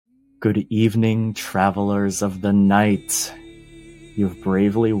Good evening, travelers of the night. You've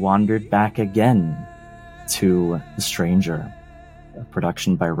bravely wandered back again to The Stranger, a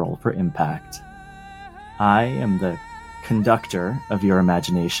production by Roll for Impact. I am the conductor of your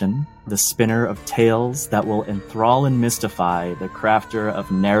imagination, the spinner of tales that will enthrall and mystify, the crafter of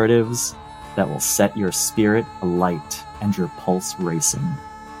narratives that will set your spirit alight and your pulse racing.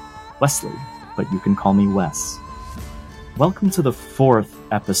 Wesley, but you can call me Wes. Welcome to the 4th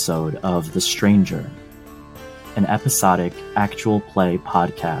episode of The Stranger, an episodic actual play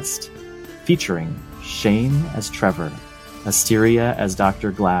podcast featuring Shane as Trevor, Asteria as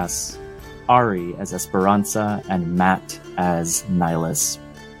Dr. Glass, Ari as Esperanza, and Matt as Nihilus.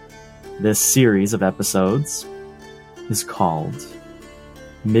 This series of episodes is called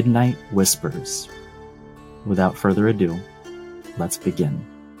Midnight Whispers. Without further ado, let's begin.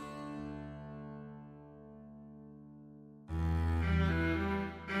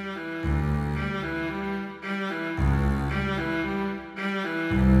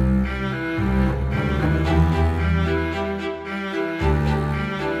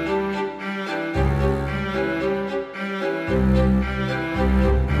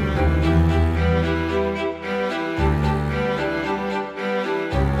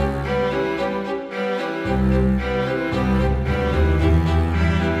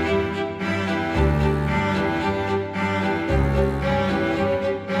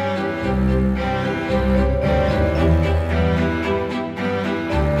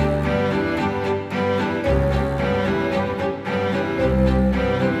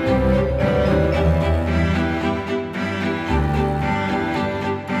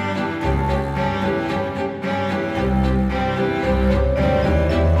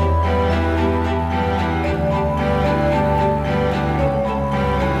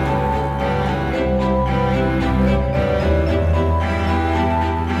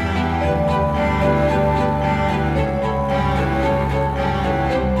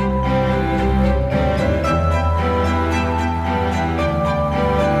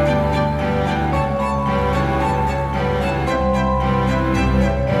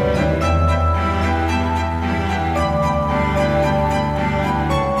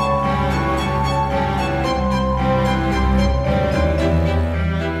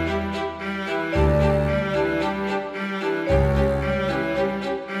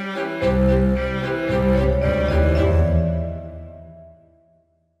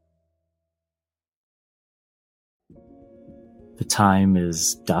 The time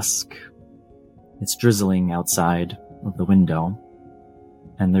is dusk. It's drizzling outside of the window,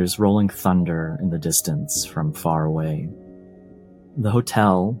 and there's rolling thunder in the distance from far away. The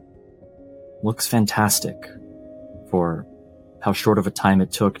hotel looks fantastic for how short of a time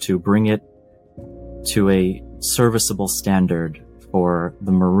it took to bring it to a serviceable standard for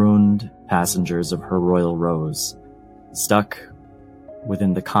the marooned passengers of Her Royal Rose, stuck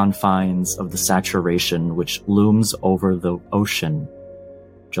within the confines of the saturation which looms over the ocean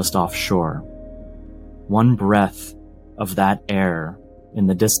just offshore. One breath of that air in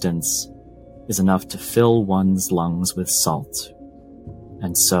the distance is enough to fill one's lungs with salt.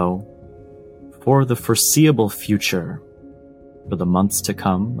 And so, for the foreseeable future, for the months to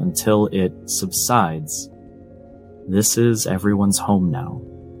come until it subsides, this is everyone's home now.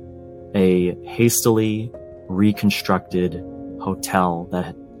 A hastily reconstructed hotel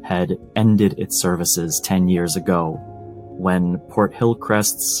that had ended its services 10 years ago when Port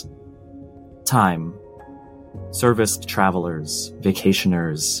Hillcrest's time serviced travelers,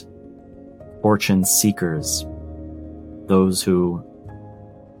 vacationers, fortune seekers, those who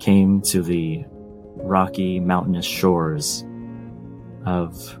came to the rocky mountainous shores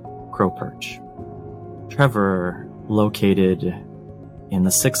of Crowperch. Trevor, located in the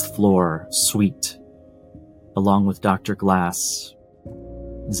 6th floor suite along with Dr. Glass,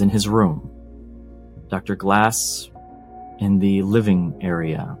 is in his room. Dr. Glass in the living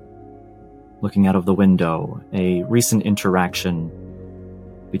area, looking out of the window. A recent interaction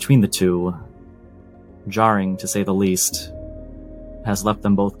between the two, jarring to say the least, has left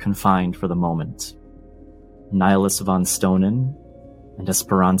them both confined for the moment. Nihilus von Stonen and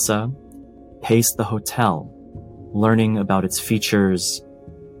Esperanza paced the hotel, learning about its features,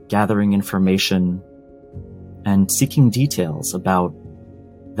 gathering information, and seeking details about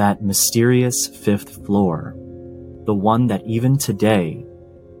that mysterious 5th floor, the one that even today,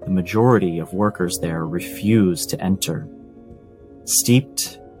 the majority of workers there refuse to enter,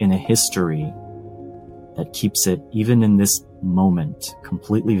 steeped in a history that keeps it, even in this moment,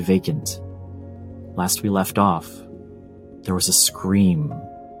 completely vacant. Last we left off, there was a scream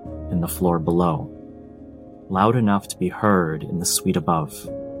in the floor below, loud enough to be heard in the suite above.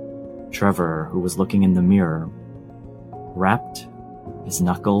 Trevor, who was looking in the mirror, wrapped his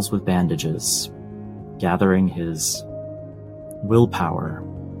knuckles with bandages, gathering his willpower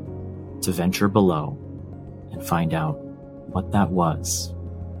to venture below and find out what that was.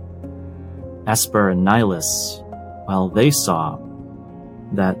 Esper and Nihilus, well, they saw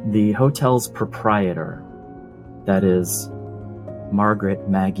that the hotel's proprietor, that is Margaret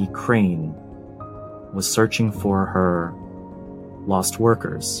Maggie Crane, was searching for her lost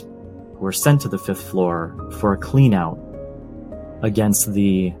workers who were sent to the 5th floor for a clean-out against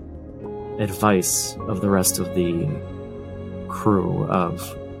the advice of the rest of the crew of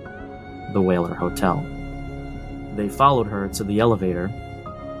the Whaler Hotel. They followed her to the elevator.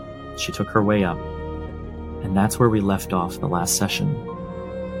 She took her way up, and that's where we left off the last session.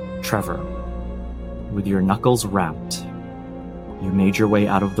 Trevor, with your knuckles wrapped, you made your way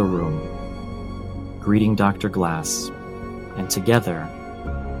out of the room, greeting Dr. Glass, and together,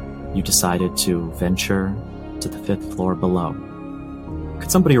 you decided to venture to the 5th floor below.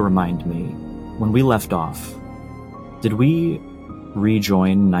 Could somebody remind me, when we left off, did we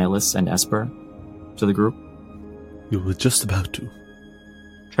rejoin Nihilus and Esper to the group? We were just about to.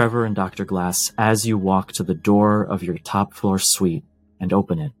 Trevor and Dr. Glass, as you walk to the door of your top floor suite and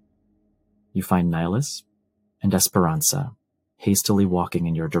open it, you find Nihilus and Esperanza hastily walking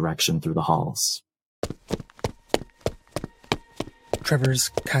in your direction through the halls. Trevor's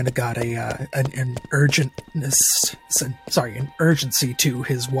kind of got an urgency to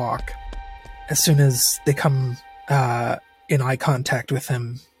his walk. As soon as they come in eye contact with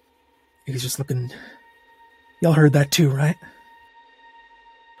him, he's just looking. Y'all heard that too, right?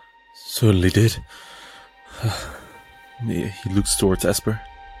 Certainly did. He looks towards Esper.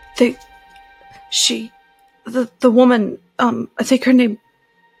 The woman, I think her name,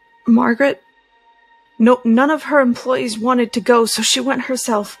 Margaret? No, none of her employees wanted to go, so she went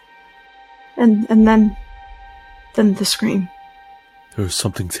herself. And then the scream. There is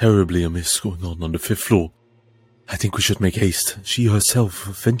something terribly amiss going on the 5th floor. I think we should make haste. She herself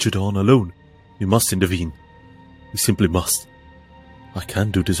ventured on alone. We must intervene. We simply must. I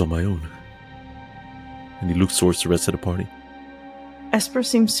can't do this on my own. And he looks towards the rest of the party. Esper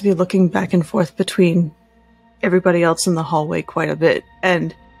seems to be looking back and forth between everybody else in the hallway quite a bit,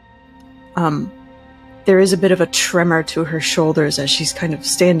 and there is a bit of a tremor to her shoulders as she's kind of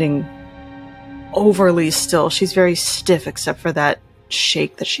standing overly still. She's very stiff except for that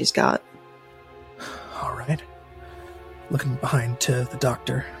shake that she's got. All right. Looking behind to the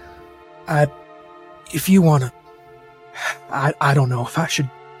doctor. If you want to... I don't know if I should...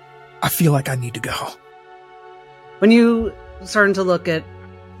 I feel like I need to go. When you turn to look at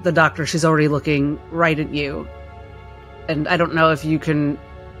the doctor, she's already looking right at you. And I don't know if you can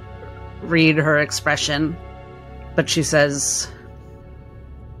read her expression, but she says,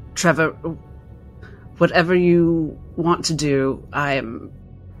 Trevor, whatever you want to do, I'm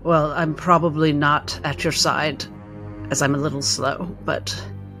probably not at your side, as I'm a little slow, but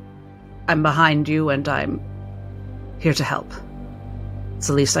I'm behind you and I'm here to help. It's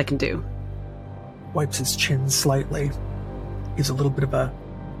the least I can do. Wipes his chin slightly. Gives a little bit of a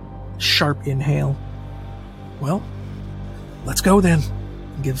sharp inhale. Well, let's go then.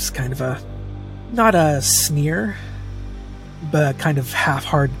 Gives kind of a, not a sneer, but kind of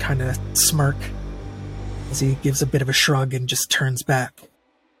half-hard kind of smirk as he gives a bit of a shrug and just turns back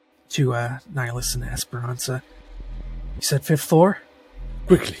to Nihilus and Esperanza. You said 5th floor?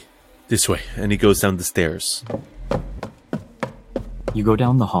 Quickly, this way. And he goes down the stairs. You go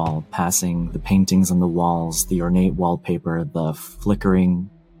down the hall, passing the paintings on the walls, the ornate wallpaper, the flickering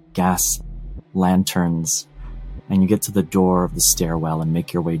gas lanterns, and you get to the door of the stairwell and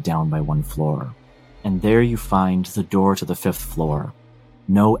make your way down by 1 floor. And there you find the door to the 5th floor.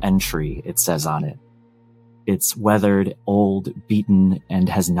 No entry, it says on it. It's weathered, old, beaten, and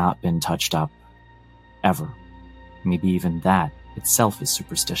has not been touched up. Ever. Maybe even that itself is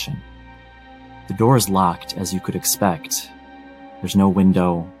superstition. The door is locked, as you could expect. There's no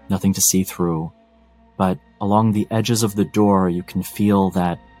window, nothing to see through. But along the edges of the door, you can feel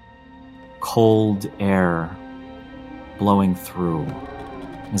that cold air blowing through,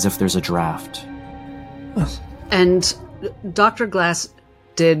 as if there's a draft. And Dr. Glass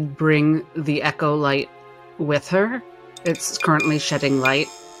did bring the echo light with her. It's currently shedding light.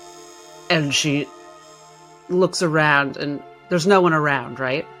 And she looks around, and there's no one around,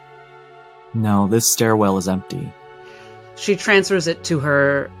 right? No, this stairwell is empty. She transfers it to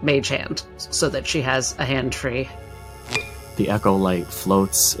her mage hand, so that she has a hand free. The echo light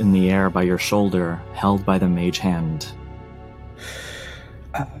floats in the air by your shoulder, held by the mage hand.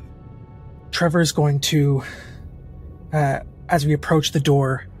 Trevor's going to, as we approach the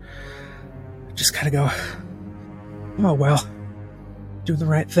door, just kind of go, oh well, doing the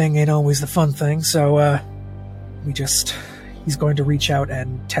right thing ain't always the fun thing, so he's going to reach out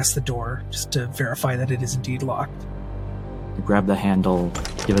and test the door just to verify that it is indeed locked. You grab the handle,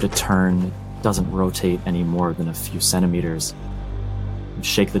 give it a turn. It doesn't rotate any more than a few centimeters. You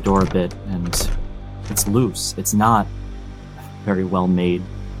shake the door a bit, and it's loose. It's not very well made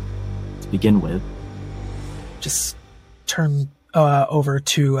to begin with. Just turn over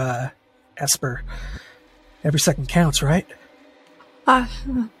to Esper. Every second counts, right?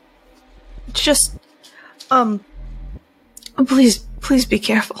 Just, please be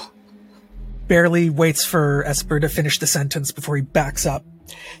careful. Barely waits for Esper to finish the sentence before he backs up,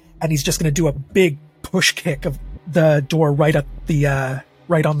 and he's just going to do a big push kick of the door right on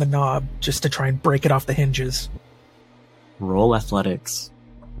the knob, just to try and break it off the hinges. Roll athletics.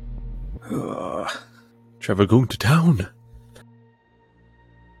 Trevor going to town.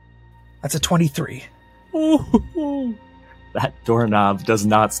 That's a 23. Oh, That doorknob does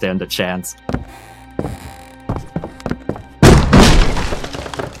not stand a chance.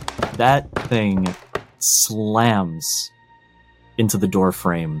 That thing slams into the door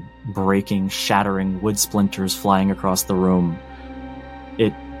frame, breaking, shattering, wood splinters flying across the room.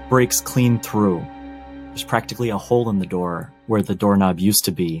 It breaks clean through. There's practically a hole in the door where the doorknob used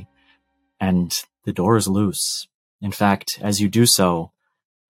to be, and the door is loose. In fact, as you do so,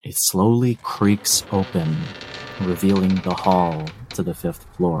 it slowly creaks open, revealing the hall to the 5th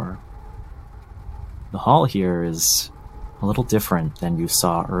floor. The hall here is a little different than you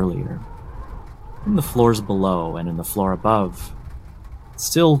saw earlier. In the floors below and in the floor above,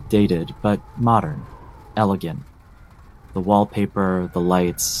 still dated but modern, elegant. The wallpaper, the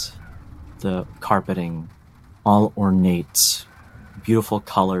lights, the carpeting, all ornate, beautiful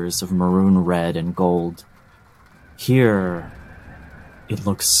colors of maroon red and gold. Here, it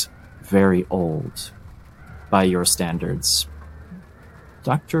looks very old by your standards.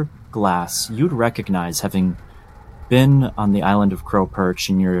 Dr. Glass, you'd recognize, having been on the island of Crow Perch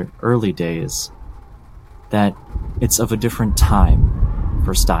in your early days, that it's of a different time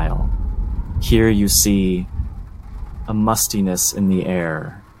for style. Here you see a mustiness in the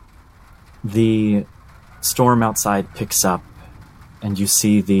air. The storm outside picks up, and you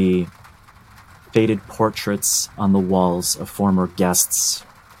see the faded portraits on the walls of former guests.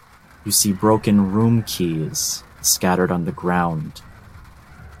 You see broken room keys scattered on the ground.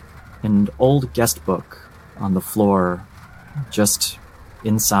 An old guest book on the floor just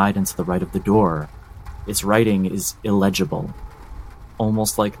inside and to the right of the door. Its writing is illegible,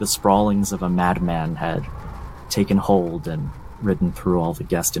 almost like the sprawlings of a madman had taken hold and ridden through all the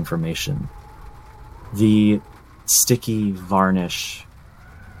guest information. The sticky varnish,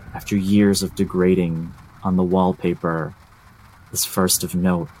 after years of degrading on the wallpaper, is first of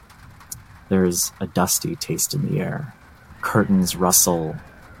note. There's a dusty taste in the air. Curtains rustle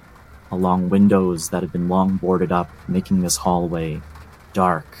along windows that have been long boarded up, making this hallway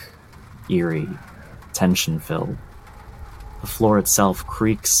dark, eerie, tension-filled. The floor itself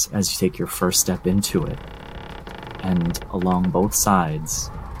creaks as you take your first step into it, and along both sides,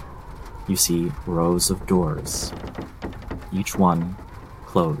 you see rows of doors, each one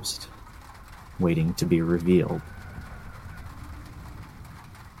closed, waiting to be revealed.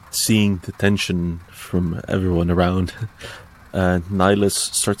 Seeing the tension from everyone around,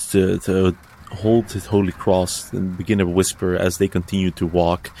 Nihilus starts to hold his holy cross and begin to whisper as they continue to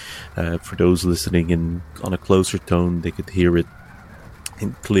walk. For those listening on a closer tone, they could hear it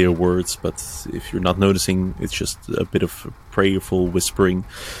in clear words, but if you're not noticing, it's just a bit of prayerful whispering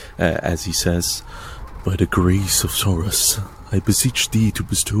as he says, "By the grace of Saurus, I beseech thee to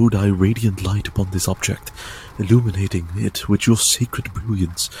bestow thy radiant light upon this object, illuminating it with your sacred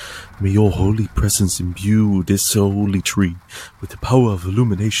brilliance. May your holy presence imbue this holy tree with the power of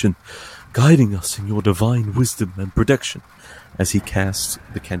illumination, guiding us in your divine wisdom and protection," as he casts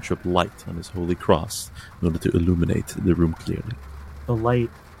the cantrip light on his holy cross in order to illuminate the room clearly. The light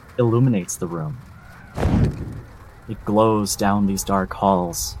illuminates the room. It glows down these dark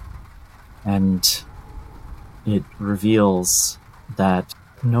halls, and it reveals that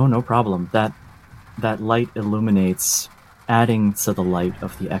no problem. That light illuminates, adding to the light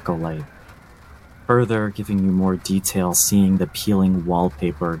of the echo light, further giving you more detail, seeing the peeling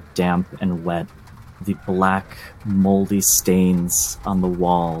wallpaper, damp and wet, the black, moldy stains on the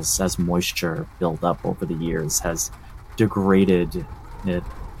walls as moisture built up over the years has degraded it.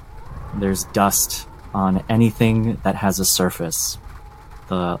 There's dust on anything that has a surface.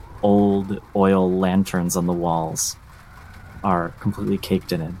 The old oil lanterns on the walls are completely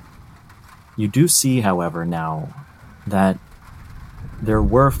caked in it. You do see, however, now that there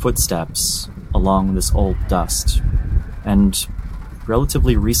were footsteps a along this old dust, and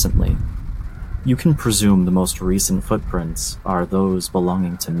relatively recently. You can presume the most recent footprints are those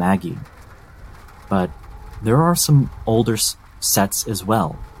belonging to Maggie, but there are some older sets as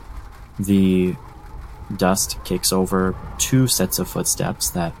well. The dust kicks over 2 sets of footsteps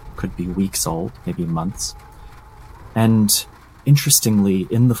that could be weeks old, maybe months. And interestingly,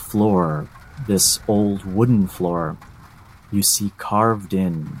 in the floor, this old wooden floor, you see carved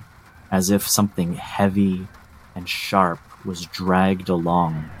in as if something heavy and sharp was dragged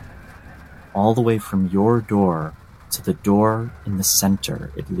along, all the way from your door to the door in the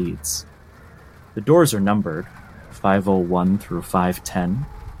center it leads. The doors are numbered, 501 through 510,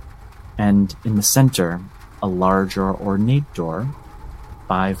 and in the center, a larger ornate door,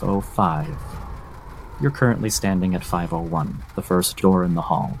 505. You're currently standing at 501, the first door in the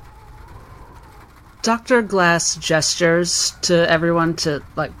hall. Dr. Glass gestures to everyone to,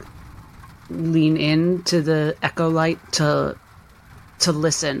 lean in to the echo light to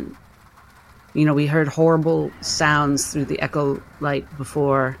listen. You know, we heard horrible sounds through the echo light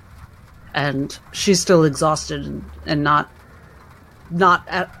before, and she's still exhausted and not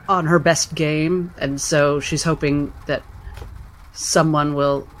on her best game, and so she's hoping that someone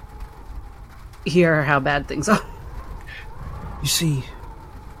will hear how bad things are. You see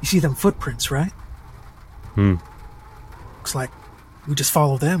them footprints, right? Looks like we just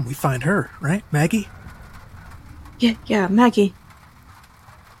follow them. We find her, right, Maggie? Yeah, Maggie.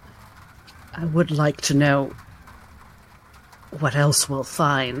 I would like to know what else we'll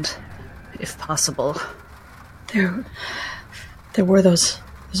find, if possible. There were those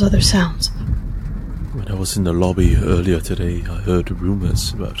other sounds. When I was in the lobby earlier today, I heard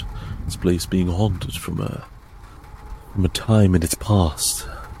rumors about this place being haunted from a time in its past.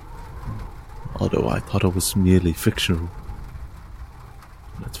 Although I thought it was merely fictional.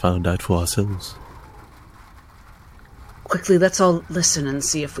 Let's find out for ourselves. Quickly, let's all listen and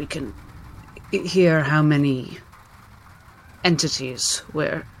see if we can hear how many entities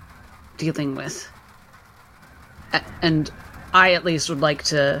we're dealing with. And I at least would like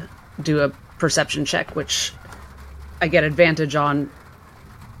to do a perception check, which I get advantage on.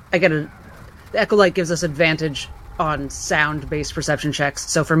 The echo light gives us advantage on sound-based perception checks,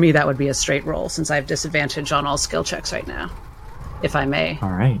 so for me that would be a straight roll, since I have disadvantage on all skill checks right now, if I may. All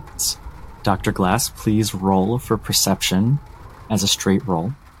right. Dr. Glass, please roll for perception as a straight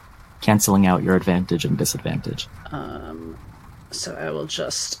roll, canceling out your advantage and disadvantage. So I will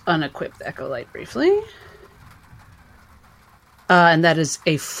just unequip the echo light briefly. And that is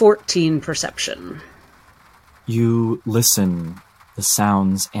a 14 perception. You listen, the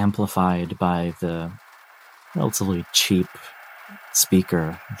sounds amplified by the relatively cheap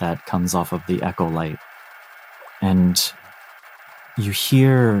speaker that comes off of the echo light. And you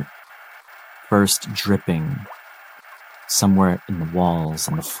hear first dripping somewhere in the walls,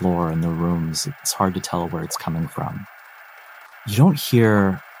 on the floor, in the rooms. It's hard to tell where it's coming from. You don't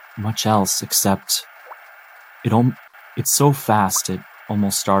hear much else except it's so fast it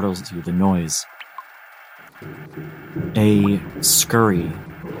almost startles you, the noise. A scurry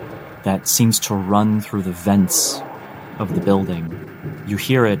that seems to run through the vents of the building. You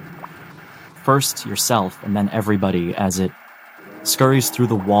hear it first yourself and then everybody as it scurries through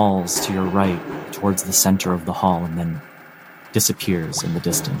the walls to your right towards the center of the hall and then disappears in the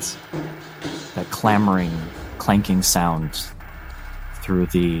distance. That clamoring, clanking sound through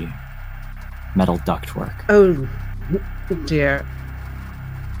the metal ductwork. Oh, dear.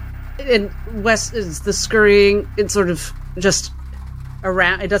 And Wes, is the scurrying, it's sort of just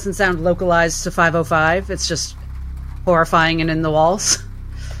around, it doesn't sound localized to 505, it's just horrifying and in the walls?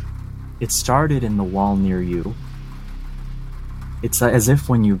 It started in the wall near you. It's as if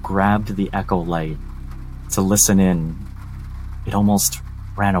when you grabbed the echo light to listen in, it almost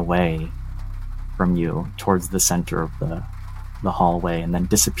ran away from you towards the center of the hallway and then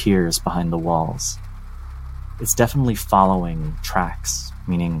disappears behind the walls. It's definitely following tracks,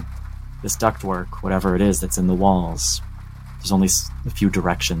 meaning this ductwork, whatever it is that's in the walls, there's only a few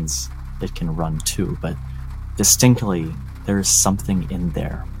directions it can run to, but distinctly there's something in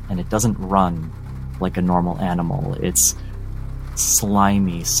there, and it doesn't run like a normal animal. It's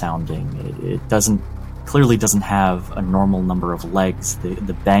slimy sounding. It clearly doesn't have a normal number of legs.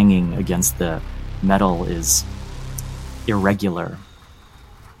 The banging against the metal is irregular.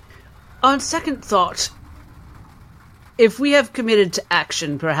 On second thought, if we have committed to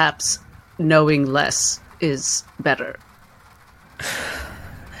action, perhaps knowing less is better.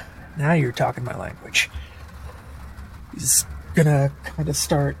 Now you're talking my language. He's gonna kind of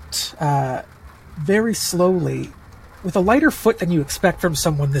start very slowly, with a lighter foot than you expect from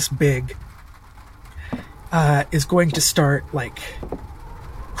someone this big, is going to start, like,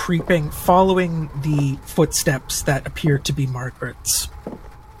 creeping, following the footsteps that appear to be Margaret's.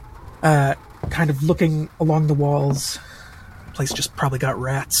 Kind of looking along the walls. The place just probably got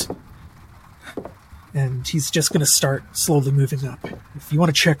rats. And he's just going to start slowly moving up. If you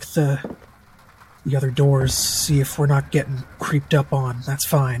want to check the other doors, see if we're not getting creeped up on, that's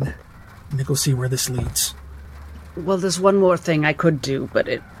fine. I'm going to go see where this leads. Well, there's one more thing I could do, but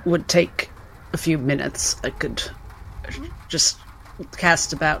it would take a few minutes. I could just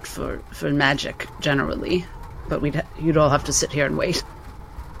cast about for magic, generally. But you'd all have to sit here and wait.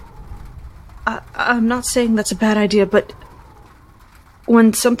 I'm not saying that's a bad idea, but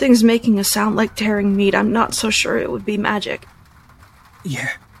when something's making a sound like tearing meat, I'm not so sure it would be magic. Yeah,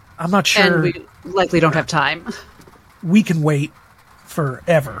 I'm not sure. And we likely don't have time. We can wait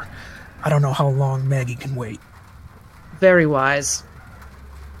forever. I don't know how long Maggie can wait. Very wise.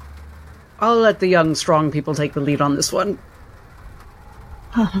 I'll let the young, strong people take the lead on this one.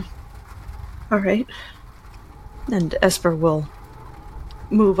 All right. And Esper will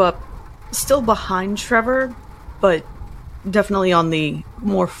move up, still behind Trevor, but definitely on the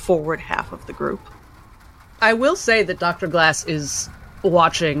more forward half of the group. I will say that Dr. Glass is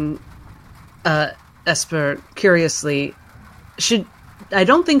watching Esper curiously. I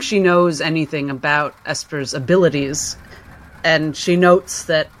don't think she knows anything about Esper's abilities, and she notes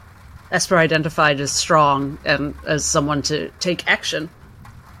that Esper identified as strong and as someone to take action.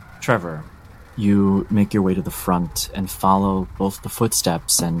 Trevor, you make your way to the front and follow both the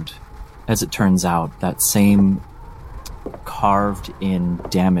footsteps and, as it turns out, that same carved-in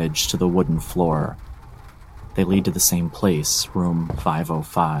damage to the wooden floor. They lead to the same place, room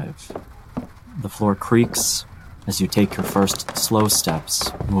 505. The floor creaks as you take your first slow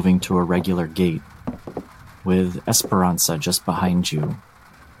steps, moving to a regular gate, with Esperanza just behind you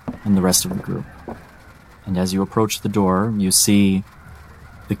and the rest of the group. And as you approach the door, you see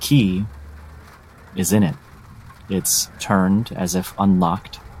the key is in it. It's turned as if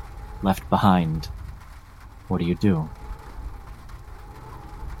unlocked, left behind. What do you do?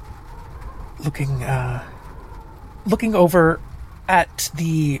 Looking over at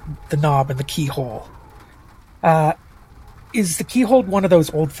the knob and the keyhole. Is the keyhole one of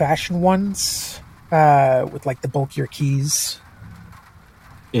those old-fashioned ones with like the bulkier keys?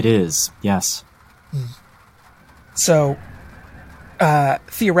 It is, yes. So,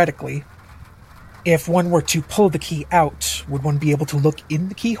 theoretically, if one were to pull the key out, would one be able to look in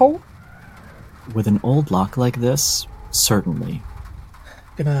the keyhole? With an old lock like this, certainly.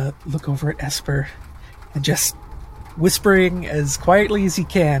 Gonna look over at Esper and just whispering as quietly as he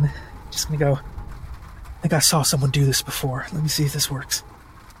can. Just gonna go, I think I saw someone do this before. Let me see if this works.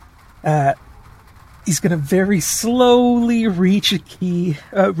 He's gonna very slowly reach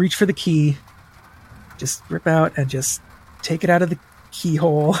for the key. Just rip out and just take it out of the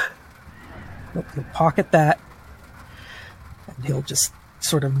keyhole. He'll pocket that. And he'll just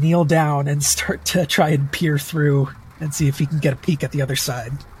sort of kneel down and start to try and peer through and see if he can get a peek at the other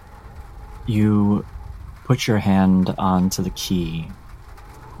side. You put your hand onto the key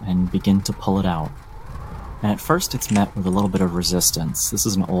and begin to pull it out. And at first it's met with a little bit of resistance. This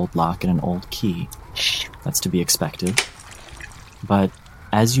is an old lock and an old key. That's to be expected. But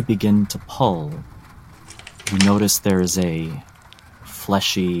as you begin to pull, you notice there is a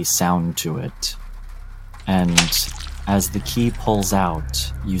fleshy sound to it. And as the key pulls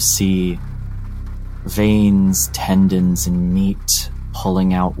out, you see veins, tendons, and meat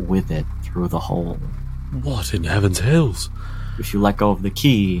pulling out with it through the hole. What in heaven's hells? If you let go of the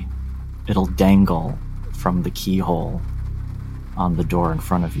key, it'll dangle from the keyhole on the door in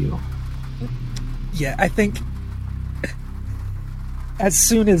front of you. Yeah, I think as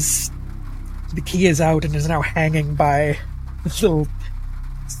soon as the key is out and is now hanging by this little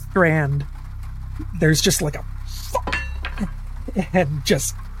strand, there's just like a and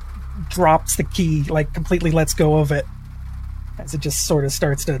just drops the key, like completely lets go of it as it just sort of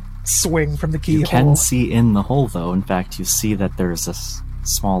starts to swing from the keyhole. You can see in the hole, though. In fact, you see that there's a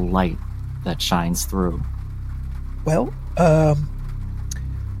small light that shines through. Well, I'd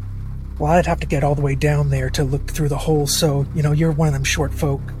have to get all the way down there to look through the hole, so, you're one of them short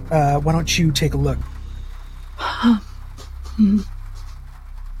folk. Why don't you take a look? And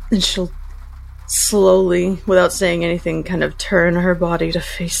she'll slowly, without saying anything, kind of turn her body to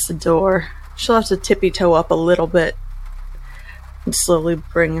face the door. She'll have to tippy-toe up a little bit and slowly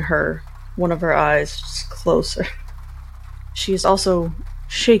bring one of her eyes just closer. She is also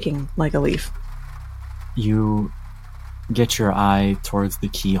shaking like a leaf. You get your eye towards the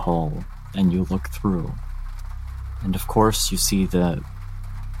keyhole and you look through. And of course you see the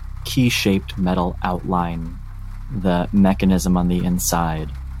key-shaped metal outline, the mechanism on the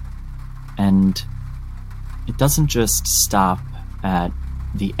inside. And it doesn't just stop at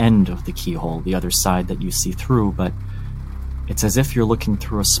the end of the keyhole, the other side that you see through, but it's as if you're looking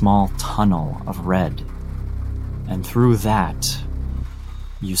through a small tunnel of red. And through that,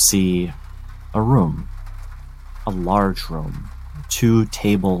 you see a room. A large room. 2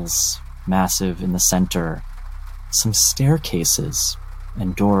 tables, massive in the center. Some staircases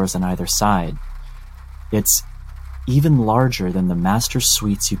and doors on either side. It's even larger than the master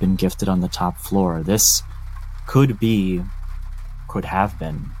suites you've been gifted on the top floor. This could have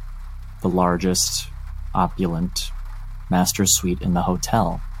been, the largest, opulent master suite in the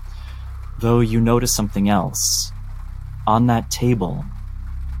hotel. Though you notice something else. On that table,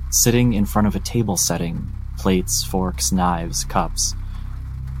 sitting in front of a table setting, plates, forks, knives, cups,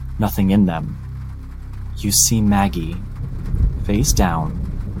 nothing in them, you see Maggie, face down,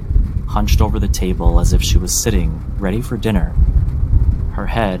 hunched over the table as if she was sitting, ready for dinner, her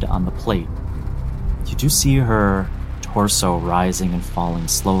head on the plate. You do see her torso rising and falling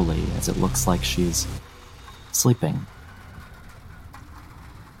slowly as it looks like she's sleeping.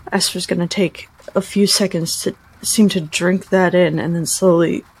 Esther's gonna take a few seconds to seem to drink that in, and then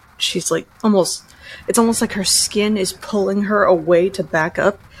slowly she's like it's almost like her skin is pulling her away to back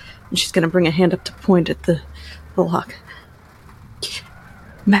up, and she's gonna bring a hand up to point at the lock.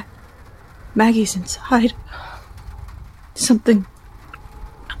 Maggie's inside.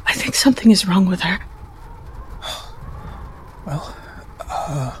 I think something is wrong with her. Well,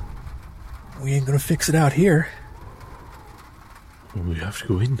 we ain't gonna fix it out here. We have to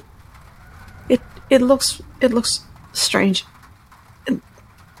go in. It looks strange.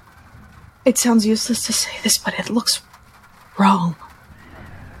 It sounds useless to say this, but it looks wrong.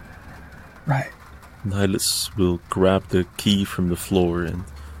 Right. Nihilus will grab the key from the floor and,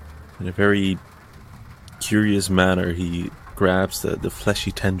 in a very curious manner, he grabs the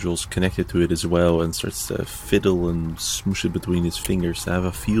fleshy tendrils connected to it as well and starts to fiddle and smoosh it between his fingers to have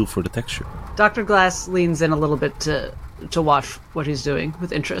a feel for the texture. Dr. Glass leans in a little bit to watch what he's doing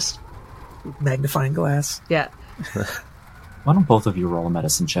with interest. Magnifying glass. Yeah. Why don't both of you roll a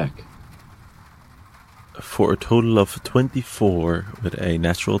medicine check? For a total of 24 with a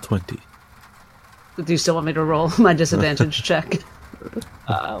natural 20. Do you still want me to roll my disadvantage check?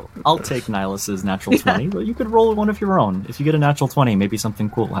 I'll take Nihilus's natural 20, but you could roll one of your own. If you get a natural 20, maybe something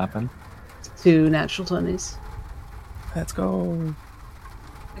cool will happen. 2 natural 20s. Let's go.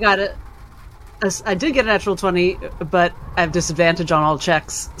 I got it. I did get a natural 20, but I have disadvantage on all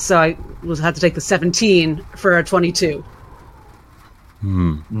checks, so I will have to take the 17 for a 22.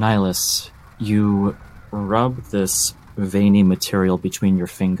 Nihilus, you rub this veiny material between your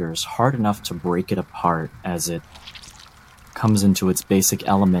fingers hard enough to break it apart as it comes into its basic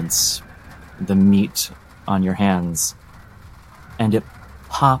elements, the meat on your hands, and it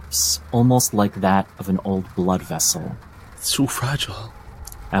pops almost like that of an old blood vessel. It's so fragile.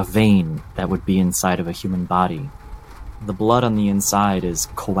 A vein that would be inside of a human body. The blood on the inside is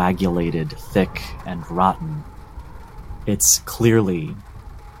coagulated, thick, and rotten. It's clearly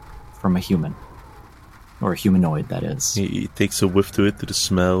from a human. Or a humanoid, that is. He takes a whiff to it, to the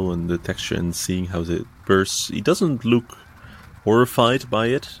smell and the texture, and seeing how it bursts. He doesn't look horrified by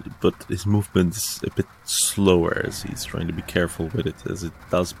it, but his movement is a bit slower as he's trying to be careful with it as it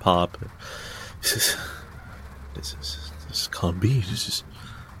does pop. This can't be. This is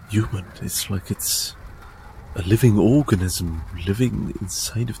human. It's like it's a living organism living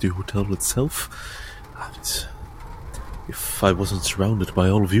inside of the hotel itself. If I wasn't surrounded by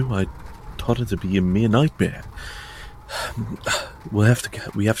all of you, I'd thought it to be a mere nightmare. We have to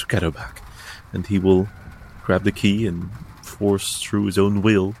get her back, and he will grab the key and force through his own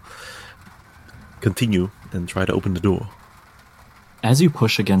will, continue and try to open the door. As you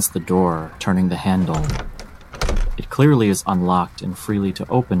push against the door, turning the handle, it clearly is unlocked and freely to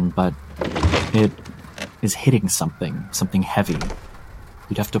open, but it is hitting something heavy.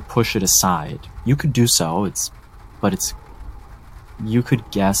 You'd have to push it aside. You could do so, you could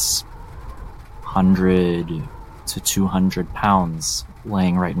guess 100 to 200 pounds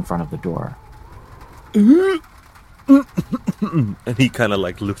laying right in front of the door. And he kind of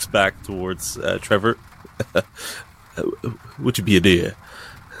like looks back towards Trevor. Would you be a dear?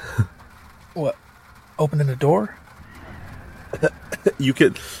 What? Opening the door? You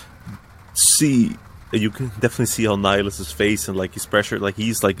can definitely see how Nihilus's face and like his pressure, like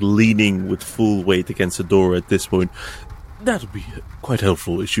he's like leaning with full weight against the door at this point. That would be quite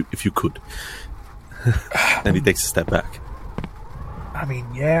helpful if you could. And he takes a step back. I mean,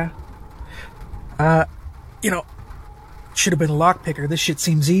 yeah. should have been a lockpicker. This shit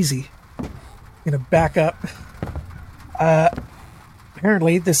seems easy. Gonna back up.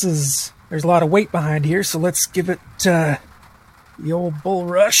 Apparently there's a lot of weight behind here, so let's give it the old bull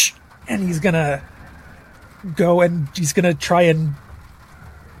rush. And he's gonna go and he's gonna try and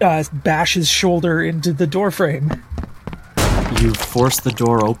bash his shoulder into the door frame. You force the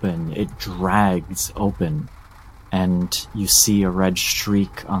door open. It drags open, and you see a red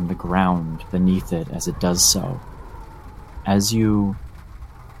streak on the ground beneath it as it does so. As you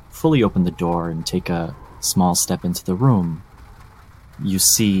fully open the door and take a small step into the room, you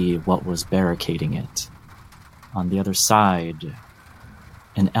see what was barricading it. On the other side,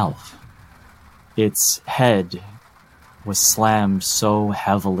 an elf. Its head was slammed so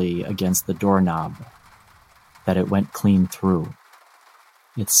heavily against the doorknob that it went clean through.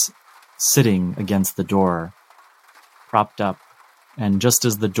 It's sitting against the door, propped up, and just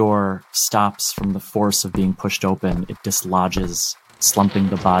as the door stops from the force of being pushed open, it dislodges, slumping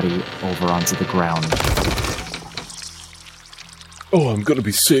the body over onto the ground. Oh, I'm gonna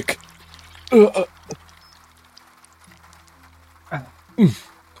be sick.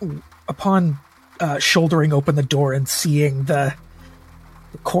 Upon shouldering open the door and seeing the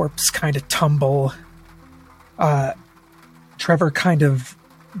corpse kind of tumble, Trevor kind of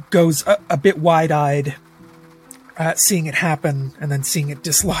goes a bit wide-eyed, seeing it happen and then seeing it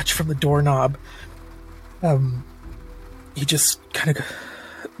dislodge from the doorknob. He just kind of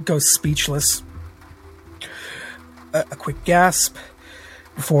goes speechless. A quick gasp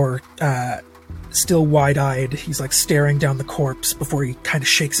before, still wide-eyed, he's like staring down the corpse before he kind of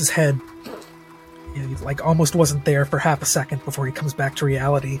shakes his head. He like almost wasn't there for half a second before he comes back to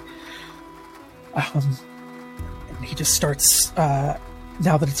reality. And he just starts, now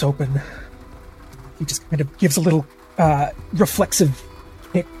that it's open, he just kind of gives a little reflexive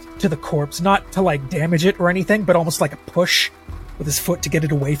kick to the corpse, not to like damage it or anything, but almost like a push with his foot to get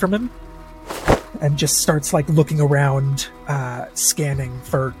it away from him. And just starts like looking around, scanning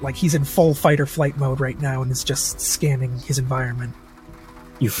for, like, he's in full fight or flight mode right now and is just scanning his environment.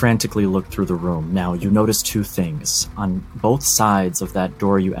 You frantically look through the room. Now, you notice two things. On both sides of that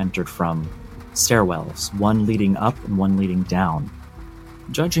door you entered from, stairwells, one leading up and one leading down.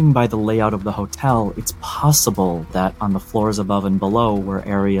 Judging by the layout of the hotel, it's possible that on the floors above and below were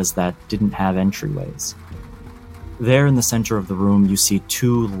areas that didn't have entryways. There in the center of the room, you see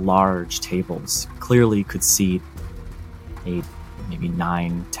two large tables. Clearly could seat 8, maybe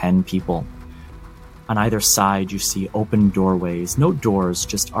 9, 10 people. On either side, you see open doorways, no doors,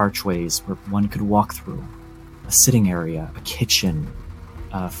 just archways where one could walk through. A sitting area, a kitchen,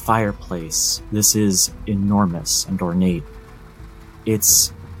 a fireplace. This is enormous and ornate.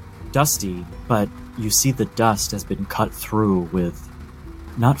 It's dusty, but you see the dust has been cut through with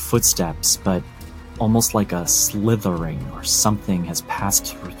not footsteps, but almost like a slithering or something has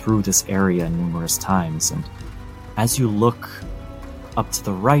passed through this area numerous times. And as you look up to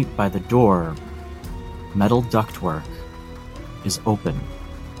the right by the door, metal ductwork is open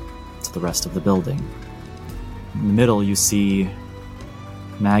to the rest of the building. In the middle, you see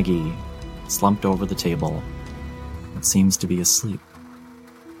Maggie slumped over the table. It seems to be asleep.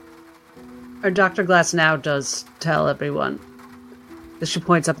 Our Dr. Glass now does tell everyone. She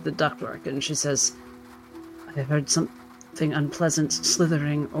points up at the ductwork and she says, I heard something unpleasant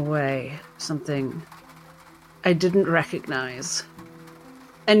slithering away. Something I didn't recognize.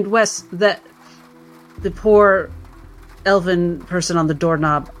 And Wes, the poor elven person on the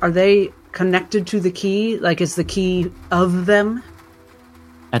doorknob, are they connected to the key? Like, is the key of them?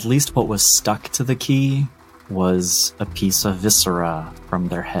 At least what was stuck to the key was a piece of viscera from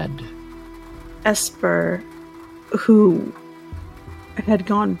their head. Esper, who had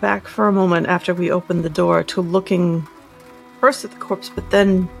gone back for a moment after we opened the door to looking first at the corpse, but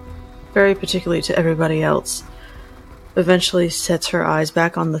then very particularly to everybody else, eventually sets her eyes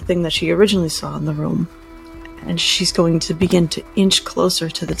back on the thing that she originally saw in the room, and she's going to begin to inch closer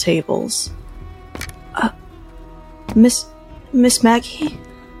to the tables. Miss Maggie?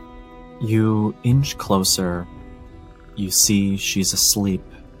 You inch closer. You see she's asleep.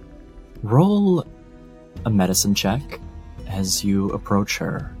 Roll a medicine check as you approach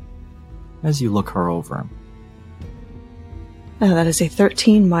her, as you look her over. That is a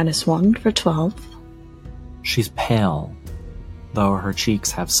 13 minus 1 for 12. She's pale, though her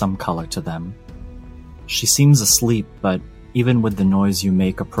cheeks have some color to them. She seems asleep, but even with the noise you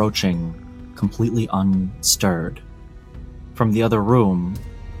make approaching, completely unstirred. From the other room,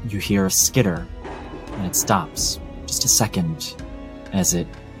 you hear a skitter, and it stops, just a second, as it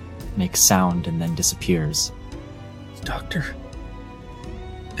makes sound and then disappears. Doctor,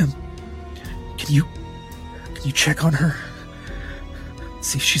 can you you check on her?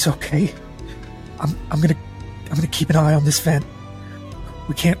 See if she's okay? I'm gonna keep an eye on this vent.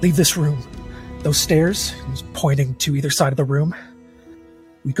 We can't leave this room. Those stairs, he's pointing to either side of the room.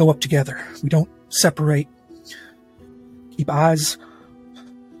 We go up together. We don't separate. Keep eyes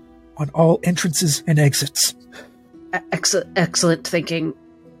on all entrances and exits. Excellent thinking.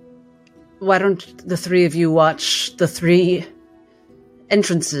 Why don't the three of you watch the 3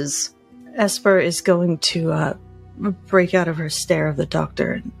 entrances? Esper is going to break out of her stare of the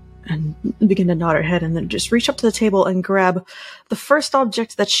doctor and begin to nod her head, and then just reach up to the table and grab the first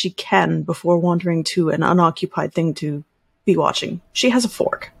object that she can before wandering to an unoccupied thing to be watching. She has a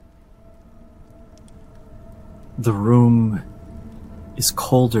fork. The room is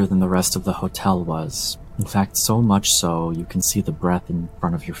colder than the rest of the hotel was. In fact, so much so you can see the breath in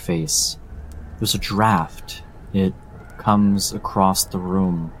front of your face. There's a draft. It comes across the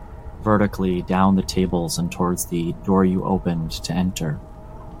room, vertically down the tables and towards the door you opened to enter.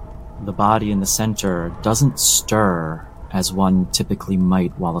 The body in the center doesn't stir as one typically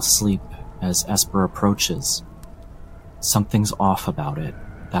might while asleep as Esper approaches. Something's off about it,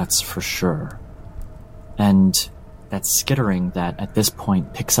 that's for sure. And that skittering that at this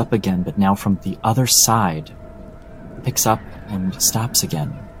point picks up again, but now from the other side, picks up and stops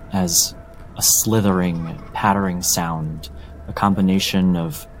again as a slithering, pattering sound, a combination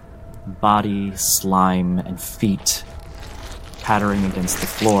of body, slime, and feet pattering against the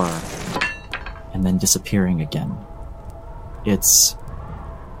floor and then disappearing again. It's,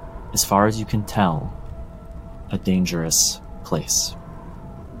 as far as you can tell, a dangerous place.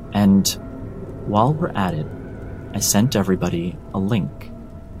 And while we're at it, I sent everybody a link.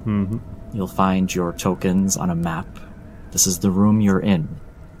 Mm-hmm. You'll find your tokens on a map. This is the room you're in.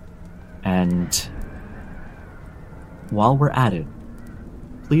 And while we're at it,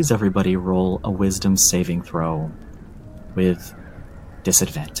 please everybody roll a wisdom saving throw with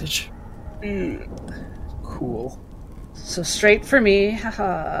disadvantage. Cool. So straight for me,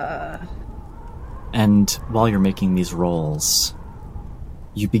 haha. And while you're making these rolls,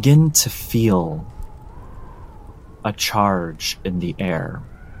 you begin to feel a charge in the air.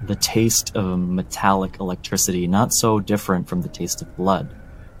 The taste of metallic electricity, not so different from the taste of blood.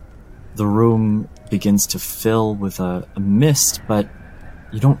 The room begins to fill with a mist, but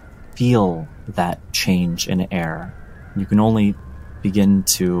you don't feel that change in air. You can only begin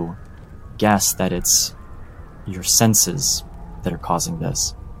to guess that it's your senses that are causing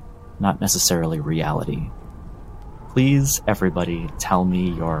this, not necessarily reality. Please, everybody, tell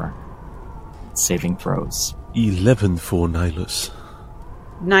me your saving throws. 11 for Nihilus.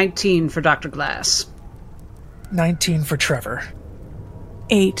 19 for Dr. Glass. 19 for Trevor.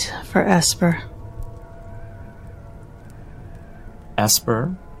 8 for Esper.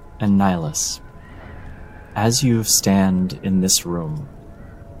 Esper and Nihilus, as you stand in this room,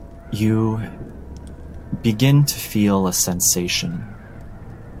 you begin to feel a sensation,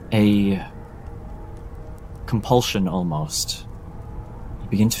 a compulsion almost. You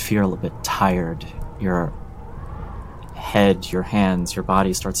begin to feel a little bit tired. Your head, your hands, your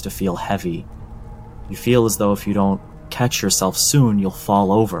body starts to feel heavy. You feel as though if you don't catch yourself soon, you'll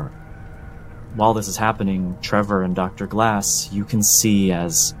fall over. While this is happening, Trevor and Dr. Glass, you can see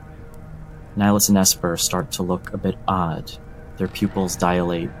as Nihilus and Esper start to look a bit odd. Their pupils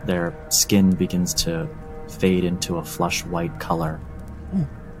dilate, their skin begins to fade into a flush white color.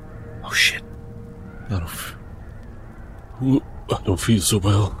 Oh shit. I don't feel so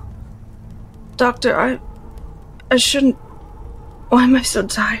well. Doctor, I shouldn't... Why am I so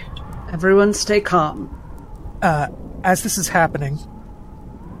tired? Everyone stay calm. As this is happening,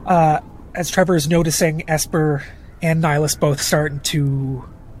 as Trevor is noticing Esper and Nihilus both starting to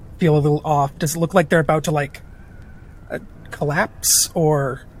feel a little off, does it look like they're about to, collapse,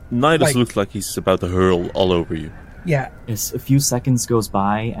 or... Nihilus looks like he's about to hurl all over you. Yeah. As a few seconds goes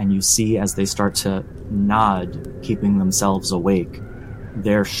by, and you see as they start to nod, keeping themselves awake,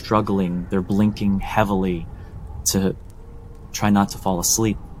 they're struggling, they're blinking heavily to try not to fall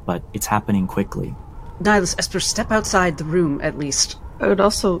asleep, but it's happening quickly. Nihilus, Esper, step outside the room, at least. I would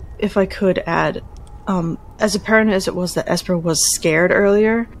also, if I could add, as apparent as it was that Esper was scared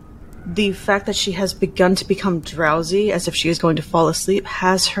earlier, the fact that she has begun to become drowsy, as if she is going to fall asleep,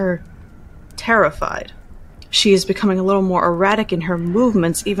 has her terrified. She is becoming a little more erratic in her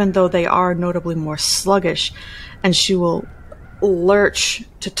movements, even though they are notably more sluggish, and she will lurch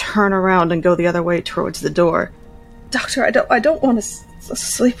to turn around and go the other way towards the door. Doctor, I don't want to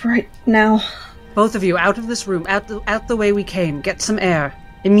sleep right now. Both of you, out of this room, out the way we came. Get some air.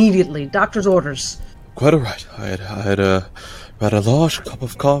 Immediately. Doctor's orders. Quite alright. I had a rather large cup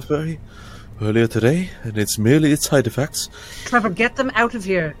of coffee earlier today, and it's merely its side effects. Trevor, get them out of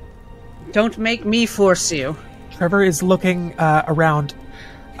here. Don't make me force you. Trevor is looking around.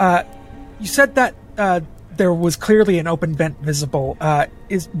 You said that there was clearly an open vent visible.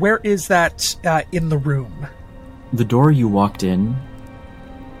 Where is that in the room? The door you walked in,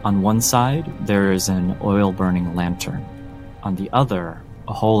 on one side, there is an oil-burning lantern. On the other,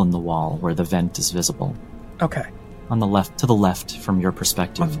 a hole in the wall where the vent is visible. Okay. On the left, to the left from your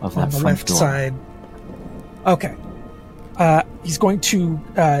perspective of that front door. On the left side. Okay. He's going to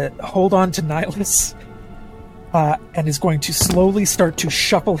hold on to Nihilus and is going to slowly start to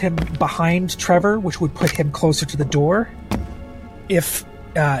shuffle him behind Trevor, which would put him closer to the door if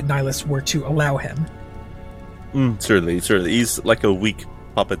Nihilus were to allow him. Certainly. He's like a weak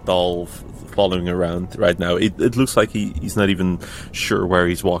puppet doll following around right now. It looks like he's not even sure where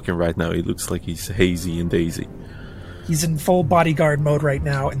he's walking right now. It looks like he's hazy and daisy. He's in full bodyguard mode right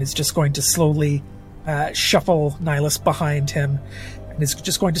now and is just going to slowly shuffle Nihilus behind him and is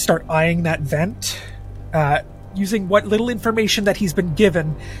just going to start eyeing that vent. Using what little information that he's been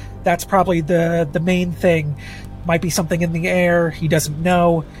given, that's probably the main thing. Might be something in the air, he doesn't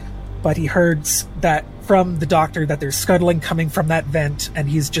know, but he heard that from the doctor that there's scuttling coming from that vent, and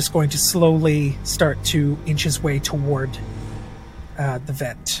he's just going to slowly start to inch his way toward the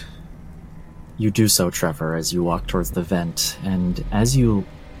vent. You do so, Trevor, as you walk towards the vent, and as you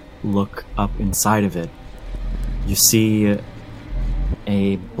look up inside of it, you see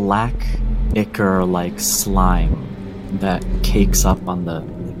a black ichor-like slime that cakes up on the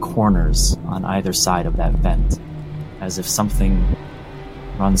corners on either side of that vent, as if something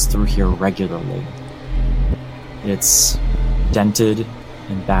runs through here regularly. It's dented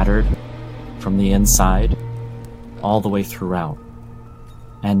and battered from the inside all the way throughout.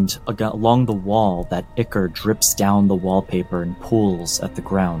 And along the wall, that ichor drips down the wallpaper and pools at the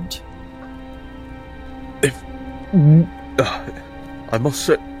ground. I must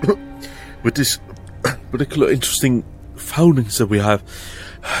say, with this particular interesting findings that we have,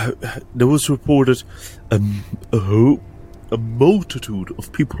 there was reported a multitude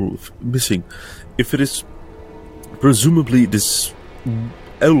of people missing. If it is presumably this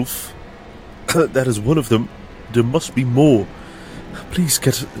elf that is one of them, there must be more. Please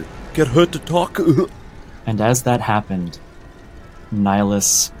get her to talk. And as that happened,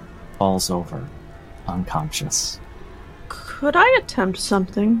 Nihilus falls over, unconscious. Could I attempt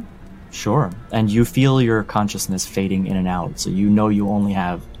something? Sure. And you feel your consciousness fading in and out, so you know you only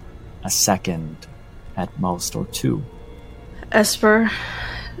have a second at most, or two. Esper,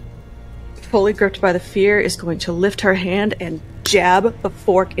 fully gripped by the fear, is going to lift her hand and jab the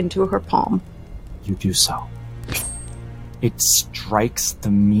fork into her palm. You do so. It strikes the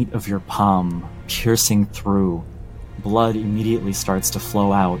meat of your palm, piercing through. Blood immediately starts to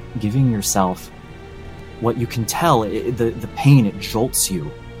flow out, giving yourself what you can tell, the pain. It jolts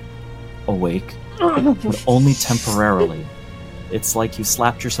you awake, but only temporarily. It's like you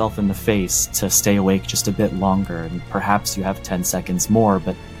slapped yourself in the face to stay awake just a bit longer, and perhaps you have 10 seconds more,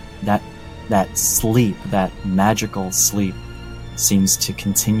 but that sleep, that magical sleep, seems to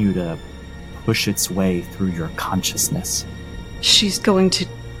continue to push its way through your consciousness. She's going to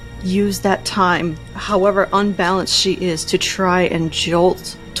use that time, however unbalanced she is, to try and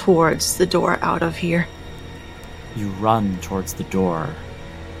jolt towards the door out of here. You run towards the door,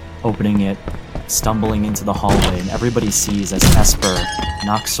 opening it, stumbling into the hallway, and everybody sees as Esper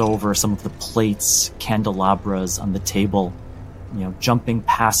knocks over some of the plates, candelabras on the table, jumping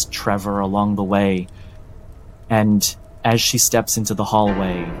past Trevor along the way. And as she steps into the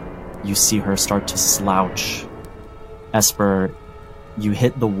hallway, you see her start to slouch. Esper, you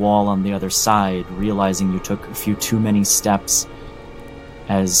hit the wall on the other side, realizing you took a few too many steps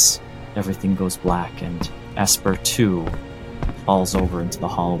as everything goes black, and Esper, too, falls over into the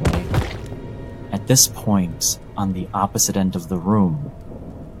hallway. At this point, on the opposite end of the room,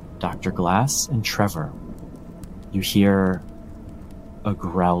 Dr. Glass and Trevor, you hear a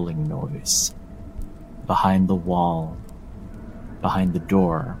growling noise behind the wall, behind the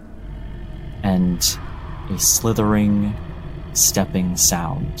door, and a slithering, stepping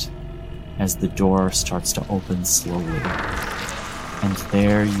sound as the door starts to open slowly. And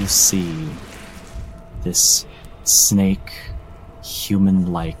there you see this snake,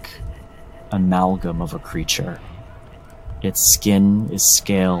 human-like amalgam of a creature. Its skin is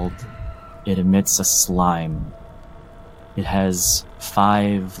scaled. It emits a slime. It has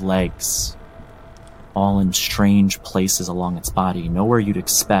 5 legs, all in strange places along its body, nowhere you'd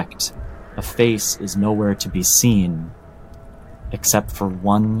expect. A face is nowhere to be seen, except for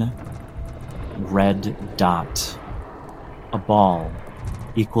one red dot, a ball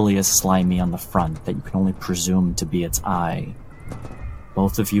equally as slimy on the front that you can only presume to be its eye.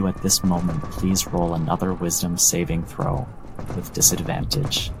 Both of you at this moment, please roll another wisdom saving throw with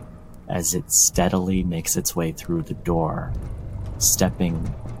disadvantage as it steadily makes its way through the door,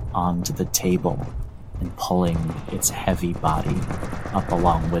 stepping onto the table and pulling its heavy body up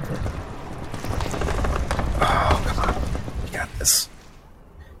along with it. Oh, come on. You got this.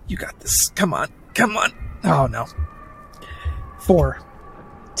 You got this. Come on. Come on. Oh, no. 4.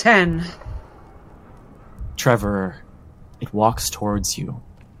 10. Trevor, it walks towards you.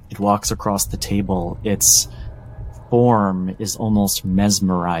 It walks across the table. Its form is almost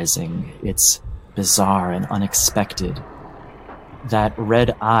mesmerizing. It's bizarre and unexpected. That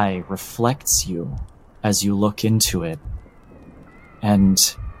red eye reflects you as you look into it,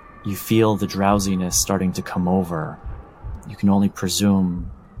 and you feel the drowsiness starting to come over. You can only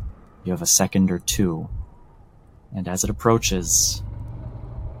presume you have a second or two, and as it approaches,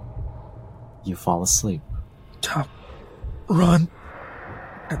 you fall asleep. Run.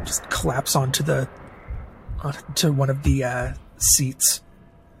 And just collapse onto one of the seats.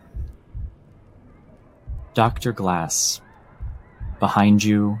 Dr. Glass. Behind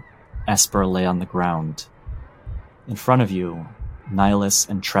you, Esper lay on the ground. In front of you, Nihilus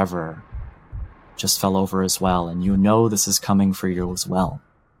and Trevor just fell over as well, and you know this is coming for you as well.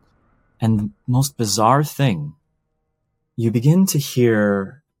 And the most bizarre thing, you begin to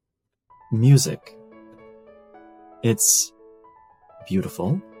hear music. It's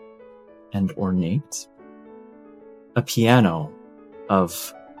beautiful and ornate. A piano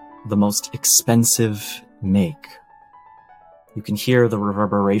of the most expensive make. You can hear the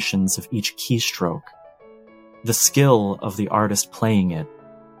reverberations of each keystroke, the skill of the artist playing it,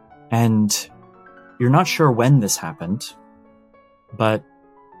 and you're not sure when this happened, but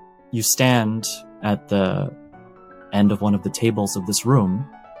you stand at the end of one of the tables of this room,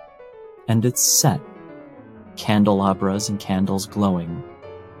 and it's set. Candelabras and candles glowing.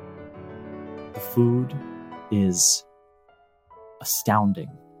 The food is astounding.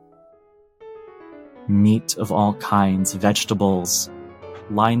 Meat of all kinds, vegetables,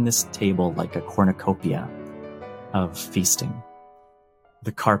 line this table like a cornucopia of feasting.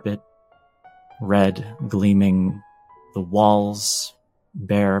 The carpet, red, gleaming, the walls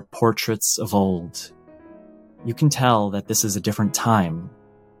bear portraits of old. You can tell that this is a different time,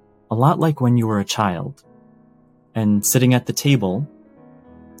 a lot like when you were a child. And sitting at the table,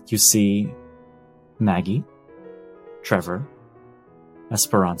 you see Maggie, Trevor,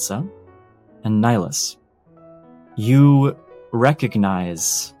 Esperanza, and Nihilus. You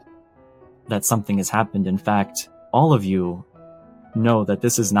recognize that something has happened. In fact, all of you know that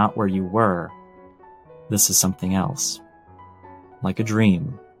this is not where you were. This is something else. Like a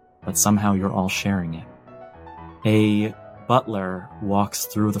dream, but somehow you're all sharing it. A butler walks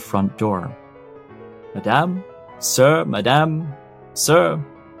through the front door. Madame, sir, madame, sir,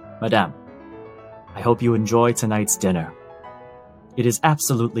 madame. I hope you enjoy tonight's dinner. It is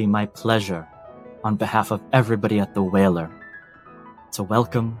absolutely my pleasure, on behalf of everybody at the Whaler, to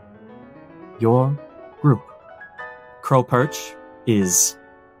welcome your group. Crow Perch is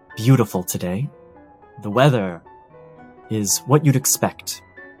beautiful today. The weather is what you'd expect.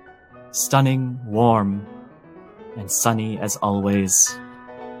 Stunning, warm, and sunny as always.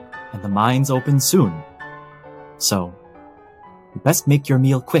 And the mines open soon. So, you best make your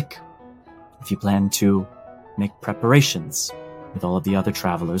meal quick if you plan to make preparations with all of the other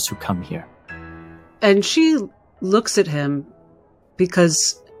travelers who come here. And she looks at him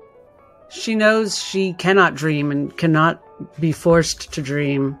because she knows she cannot dream and cannot be forced to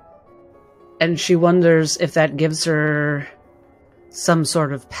dream. And she wonders if that gives her some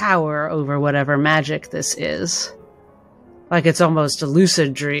sort of power over whatever magic this is. Like it's almost a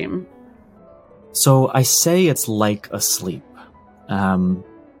lucid dream. So I say it's like a sleep.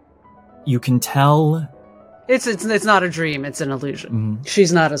 You can tell... It's not a dream, it's an illusion. Mm-hmm.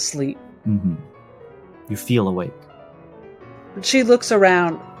 She's not asleep. Mm-hmm. You feel awake. She looks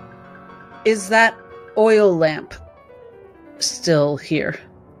around. Is that oil lamp still here?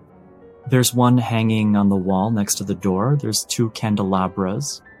 There's one hanging on the wall next to the door. There's 2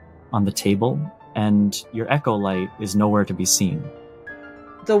 candelabras on the table, and your echo light is nowhere to be seen.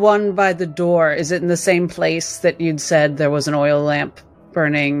 The one by the door, is it in the same place that you'd said there was an oil lamp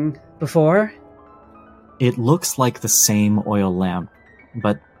burning before? It looks like the same oil lamp,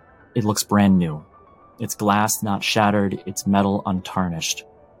 but it looks brand new. It's glass not shattered, it's metal untarnished.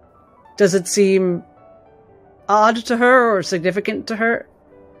 Does it seem odd to her or significant to her?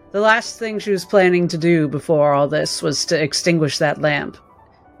 The last thing she was planning to do before all this was to extinguish that lamp.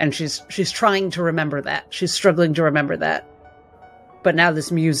 And she's trying to remember that. She's struggling to remember that. But now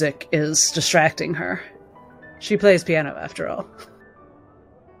this music is distracting her. She plays piano, after all.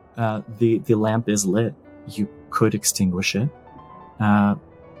 The lamp is lit. You could extinguish it.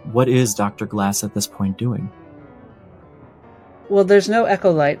 What is Dr. Glass at this point doing? Well, there's no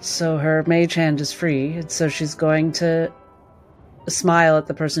echo light, so her mage hand is free, and so she's going to smile at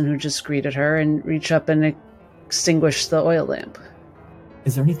the person who just greeted her and reach up and extinguish the oil lamp.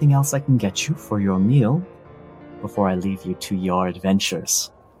 Is there anything else I can get you for your meal before I leave you to your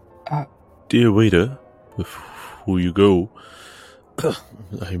adventures? Dear waiter, before you go,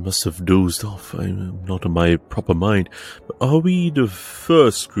 I must have dozed off. I'm not in my proper mind. But are we the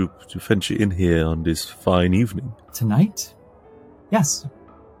first group to venture in here on this fine evening? Tonight? Yes.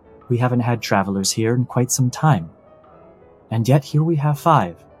 We haven't had travelers here in quite some time. And yet here we have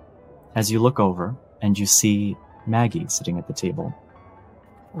 5. As you look over, and you see Maggie sitting at the table.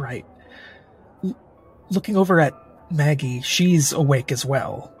 Right. Looking over at Maggie, she's awake as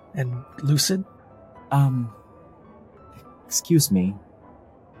well. And lucid? Excuse me.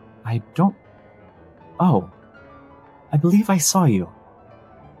 I don't... Oh. I believe I saw you.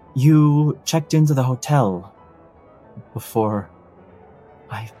 You checked into the hotel before...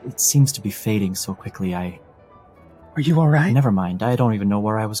 It seems to be fading so quickly, Are you alright? Never mind, I don't even know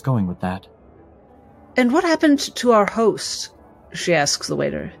where I was going with that. And what happened to our host? She asks the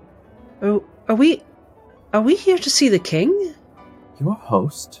waiter. Are we here to see the king? Your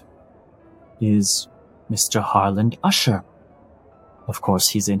host is Mr. Harland Usher. Of course,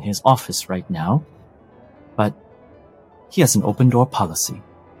 he's in his office right now, but he has an open-door policy.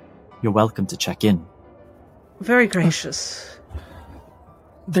 You're welcome to check in. Very gracious.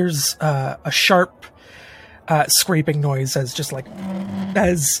 There's a sharp scraping noise as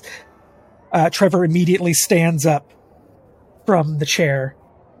Trevor immediately stands up from the chair.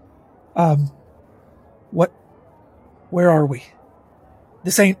 Where are we?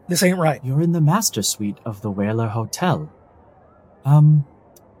 This ain't right. You're in the master suite of the Whaler Hotel.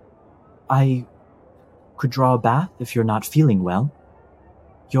 I could draw a bath if you're not feeling well.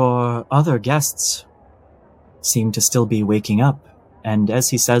 Your other guests seem to still be waking up, and as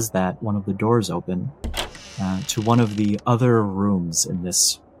he says that, one of the doors open to one of the other rooms in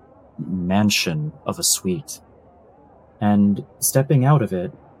this mansion of a suite. And stepping out of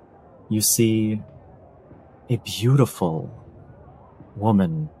it, you see a beautiful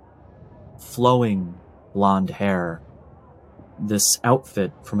woman, flowing blonde hair, this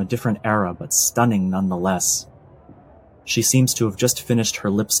outfit from a different era, but stunning nonetheless. She seems to have just finished her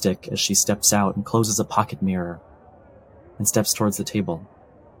lipstick as she steps out and closes a pocket mirror and steps towards the table.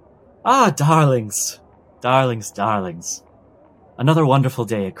 Ah, darlings! Darlings. Another wonderful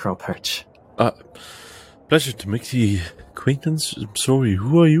day at Crow Perch. Pleasure to make the acquaintance. I'm sorry,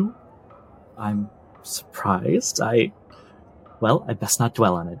 who are you? I'm surprised. I best not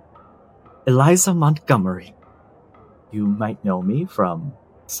dwell on it. Eliza Montgomery. You might know me from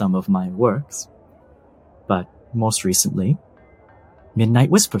some of my works, but most recently, Midnight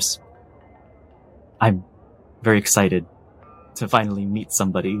Whispers. I'm very excited to finally meet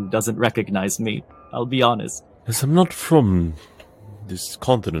somebody who doesn't recognize me, I'll be honest. Yes, I'm not from this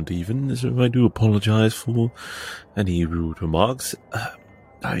continent even, so I do apologize for any rude remarks.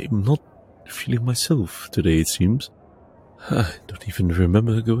 I'm not feeling myself today, it seems. I don't even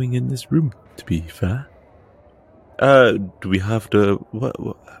remember going in this room, to be fair. Do we have the...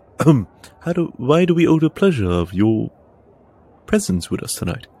 why do we owe the pleasure of your presence with us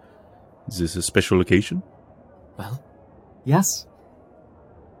tonight? Is this a special occasion? Well, yes.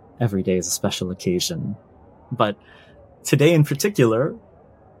 Every day is a special occasion. But today in particular,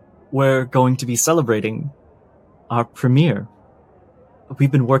 we're going to be celebrating our premiere.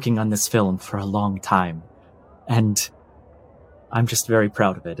 We've been working on this film for a long time, and I'm just very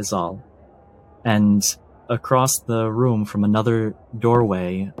proud of it, is all. And across the room from another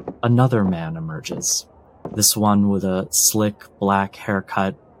doorway, another man emerges. This one with a slick black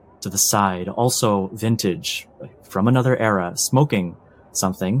haircut to the side, also vintage, from another era, smoking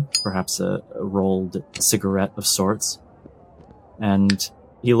something, perhaps a rolled cigarette of sorts. And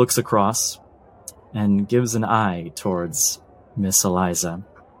he looks across and gives an eye towards Miss Eliza.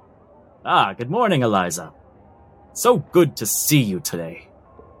 Ah, good morning, Eliza. So good to see you today.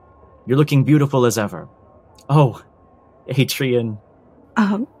 You're looking beautiful as ever. Oh, Adrian.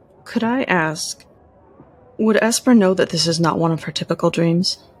 Could I ask, would Esper know that this is not one of her typical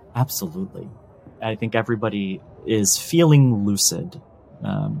dreams? Absolutely. I think everybody is feeling lucid.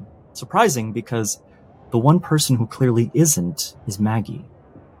 Surprising because the one person who clearly isn't is Maggie.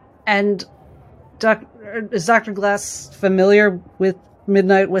 And is Dr. Glass familiar with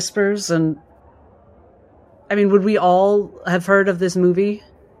Midnight Whispers? And I mean, would we all have heard of this movie?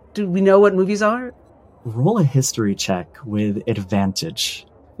 Do we know what movies are? Roll a history check with advantage.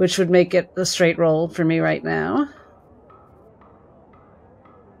 Which would make it a straight roll for me right now.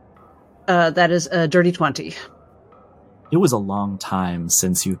 That is a dirty 20. It was a long time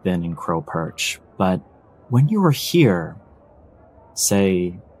since you've been in Crow Perch, but when you were here,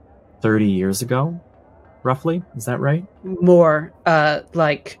 say 30 years ago, roughly, is that right? More,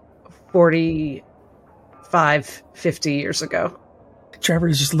 like 45, 50 years ago.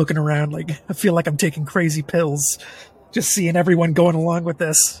 Trevor's just looking around like, I feel like I'm taking crazy pills, just seeing everyone going along with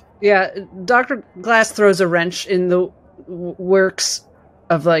this. Yeah, Dr. Glass throws a wrench in the works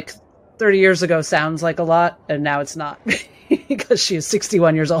of like 30 years ago sounds like a lot, and now it's not, because she is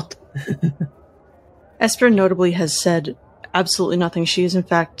 61 years old. Esper notably has said absolutely nothing. She is, in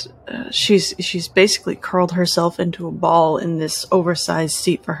fact, she's basically curled herself into a ball in this oversized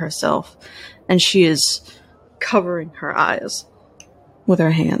seat for herself, and she is covering her eyes with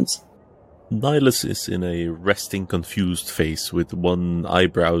her hands. Nihilus is in a resting, confused face with one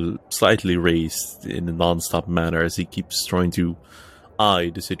eyebrow slightly raised in a non-stop manner as he keeps trying to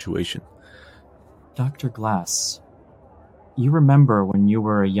eye the situation. Dr. Glass, you remember when you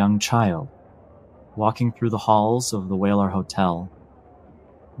were a young child, walking through the halls of the Whaler Hotel.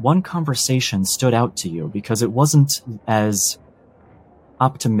 One conversation stood out to you because it wasn't as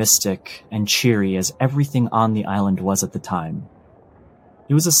optimistic and cheery as everything on the island was at the time.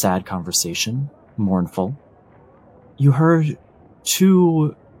 It was a sad conversation, mournful. You heard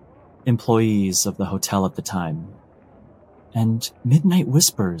two employees of the hotel at the time, and Midnight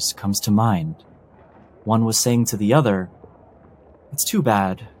Whispers comes to mind. One was saying to the other, "It's too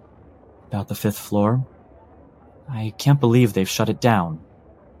bad about the 5th floor. I can't believe they've shut it down.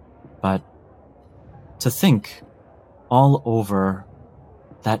 But to think all over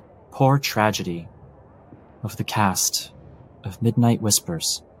that poor tragedy of the cast of Midnight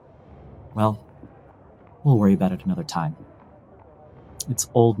Whispers. Well, we'll worry about it another time. It's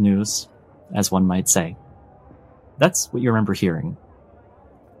old news, as one might say." That's what you remember hearing.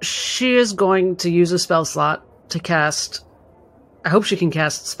 She is going to use a spell slot to cast... I hope she can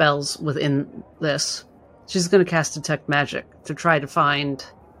cast spells within this. She's going to cast Detect Magic to try to find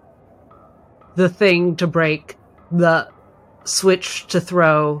the thing to break, the switch to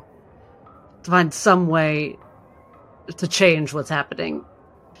throw, to find some way to change what's happening.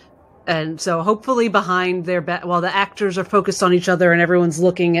 And so hopefully behind their while the actors are focused on each other and everyone's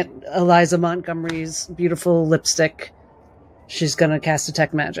looking at Eliza Montgomery's beautiful lipstick, she's going to cast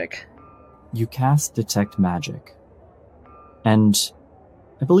Detect Magic. You cast Detect Magic. And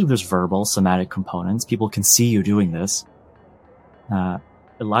I believe there's verbal, somatic components. People can see you doing this.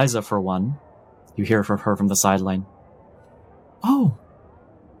 Eliza, for one, you hear from her from the sideline. "Oh,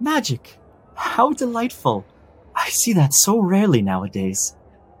 magic! How delightful! I see that so rarely nowadays."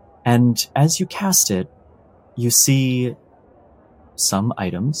 And as you cast it, you see some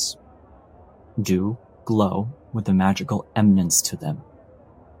items do glow with a magical eminence to them.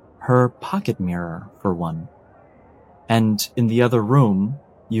 Her pocket mirror, for one. And in the other room,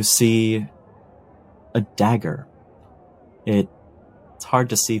 you see a dagger. It's hard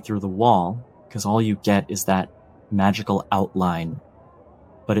to see through the wall, because all you get is that magical outline.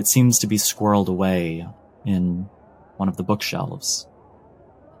 But it seems to be squirreled away in one of the bookshelves.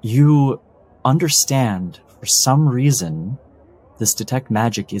 You understand, for some reason, this Detect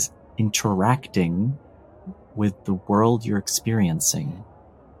Magic is interacting with the world you're experiencing.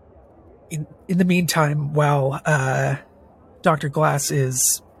 In the meantime, while Dr. Glass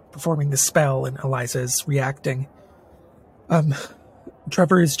is performing the spell and Eliza is reacting,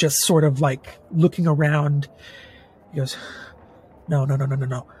 Trevor is just sort of like looking around. He goes, No.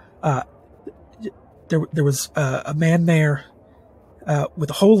 There was a man there with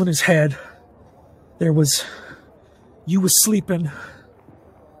a hole in his head. You was sleeping.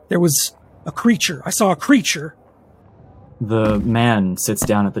 There was a creature. I saw a creature. The man sits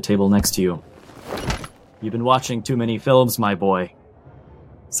down at the table next to you. "You've been watching too many films, my boy."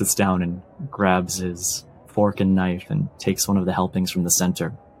 Sits down and grabs his fork and knife and takes one of the helpings from the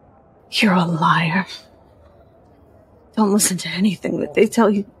center. You're a liar. Don't listen to anything that they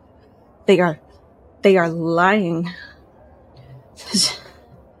tell you. They are lying.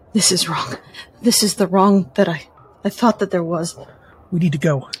 This is wrong. This is the wrong that I thought that there was. We need to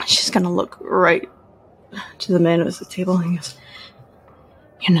go. She's gonna look right to the man who was at the table and he goes,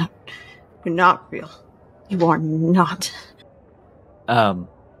 You're not real. You are not.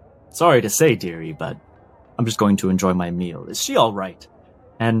 Sorry to say, dearie, but I'm just going to enjoy my meal. Is she all right?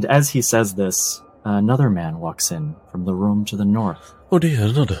 And as he says this, another man walks in from the room to the north. Oh dear,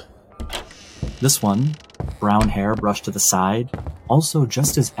 another. This one, brown hair brushed to the side, also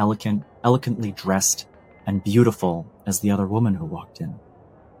just as elegantly dressed and beautiful as the other woman who walked in.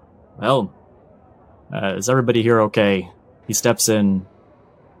 Well, is everybody here okay? He steps in.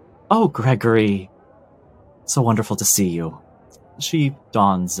 Oh, Gregory. So wonderful to see you. She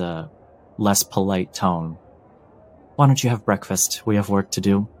dons a less polite tone. Why don't you have breakfast? We have work to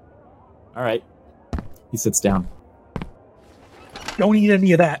do. All right. He sits down. Don't eat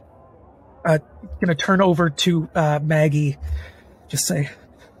any of that. Gonna turn over to Maggie. Just say,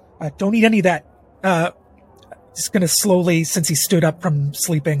 don't eat any of that. Just gonna slowly, since he stood up from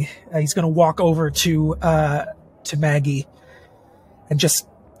sleeping, he's gonna walk over to Maggie and just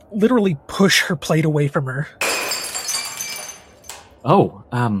literally push her plate away from her. Oh,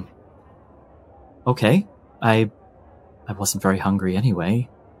 okay. I wasn't very hungry anyway.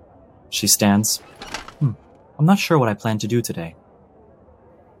 She stands. I'm not sure what I plan to do today.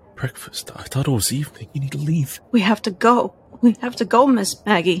 Breakfast? I thought it was evening. You need to leave. We have to go. We have to go, Miss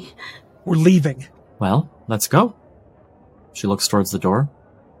Maggie. We're leaving. Well, let's go. She looks towards the door.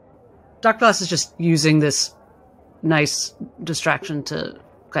 Dr. Glass is just using this nice distraction to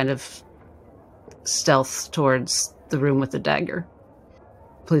kind of stealth towards the room with the dagger.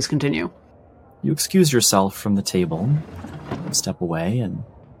 Please continue. You excuse yourself from the table, step away, and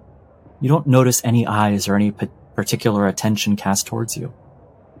you don't notice any eyes or any particular attention cast towards you.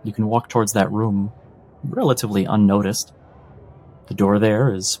 You can walk towards that room relatively unnoticed. The door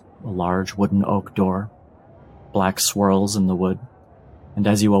there is a large wooden oak door, black swirls in the wood, and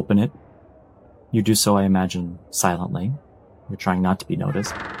as you open it, you do so, I imagine, silently. You're trying not to be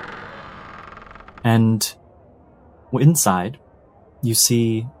noticed. And inside, you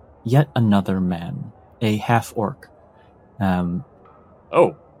see yet another man, a half-orc.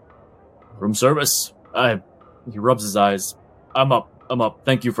 Oh, room service? He rubs his eyes. I'm up.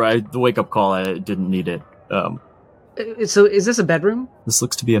 Thank you for the wake-up call. I didn't need it. So is this a bedroom? This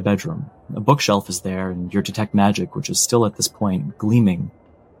looks to be a bedroom. A bookshelf is there, and your detect magic, which is still at this point gleaming,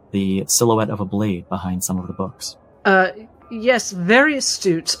 the silhouette of a blade behind some of the books. Yes, very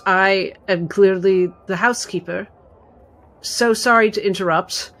astute. I am clearly the housekeeper. So sorry to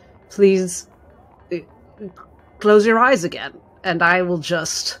interrupt. Please close your eyes again, and I will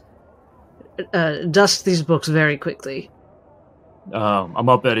just dust these books very quickly. I'm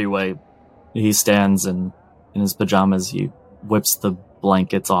up anyway. He stands and in his pajamas, he whips the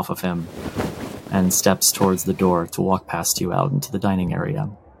blankets off of him and steps towards the door to walk past you out into the dining area.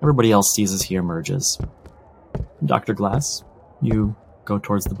 Everybody else sees as he emerges. Dr. Glass, you go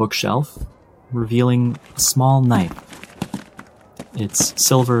towards the bookshelf, revealing a small knife. It's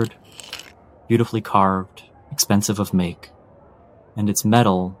silvered, beautifully carved, expensive of make, and its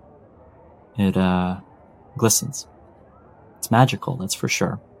metal, it glistens. It's magical, that's for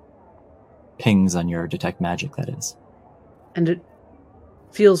sure. Pings on your detect magic, that is. And it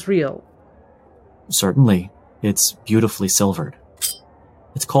feels real. Certainly. It's beautifully silvered.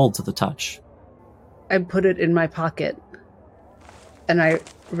 It's cold to the touch. I put it in my pocket, and I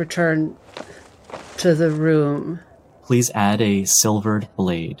return to the room. Please add a silvered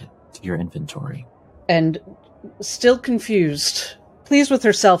blade to your inventory. And still confused, pleased with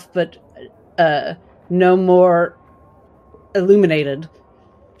herself, but no more illuminated,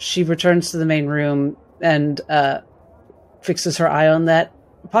 she returns to the main room and fixes her eye on that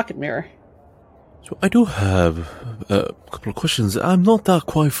pocket mirror. So I do have a couple of questions. I'm not that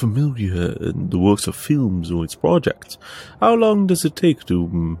quite familiar in the works of films or its projects. How long does it take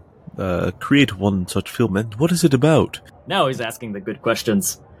to create one such film, and what is it about? Now he's asking the good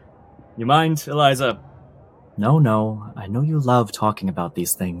questions. You mind, Eliza? No. I know you love talking about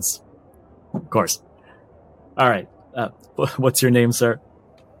these things. Of course. All right. What's your name, sir?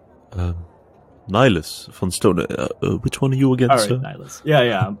 Nihilus von Stone. Which one are you again, All sir? right, Nihilus.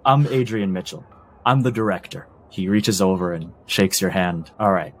 Yeah. I'm Adrian Mitchell. I'm the director. He reaches over and shakes your hand.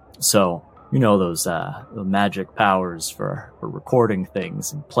 All right. So, you know those the magic powers for recording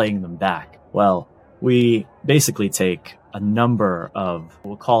things and playing them back. Well, we basically take a number of,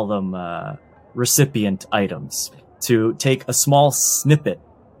 we'll call them recipient items, to take a small snippet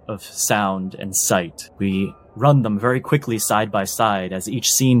of sound and sight. We run them very quickly side by side. As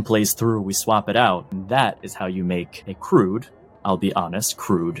each scene plays through, we swap it out. And that is how you make a crude, I'll be honest,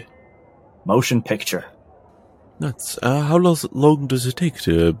 crude motion picture. That's how long does it take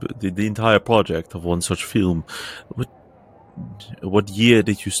to the entire project of one such film? What year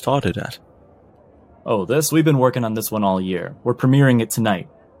did you start it at? Oh, we've been working on this one all year. We're premiering it tonight.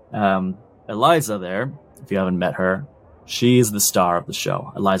 Eliza there, if you haven't met her, she is the star of the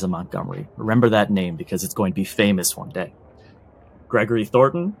show, Eliza Montgomery. Remember that name because it's going to be famous one day. Gregory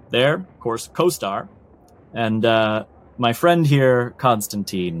Thornton, there, of course, co-star. And my friend here,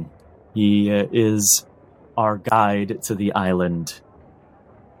 Constantine, he is our guide to the island.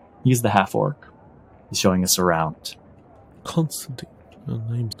 He's the half-orc. He's showing us around. Constantine. The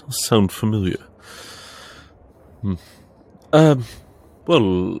name does sound familiar.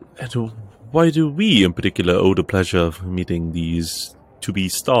 Well, and why do we in particular owe the pleasure of meeting these to-be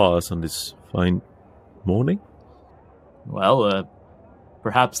stars on this fine morning? Well,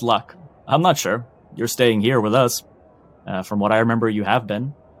 perhaps luck. I'm not sure. You're staying here with us. From what I remember, you have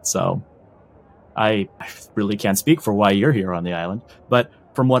been. So, I really can't speak for why you're here on the island. But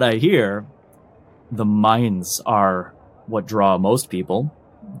from what I hear, the mines are what draw most people.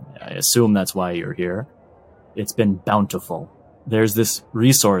 I assume that's why you're here. It's been bountiful. There's this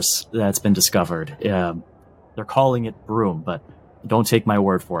resource that's been discovered. They're calling it Broom, but don't take my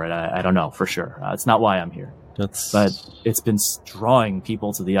word for it. I don't know for sure. It's not why I'm here. But it's been drawing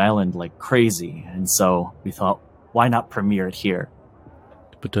people to the island like crazy, and so we thought, why not premiere it here?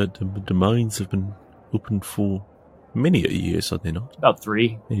 But the mines have been open for many years, are they not? About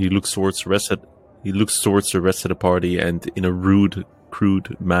 3. And he looks towards the rest of the party, and in a rude,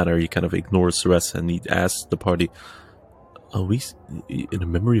 crude manner, he kind of ignores the rest, and he asks the party, "Are we in a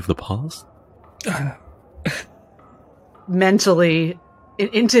memory of the past?" Mentally,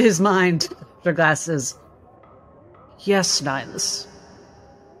 into his mind, the glass says, "Yes, Nihilus."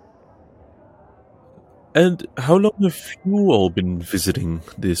 And how long have you all been visiting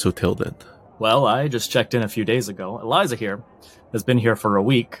this hotel then? Well, I just checked in a few days ago. Eliza here has been here for a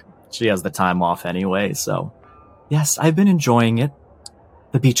week. She has the time off anyway, so... Yes, I've been enjoying it.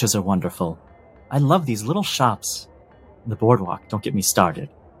 The beaches are wonderful. I love these little shops. The boardwalk, don't get me started.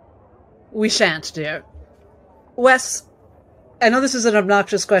 We shan't, dear. Wes, I know this is an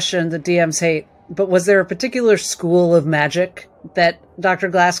obnoxious question that DMs hate, but was there a particular school of magic that Dr.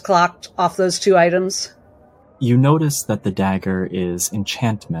 Glass clocked off those 2 items? You notice that the dagger is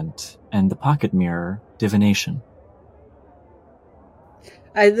enchantment and the pocket mirror divination.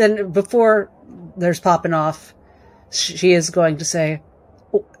 Then, before there's popping off, she is going to say,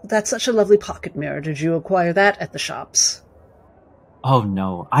 "Oh, that's such a lovely pocket mirror. Did you acquire that at the shops?" Oh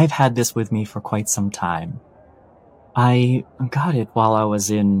no, I've had this with me for quite some time. I got it while I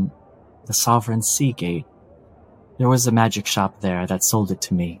was in the Sovereign Sea Gate. There was a magic shop there that sold it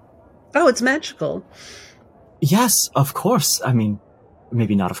to me. Oh, it's magical. Yes, of course. I mean,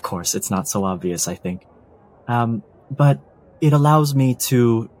 maybe not of course. It's not so obvious, I think. But it allows me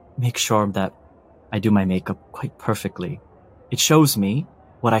to make sure that I do my makeup quite perfectly. It shows me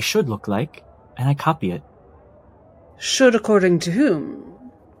what I should look like, and I copy it. Should according to whom?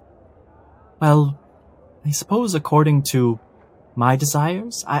 Well, I suppose according to my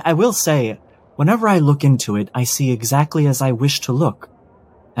desires. I will say, whenever I look into it, I see exactly as I wish to look.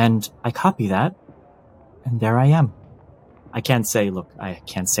 And I copy that, and there I am. I can't say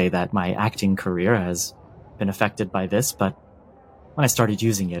that my acting career has been affected by this, but when I started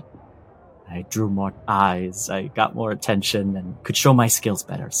using it, I drew more eyes, I got more attention, and could show my skills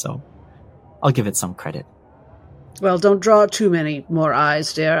better, so I'll give it some credit. Well, don't draw too many more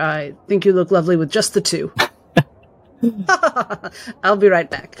eyes, dear. I think you look lovely with just the 2. I'll be right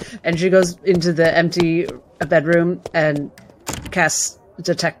back. And she goes into the empty bedroom and casts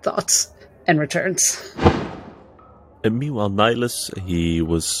Detect Thoughts and returns. And meanwhile, Nihilus, he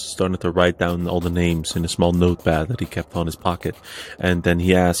was starting to write down all the names in a small notepad that he kept on his pocket. And then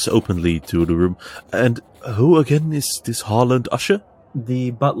he asks openly to the room, "And who again is this Harland Usher?" The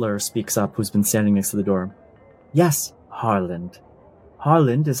butler speaks up, who's been standing next to the door. Yes, Harland.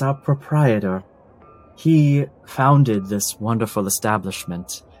 Harland is our proprietor. He founded this wonderful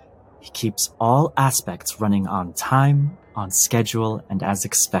establishment. He keeps all aspects running on time, on schedule, and as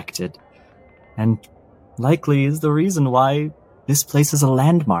expected. And likely is the reason why this place is a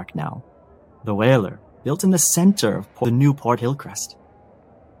landmark now. The Whaler, built in the center of the new Port Hillcrest.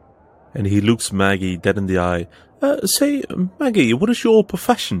 And he looks Maggie dead in the eye. Say, Maggie, what is your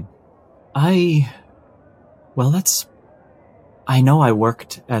profession? I know I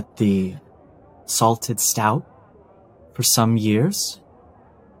worked at the Salted Stout for some years.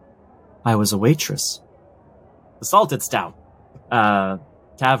 I was a waitress. The Salted Stout.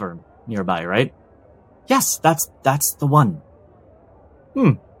 Tavern nearby, right? Yes, that's the one.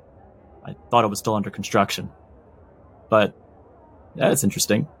 I thought it was still under construction. But, yeah, it's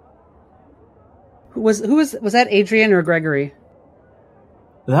interesting. Was that Adrian or Gregory?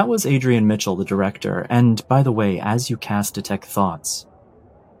 That was Adrian Mitchell, the director. And by the way, as you cast Detect Thoughts,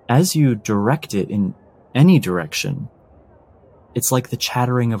 as you direct it in any direction, it's like the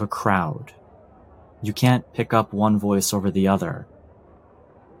chattering of a crowd. You can't pick up one voice over the other.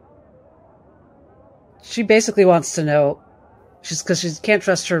 She basically wants to know, because she can't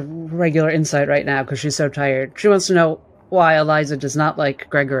trust her regular insight right now because she's so tired. She wants to know why Eliza does not like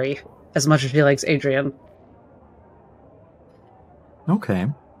Gregory as much as she likes Adrian. Okay.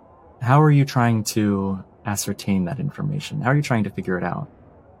 How are you trying to ascertain that information? How are you trying to figure it out?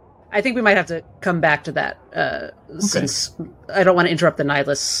 I think we might have to come back to that, since I don't want to interrupt the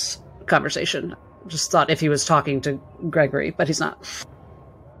Nihilus conversation. Just thought if he was talking to Gregory, but he's not.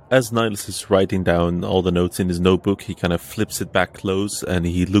 As Nihilus is writing down all the notes in his notebook, he kind of flips it back close and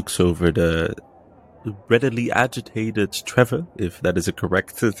he looks over the readily agitated Trevor, if that is a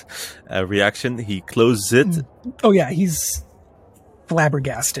correct reaction. He closes it. Oh yeah, he's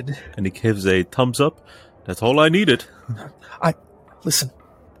flabbergasted. And he gives a thumbs up. That's all I needed. Listen.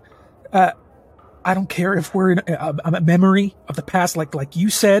 I don't care if we're in a memory of the past, like you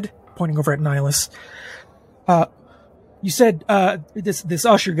said, pointing over at Nihilus. You said this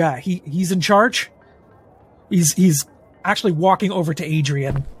Usher guy. He's in charge. He's actually walking over to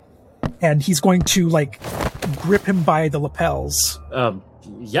Adrian, and he's going to grip him by the lapels.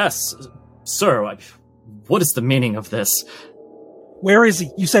 Yes, sir. What is the meaning of this? Where is he?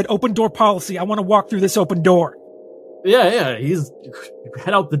 You said open door policy. I want to walk through this open door. Yeah, he's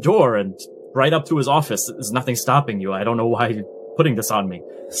head out the door and right up to his office. There's nothing stopping you. I don't know why you're putting this on me.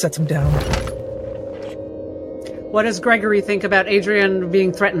 Sets him down. What does Gregory think about Adrian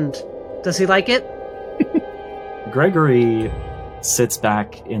being threatened? Does he like it? Gregory sits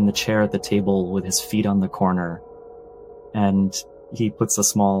back in the chair at the table with his feet on the corner, and he puts a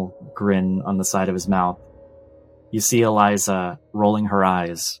small grin on the side of his mouth. You see Eliza rolling her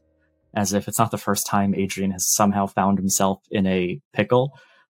eyes, as if it's not the first time Adrian has somehow found himself in a pickle,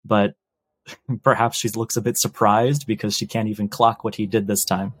 but perhaps she looks a bit surprised because she can't even clock what he did this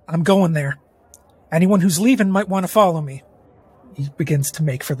time. I'm going there. Anyone who's leaving might want to follow me. He begins to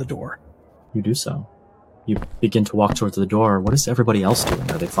make for the door. You do so. You begin to walk towards the door. What is everybody else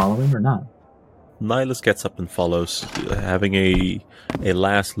doing? Are they following or not? Nihilus gets up and follows, having a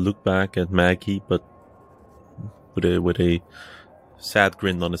last look back at Maggie, but with a sad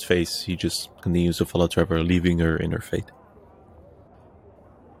grin on his face. He just continues to follow Trevor, leaving her in her fate.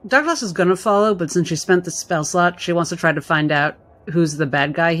 Douglas is gonna follow, but since she spent the spell slot, she wants to try to find out who's the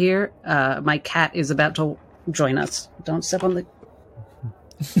bad guy here. My cat is about to join us. Don't step on the...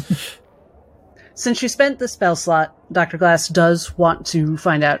 Since she spent the spell slot, Dr. Glass does want to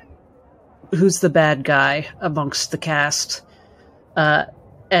find out who's the bad guy amongst the cast.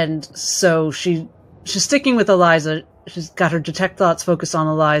 And so she's sticking with Eliza. She's got her detect thoughts focused on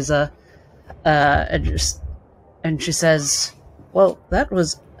Eliza. And she says, well, that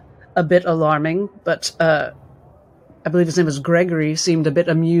was a bit alarming, but I believe his name was Gregory, seemed a bit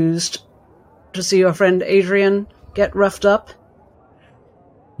amused to see your friend Adrian get roughed up.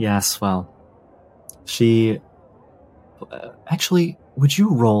 Yes, well, she... actually, would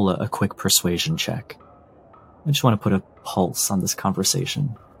you roll a quick persuasion check? I just want to put a pulse on this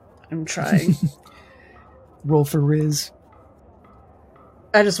conversation. I'm trying. Roll for Riz.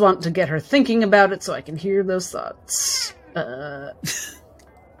 I just want to get her thinking about it so I can hear those thoughts.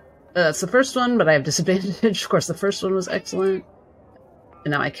 That's the first one, but I have disadvantage. Of course, the first one was excellent.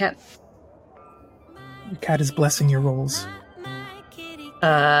 And now my cat. Your cat is blessing your rolls.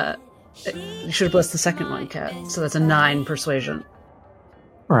 You should have blessed the second one, cat. So that's a 9 persuasion.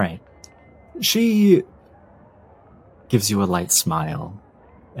 Right. She gives you a light smile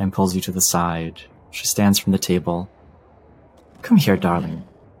and pulls you to the side. She stands from the table. Come here, darling.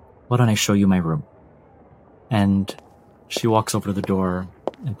 Why don't I show you my room? And she walks over to the door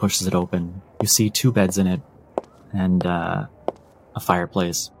and pushes it open. You see 2 beds in it and a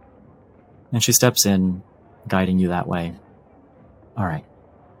fireplace. And she steps in, guiding you that way. All right.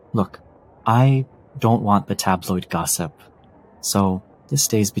 Look, I don't want the tabloid gossip, so this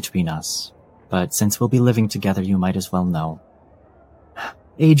stays between us. But since we'll be living together, you might as well know.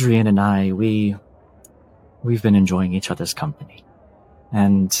 Adrian and I, we've been enjoying each other's company.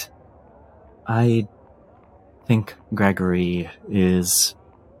 And I think Gregory is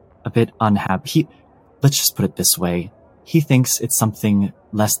a bit unhappy. Let's just put it this way. He thinks it's something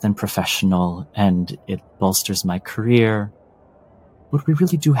less than professional and it bolsters my career. But we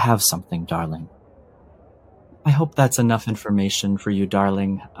really do have something, darling. I hope that's enough information for you,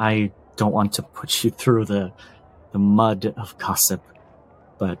 darling. I don't want to put you through the mud of gossip,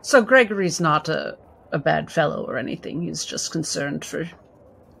 but... So Gregory's not a bad fellow or anything. He's just concerned for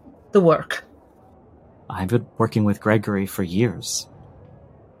the work. I've been working with Gregory for years.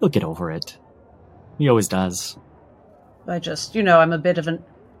 He'll get over it. He always does. I just, I'm a bit of an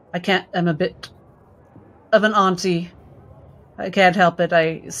auntie. I can't help it.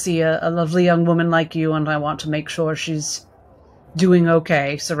 I see a lovely young woman like you, and I want to make sure she's doing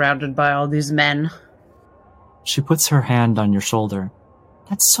okay, surrounded by all these men. She puts her hand on your shoulder.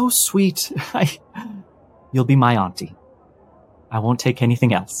 That's so sweet. You'll be my auntie. I won't take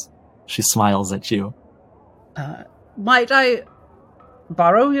anything else. She smiles at you. Might I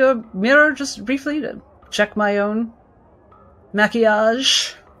borrow your mirror just briefly to check my own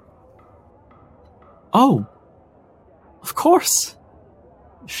maquillage? Oh, of course.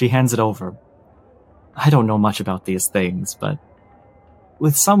 She hands it over. I don't know much about these things, but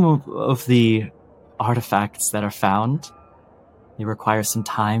with some of the artifacts that are found, they require some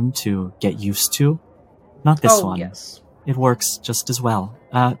time to get used to. Not this one. Yes. It works just as well.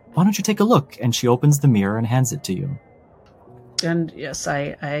 Why don't you take a look? And she opens the mirror and hands it to you. And yes,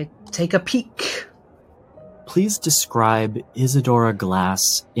 I take a peek. Please describe Isadora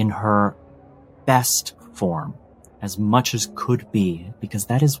Glass in her best form, as much as could be, because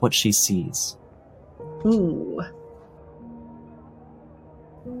that is what she sees. Ooh.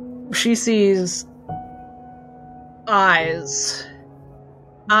 She sees eyes.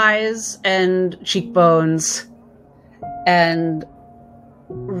 Eyes and cheekbones and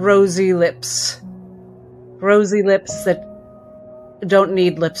rosy lips. Rosy lips that don't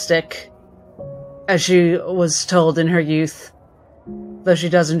need lipstick, as she was told in her youth, though she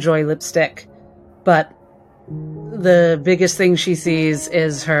does enjoy lipstick. But the biggest thing she sees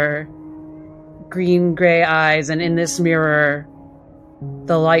is her green-gray eyes, and in this mirror,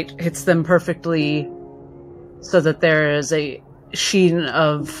 the light hits them perfectly so that there is a sheen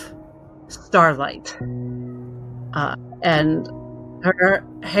of starlight. And her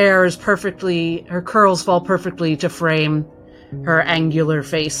hair is her curls fall perfectly to frame her angular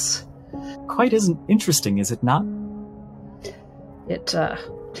face. Quite isn't interesting, is it not? It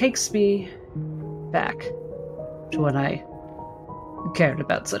takes me back to when I cared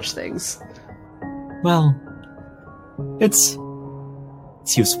about such things. Well, it's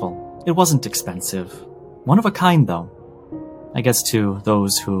useful. It wasn't expensive. One of a kind, though. I guess to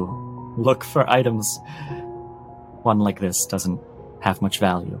those who look for items, one like this doesn't have much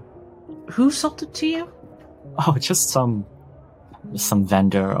value. Who sold it to you? Oh, just some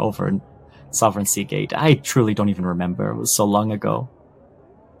vendor over in Sovereign Sea Gate. I truly don't even remember. It was so long ago.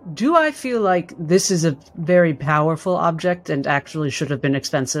 Do I feel like this is a very powerful object and actually should have been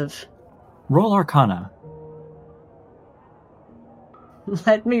expensive? Roll Arcana.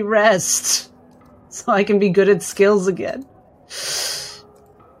 Let me rest, so I can be good at skills again.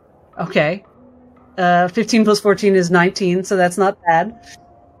 Okay. 15 plus 14 is 19, so that's not bad.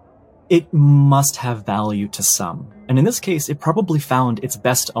 It must have value to some. And in this case, it probably found its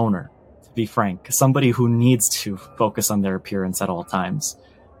best owner, to be frank. Somebody who needs to focus on their appearance at all times.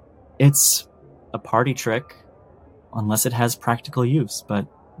 It's a party trick, unless it has practical use, but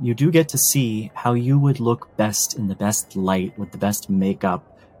you do get to see how you would look best in the best light with the best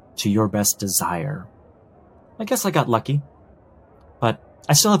makeup to your best desire. I guess I got lucky, but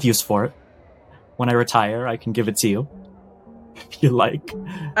I still have use for it. When I retire, I can give it to you, if you like.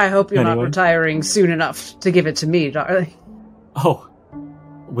 I hope you're not Anyway. retiring soon enough to give it to me, darling. Oh,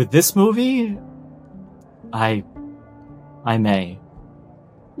 with this movie, I may.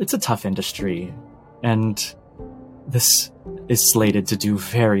 It's a tough industry, and this is slated to do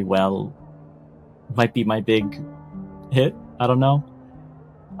very well. Might be my big hit, I don't know.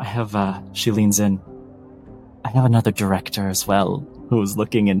 I have, she leans in. I have another director as well, who's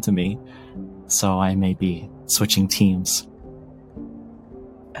looking into me, so I may be switching teams.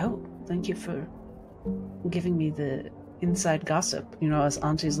 Oh, thank you for giving me the inside gossip. You know, as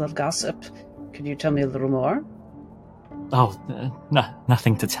aunties love gossip. Could you tell me a little more? Oh,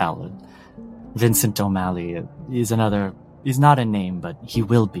 nothing to tell. Vincent O'Malley is he's not a name, but he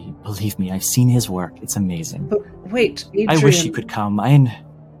will be. Believe me, I've seen his work. It's amazing. But wait, Adrian... I wish he could come. I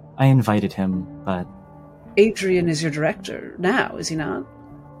invited him, but... Adrian is your director now, is he not?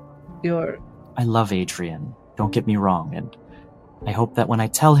 I love Adrian. Don't get me wrong, and I hope that when I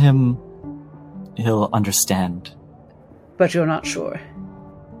tell him, he'll understand. But you're not sure.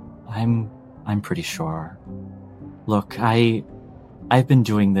 I'm pretty sure. Look, I've been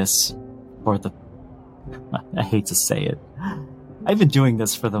doing this for the... I hate to say it. I've been doing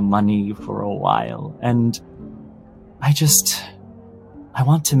this for the money for a while, and I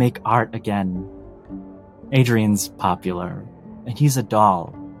want to make art again. Adrian's popular, and he's a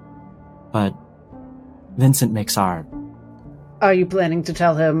doll. But Vincent makes art. Are you planning to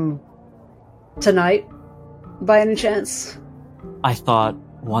tell him tonight, by any chance? I thought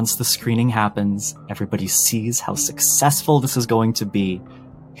once the screening happens, everybody sees how successful this is going to be.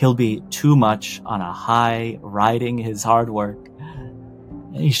 He'll be too much on a high, riding his hard work,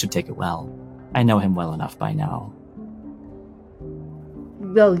 He should take it well. I know him well enough by now.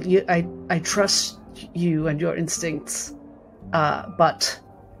 Well, I trust you and your instincts, but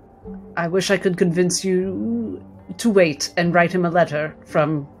I wish I could convince you to wait and write him a letter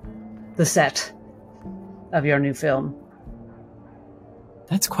from the set of your new film.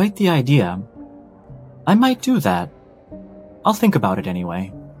 That's quite the idea. I might do that. I'll think about it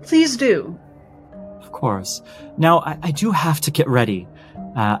anyway. Please do. Of course. Now, I do have to get ready.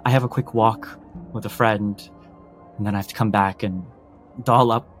 I have a quick walk with a friend, and then I have to come back and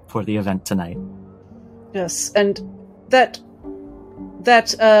doll up for the event tonight. Yes, and that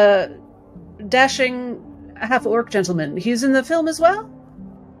dashing half-orc gentleman, he's in the film as well?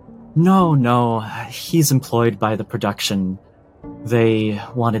 No, he's employed by the production. They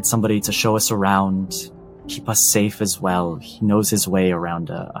wanted somebody to show us around, keep us safe as well. He knows his way around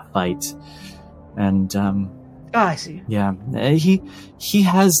a fight. And, I see. Yeah, he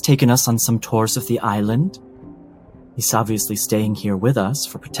has taken us on some tours of the island. He's obviously staying here with us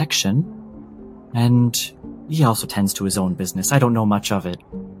for protection. And he also tends to his own business. I don't know much of it.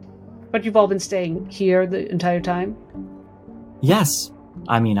 But you've all been staying here the entire time? Yes.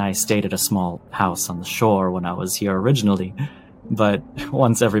 I mean, I stayed at a small house on the shore when I was here originally. But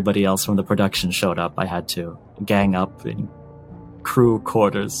once everybody else from the production showed up, I had to gang up in crew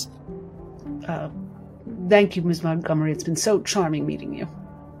quarters. Thank you, Ms. Montgomery. It's been so charming meeting you.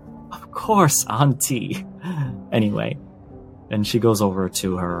 Of course, Auntie. Anyway, and she goes over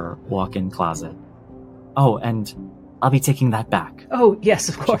to her walk-in closet. Oh, and I'll be taking that back. Oh, yes,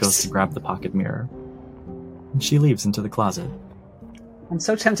 of course. She goes to grab the pocket mirror. And she leaves into the closet. I'm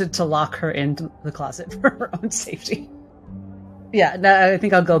so tempted to lock her into the closet for her own safety. Yeah, no, I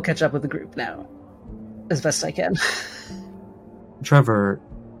think I'll go catch up with the group now. As best I can. Trevor,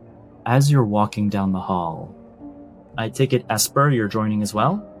 as you're walking down the hall, I take it, Esper, you're joining as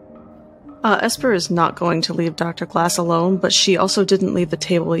well? Esper is not going to leave Dr. Glass alone, but she also didn't leave the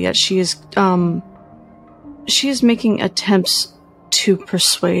table yet. She is making attempts to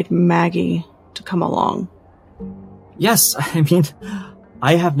persuade Maggie to come along. Yes, I mean,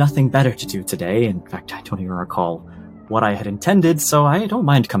 I have nothing better to do today. In fact, I don't even recall what I had intended, so I don't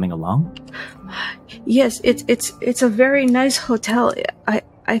mind coming along. Yes, it's a very nice hotel.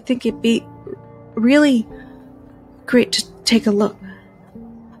 I think it'd be really great to take a look.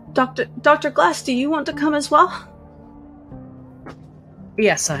 Dr. Glass, do you want to come as well?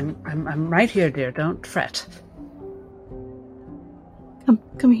 Yes, I'm right here, dear. Don't fret.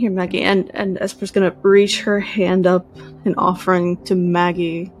 Come here, Maggie. And Esper's gonna reach her hand up, an offering to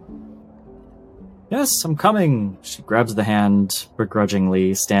Maggie. Yes, I'm coming. She grabs the hand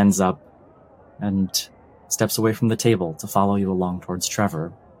begrudgingly, stands up, and steps away from the table to follow you along towards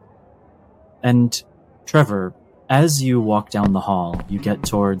Trevor. And Trevor, as you walk down the hall, you get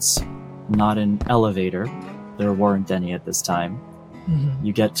towards not an elevator. There weren't any at this time. Mm-hmm.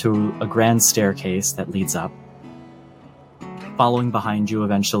 You get to a grand staircase that leads up. Following behind you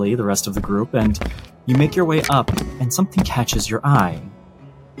eventually, the rest of the group, and you make your way up, and something catches your eye.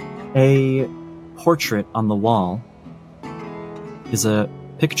 A portrait on the wall is a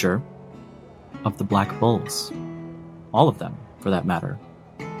picture of the Black Bulls. All of them, for that matter.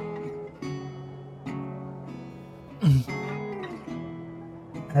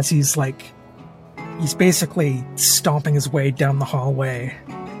 As he's basically stomping his way down the hallway.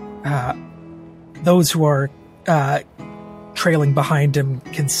 Those who are trailing behind him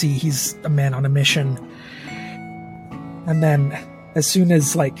can see he's a man on a mission. And then, as soon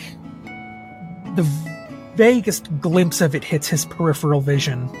as the vaguest glimpse of it hits his peripheral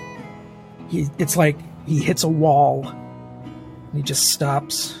vision, it's like he hits a wall, and he just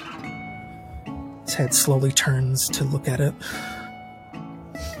stops. His head slowly turns to look at it.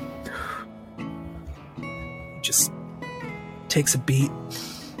 He just takes a beat.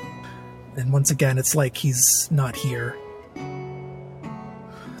 And once again, it's like he's not here.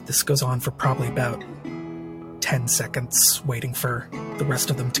 This goes on for probably about 10 seconds, waiting for the rest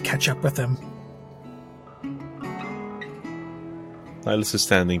of them to catch up with him. Nihilus is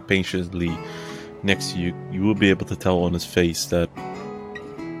standing patiently next to you. You will be able to tell on his face that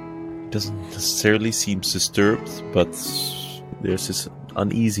he doesn't necessarily seem disturbed, but there's this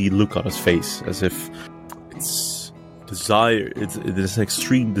uneasy look on his face, as if it's desire. There's an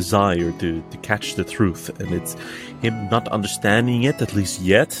extreme desire to catch the truth, and it's him not understanding it, at least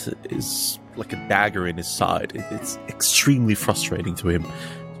yet, is like a dagger in his side. It's extremely frustrating to him.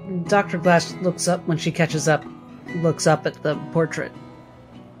 Dr. Glass looks up when she catches up, looks up at the portrait,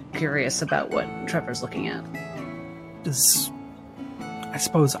 curious about what Trevor's looking at. I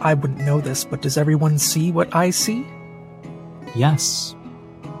suppose I wouldn't know this, but does everyone see what I see? Yes.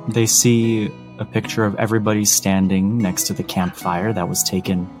 They see a picture of everybody standing next to the campfire that was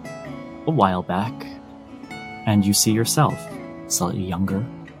taken a while back, and you see yourself, slightly younger,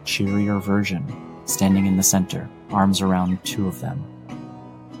 cheerier version, standing in the center, arms around two of them.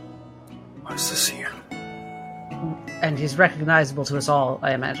 What's this here? And he's recognizable to us all,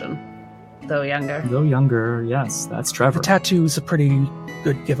 I imagine. Though younger. Though younger, yes, that's Trevor. The tattoo's a pretty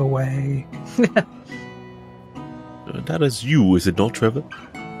good giveaway. That is you, is it not, Trevor?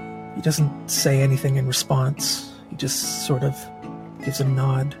 He doesn't say anything in response. He just sort of gives a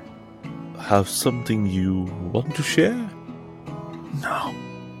nod. Have something you want to share? No.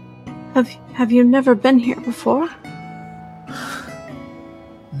 Have you never been here before?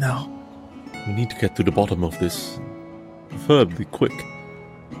 No. We need to get to the bottom of this. Preferably quick.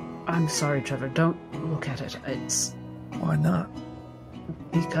 I'm sorry, Trevor. Don't look at it. It's Why not?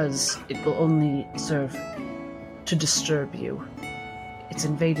 because it will only serve to disturb you. It's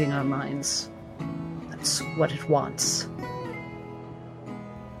invading our minds. That's what it wants.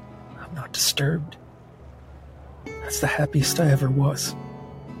 I'm not disturbed. That's the happiest I ever was.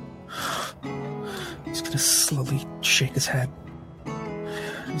 He's gonna slowly shake his head.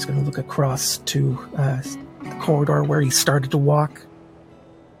 He's gonna look across to the corridor where he started to walk.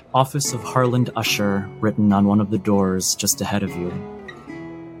 Office of Harland Usher, written on one of the doors just ahead of you.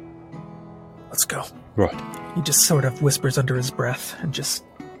 Let's go. Right. He just sort of whispers under his breath and just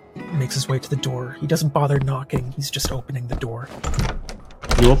makes his way to the door. He doesn't bother knocking, he's just opening the door.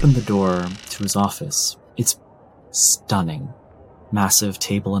 You open the door to his office. It's stunning. Massive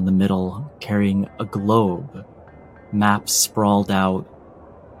table in the middle, carrying a globe. Maps sprawled out.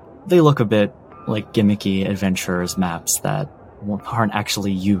 They look a bit like gimmicky adventurers' maps that aren't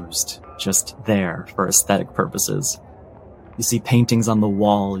actually used, just there for aesthetic purposes. You see paintings on the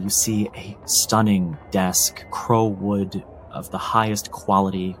wall, you see a stunning desk, crow wood of the highest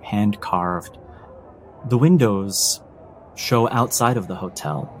quality, hand-carved. The windows show outside of the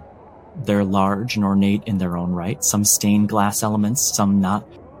hotel. They're large and ornate in their own right, some stained glass elements, some not.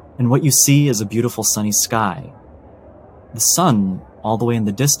 And what you see is a beautiful sunny sky. The sun, all the way in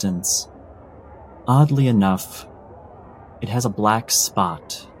the distance, oddly enough, it has a black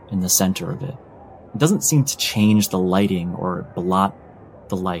spot in the center of it. It doesn't seem to change the lighting or blot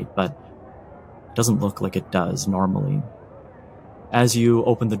the light, but it doesn't look like it does normally. As you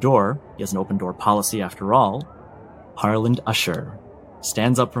open the door, he has an open door policy after all, Harland Usher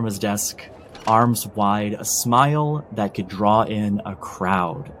stands up from his desk, arms wide, a smile that could draw in a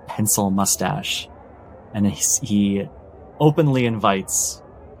crowd, pencil mustache, and he openly invites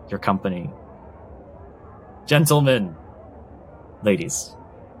your company. Gentlemen, ladies,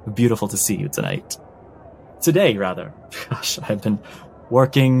 beautiful to see you tonight. Today, rather. Gosh, I've been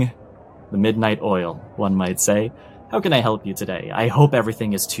working the midnight oil, one might say. How can I help you today? I hope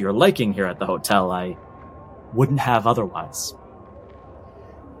everything is to your liking here at the hotel. I wouldn't have otherwise.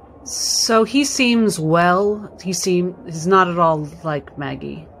 So he seems well. He's not at all like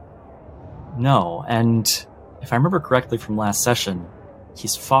Maggie. No, and if I remember correctly from last session,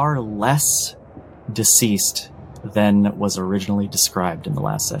 he's far less deceased than was originally described in the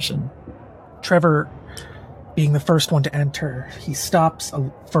last session. Trevor, being the first one to enter, he stops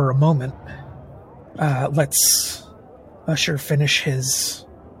for a moment. Lets Usher finish his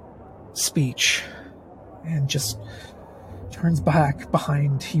speech and just turns back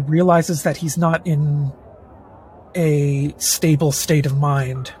behind. He realizes that he's not in a stable state of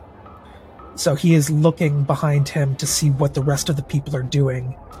mind. So he is looking behind him to see what the rest of the people are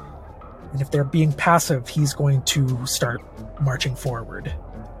doing. And if they're being passive, he's going to start marching forward.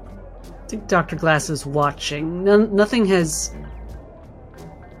 I think Dr. Glass is watching. Nothing has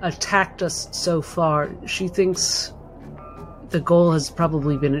attacked us so far. She thinks the goal has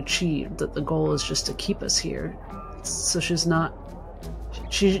probably been achieved, that the goal is just to keep us here. So she's not...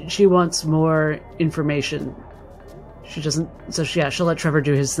 She wants more information. She doesn't... So she'll let Trevor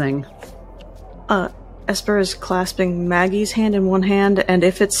do his thing. Esper is clasping Maggie's hand in one hand, and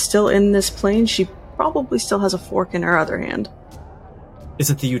if it's still in this plane, she probably still has a fork in her other hand. Is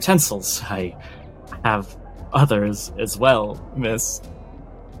it the utensils? I have others as well, miss.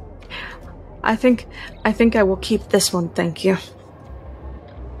 I think I will keep this one, thank you.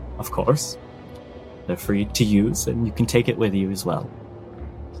 Of course. They're free to use, and you can take it with you as well.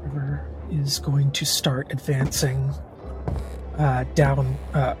 Trevor is going to start advancing down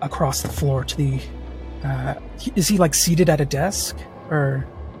across the floor to the... is he, seated at a desk? Or...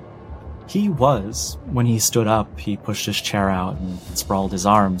 He was. When he stood up, he pushed his chair out and sprawled his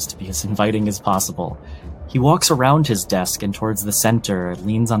arms to be as inviting as possible. He walks around his desk and towards the center,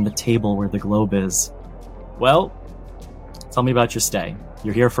 leans on the table where the globe is. Well, tell me about your stay.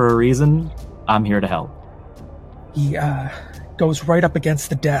 You're here for a reason. I'm here to help. He goes right up against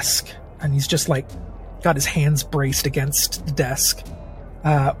the desk, and he's just like got his hands braced against the desk.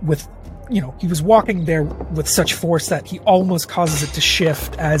 He was walking there with such force that he almost causes it to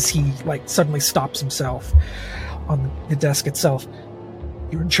shift as he like suddenly stops himself on the desk itself.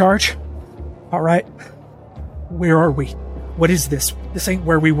 You're in charge? All right. Where are we? What is this? This ain't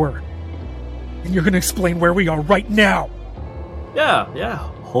where we were. And you're going to explain where we are right now. Yeah.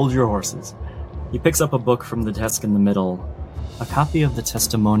 Hold your horses. He picks up a book from the desk in the middle, a copy of the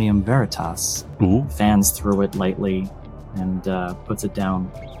Testimonium Veritas. Ooh. Fans through it lightly and puts it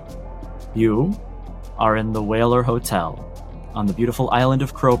down. You are in the Whaler Hotel on the beautiful island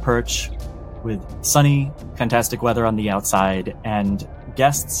of Crowperch with sunny, fantastic weather on the outside and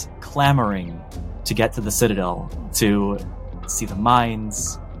guests clamoring to get to the Citadel to see the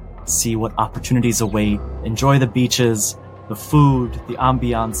mines, see what opportunities await, enjoy the beaches, the food, the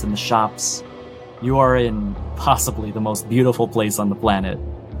ambiance in the shops. You are in possibly the most beautiful place on the planet.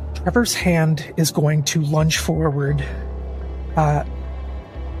 Trevor's hand is going to lunge forward,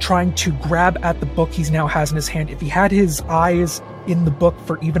 trying to grab at the book he now has in his hand. If he had his eyes in the book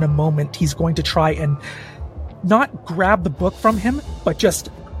for even a moment, he's going to try and not grab the book from him, but just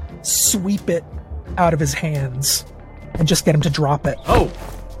sweep it out of his hands and just get him to drop it. Oh!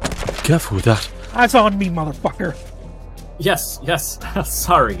 Careful with that. Eyes on me, motherfucker. Yes.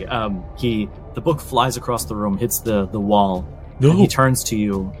 Sorry. The book flies across the room, hits the wall. No. And he turns to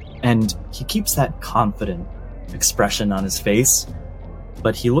you, and he keeps that confident expression on his face,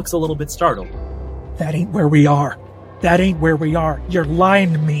 but he looks a little bit startled. That ain't where we are. You're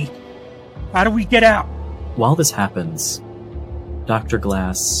lying to me. How do we get out? While this happens, Dr.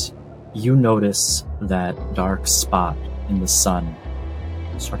 Glass, you notice that dark spot in the sun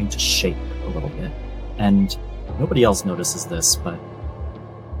starting to shake a little bit. And nobody else notices this, but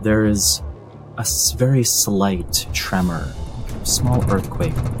there is a very slight tremor, a small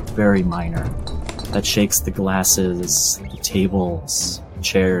earthquake, very minor, that shakes the glasses, the tables,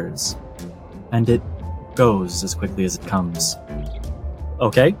 chairs, and it goes as quickly as it comes.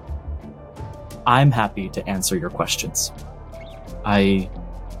 Okay. I'm happy to answer your questions. I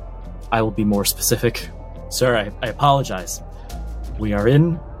will be more specific. Sir, I apologize. We are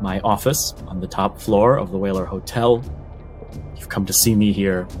in my office on the top floor of the Whaler Hotel. You've come to see me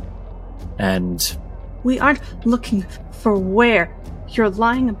here, and... We aren't looking for where. You're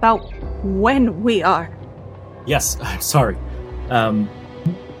lying about when we are. Yes, I'm sorry.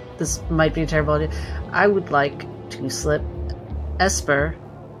 This might be a terrible idea. I would like to slip Esper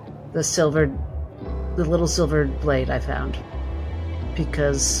the little silvered blade I found,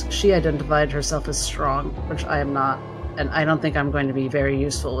 because she identified herself as strong, which I am not, and I don't think I'm going to be very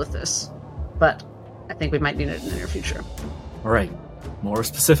useful with this. But I think we might need it in the near future. All right. More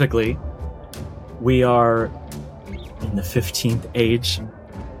specifically, we are in the 15th age.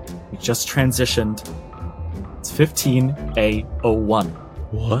 We just transitioned. It's 15A01.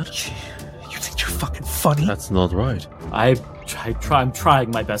 What? You think you're fucking funny? That's not right. I'm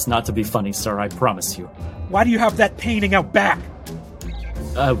trying my best not to be funny, sir, I promise you. Why do you have that painting out back?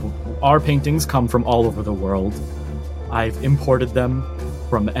 Our paintings come from all over the world. I've imported them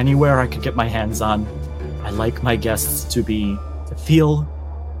from anywhere I could get my hands on. I like my guests to feel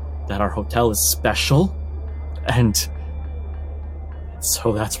that our hotel is special, and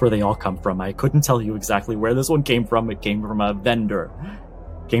so that's where they all come from. I couldn't tell you exactly where this one came from. It came from a vendor.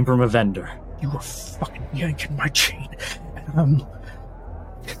 You were fucking yanking my chain.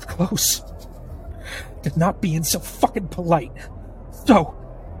 Get close. You're not being so fucking polite. So,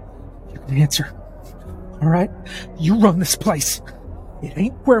 you can answer. Alright? You run this place. It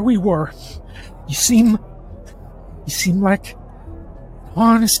ain't where we were. You seem like an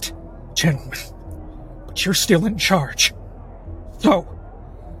honest gentleman. But you're still in charge. So,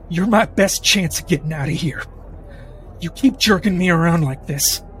 you're my best chance of getting out of here. You keep jerking me around like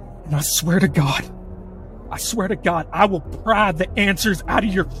this, and I swear to God, I will pry the answers out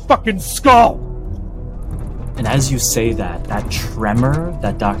of your fucking skull! And as you say that tremor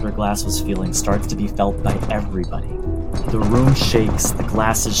that Dr. Glass was feeling starts to be felt by everybody. The room shakes, the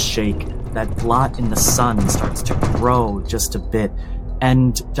glasses shake, that blot in the sun starts to grow just a bit,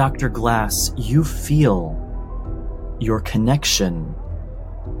 and Dr. Glass, you feel your connection.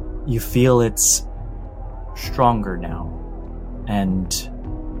 You feel it's stronger now, and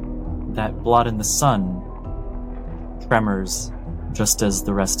that blot in the sun tremors just as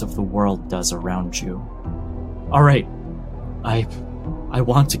the rest of the world does around you. All right, I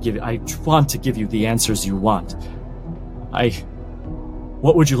want to give you the answers you want.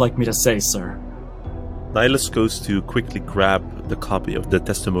 What would you like me to say, sir? Nihilus goes to quickly grab the copy of the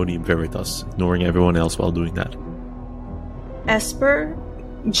Testimonium Veritas, ignoring everyone else while doing that. Esper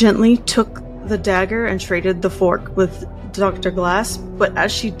gently took the dagger and traded the fork with Dr. Glass, but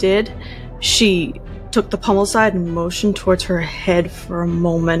as she did, she took the pommel side and motioned towards her head for a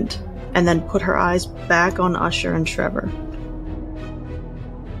moment, and then put her eyes back on Usher and Trevor.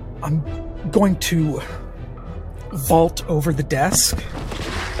 I'm going to vault over the desk,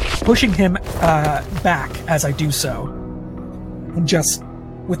 pushing him back as I do so, and just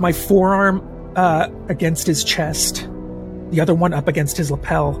with my forearm against his chest, the other one up against his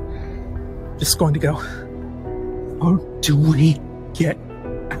lapel, just going to go, "How do we get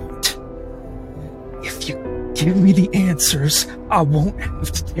out? If you give me the answers, I won't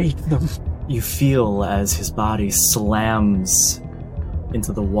have to take them." You feel as his body slams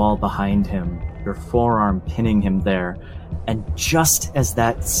into the wall behind him, your forearm pinning him there, and just as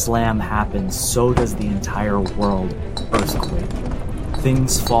that slam happens, so does the entire world earthquake.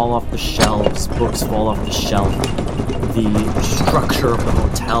 Things fall off the shelves, books fall off the shelf, the structure of the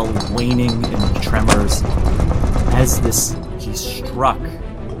hotel waning in tremors. As he struck,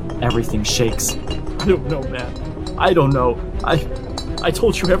 everything shakes. I don't know, man. I don't know. I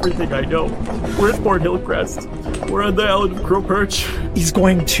told you everything I know. We're at Port Hillcrest. We're on the island of Crow Perch. He's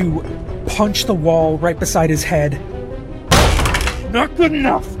going to punch the wall right beside his head. Not good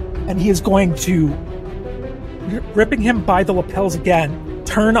enough! And he is going to, ripping him by the lapels again,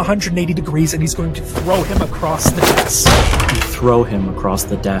 turn 180 degrees, and he's going to throw him across the desk. You throw him across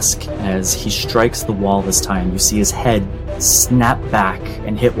the desk. As he strikes the wall this time, you see his head snap back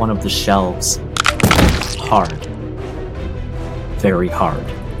and hit one of the shelves. Hard. Very hard.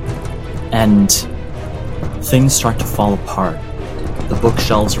 And things start to fall apart. The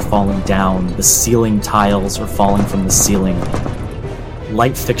bookshelves are falling down, the ceiling tiles are falling from the ceiling,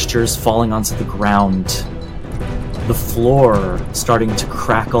 light fixtures falling onto the ground, the floor starting to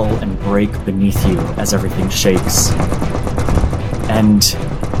crackle and break beneath you as everything shakes. And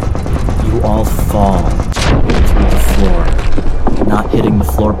you all fall through the floor, not hitting the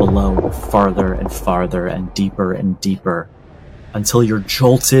floor below, but farther and farther and deeper, until you're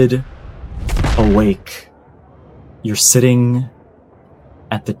jolted awake. You're sitting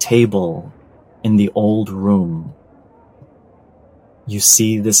at the table in the old room. You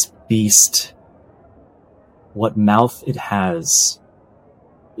see this beast. What mouth it has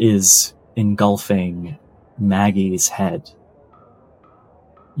is engulfing Maggie's head.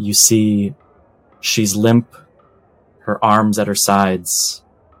 You see she's limp, her arms at her sides.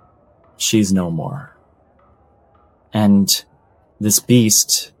 She's no more. And this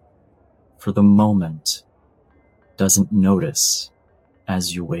beast, for the moment, doesn't notice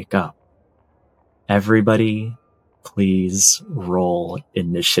as you wake up. Everybody, please roll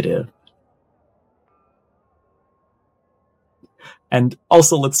initiative. And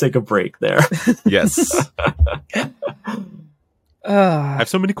also, let's take a break there. Yes. I have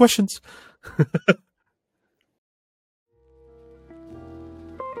so many questions.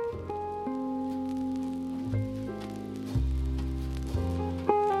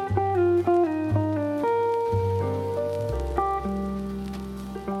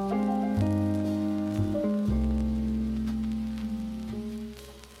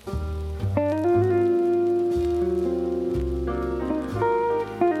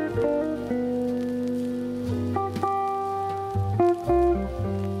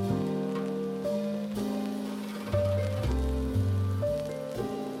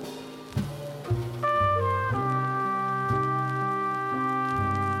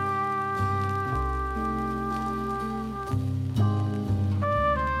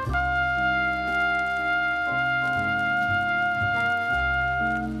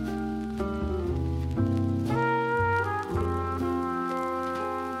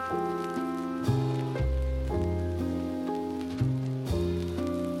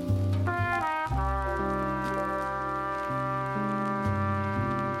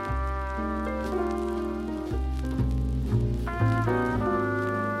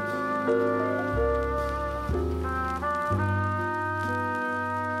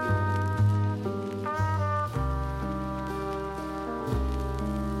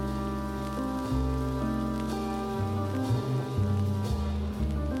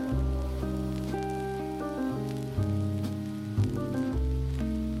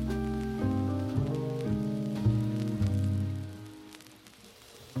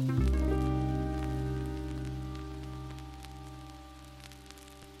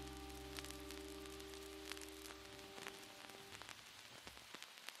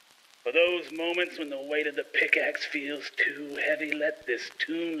 For those moments when the weight of the pickaxe feels too heavy, let this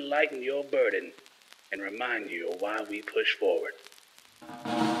tune lighten your burden. and remind you of why we push forward.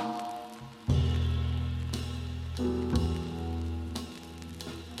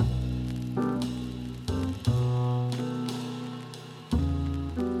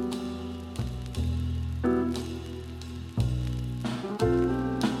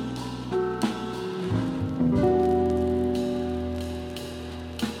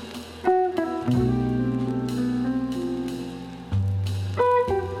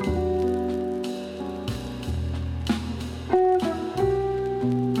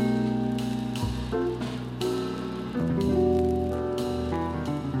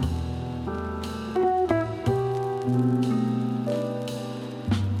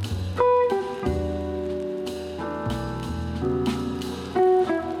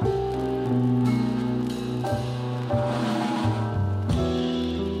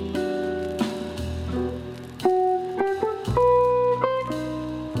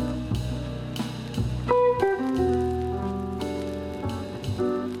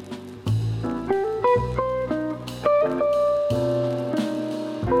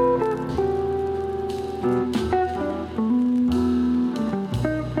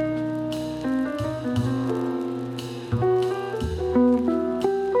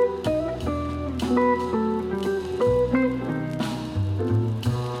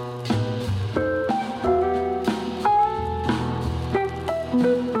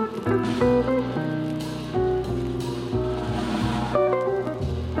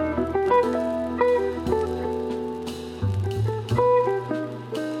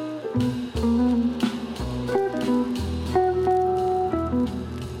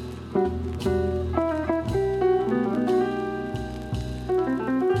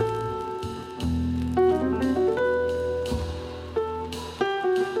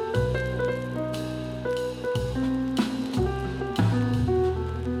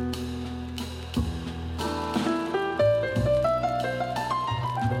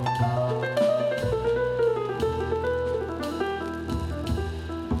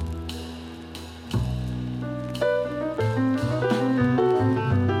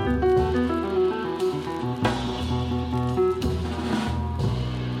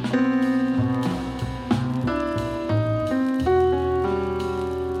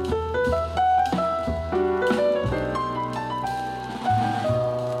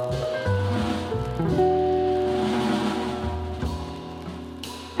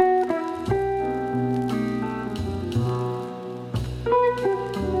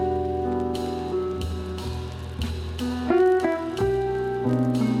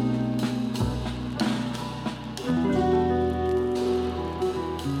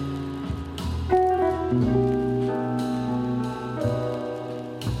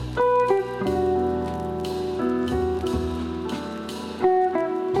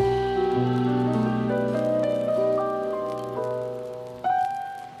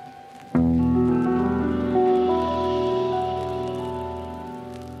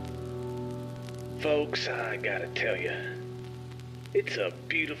 Folks, I gotta tell you, it's a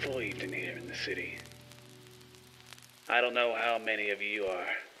beautiful evening here in the city. I don't know how many of you are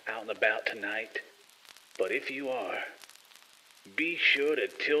out and about tonight, but if you are, be sure to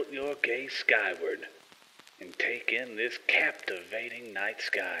tilt your gaze skyward and take in this captivating night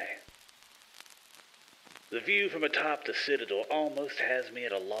sky. The view from atop the Citadel almost has me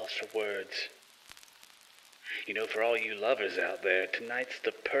at a loss for words. You know, for all you lovers out there, tonight's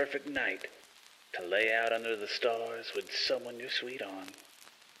the perfect night to lay out under the stars with someone you're sweet on.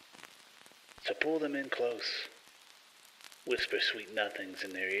 So pull them in close, whisper sweet nothings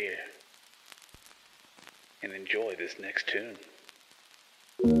in their ear, and enjoy this next tune.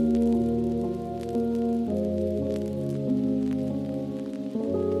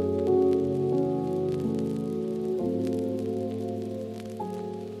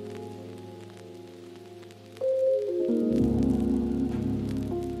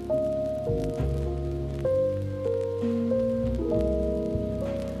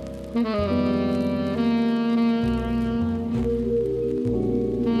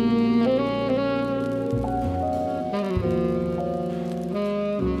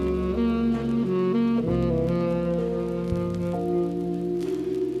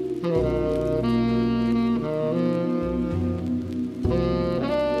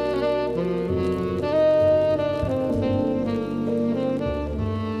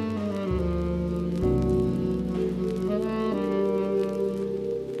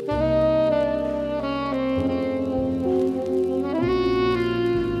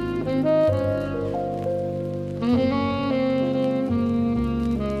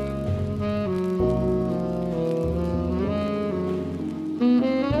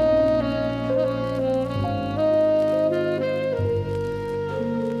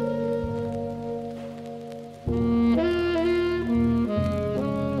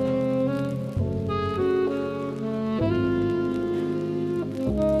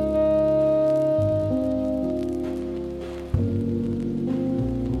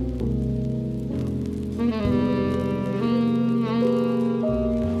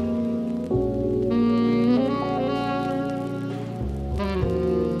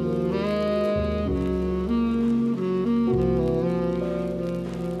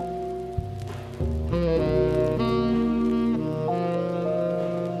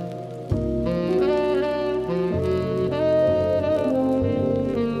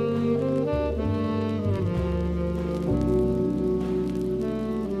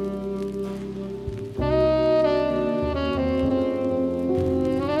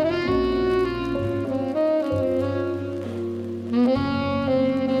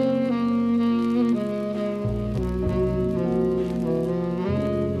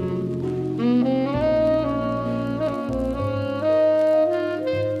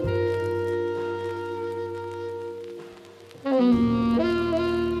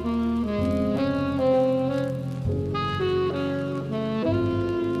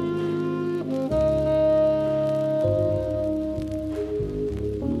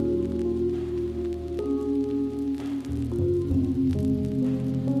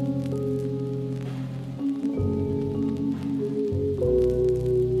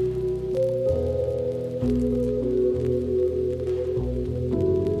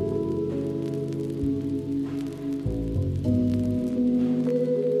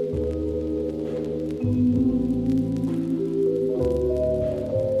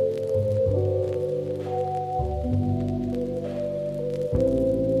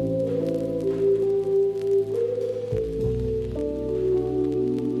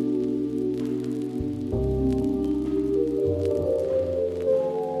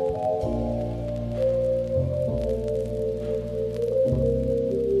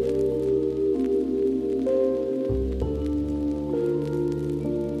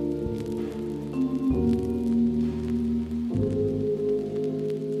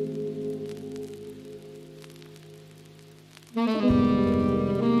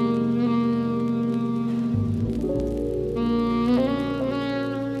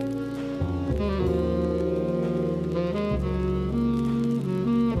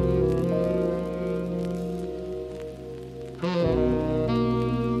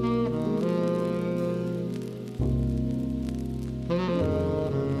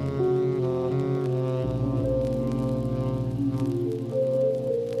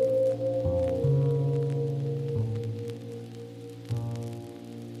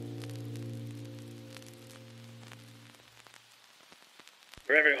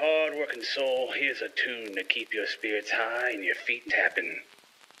 every hard-working soul, here's a tune to keep your spirits high and your feet tapping.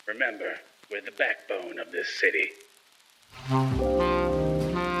 Remember, we're the backbone of this city.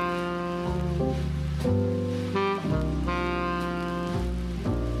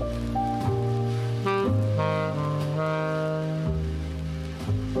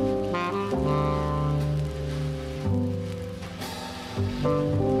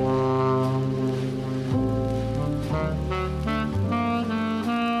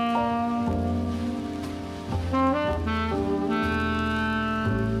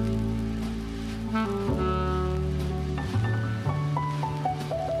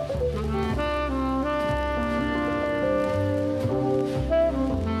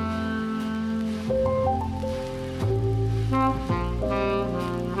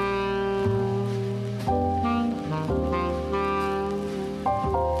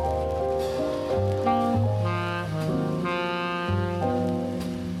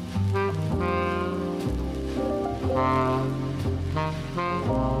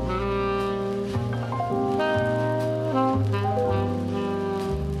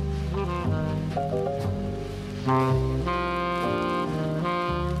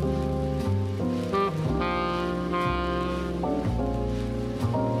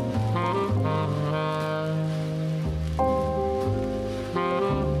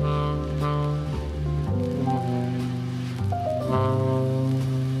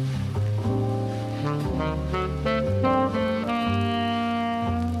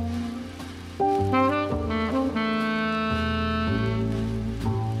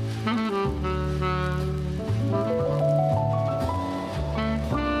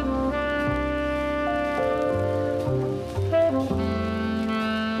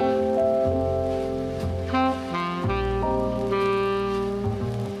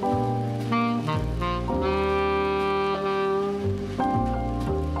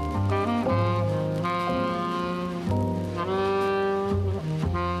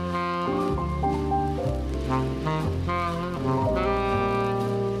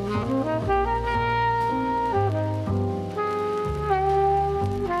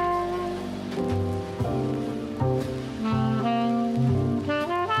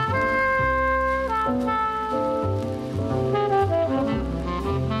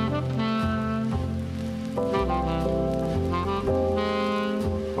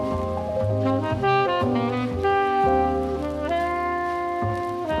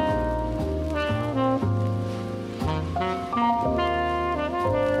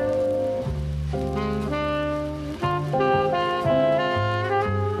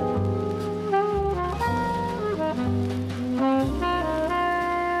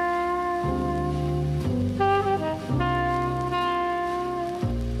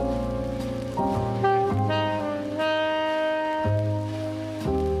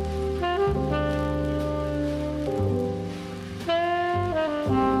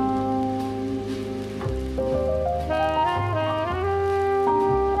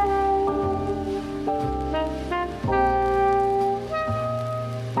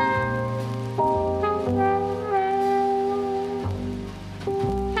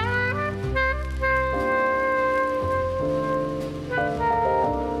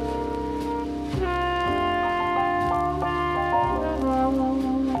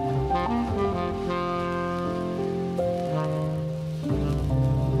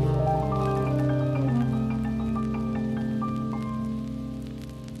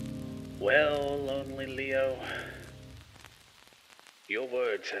 Well, lonely Leo, your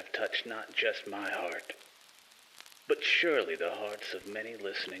words have touched not just my heart, but surely the hearts of many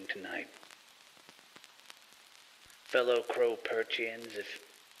listening tonight. Fellow Crow-Perchians, if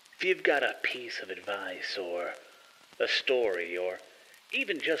you've got a piece of advice or a story or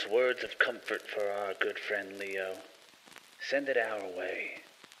even just words of comfort for our good friend Leo, send it our way.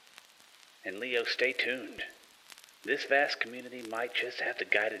 And Leo, stay tuned. This vast community might just have the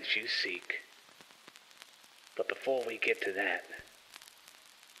guidance you seek. But before we get to that,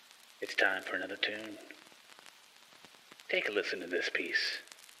 it's time for another tune. Take a listen to this piece.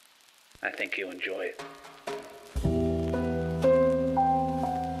 I think you'll enjoy it.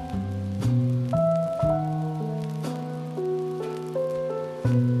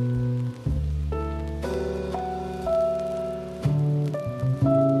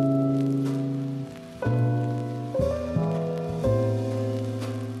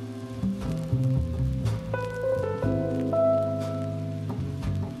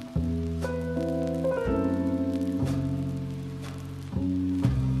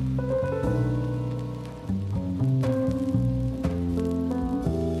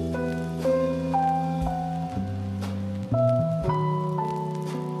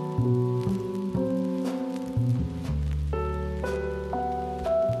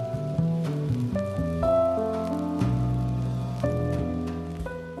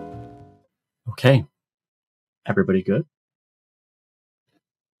 Okay. Everybody good?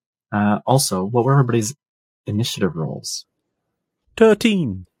 Also, what were everybody's initiative rolls?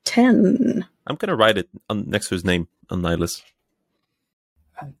 13. 10. I'm going to write it next to his name on Nihilus.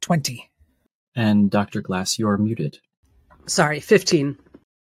 20. And Dr. Glass, you are muted. Sorry, 15.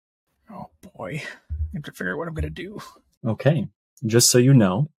 Oh boy. I have to figure out what I'm going to do. Okay. Just so you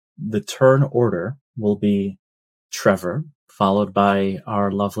know, the turn order will be Trevor, followed by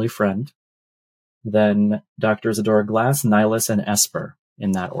our lovely friend, then Dr. Isadora Glass, Nihilus, and Esper,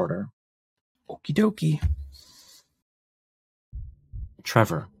 in that order. Okie dokie.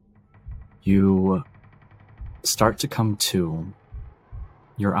 Trevor, you start to come to.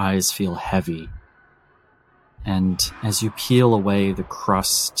 Your eyes feel heavy. And as you peel away the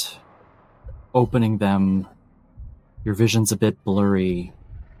crust, opening them, your vision's a bit blurry.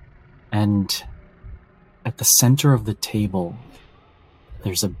 And at the center of the table,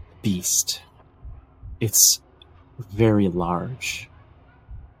 there's a beast. It's very large.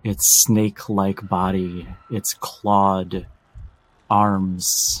 Its snake-like body, its clawed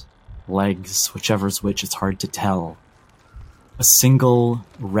arms, legs, whichever's which, it's hard to tell. A single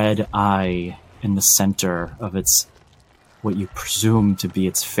red eye in the center of its, what you presume to be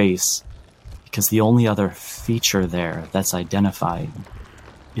its face, because the only other feature there that's identified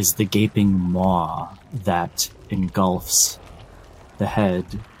is the gaping maw that engulfs the head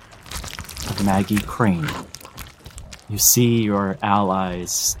of Maggie Crane. You see your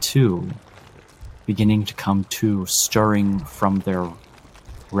allies, too, beginning to come to, stirring from their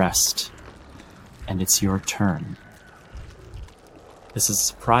rest, and it's your turn. This is a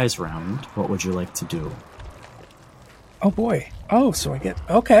surprise round. What would you like to do? Oh boy. Oh, so I get...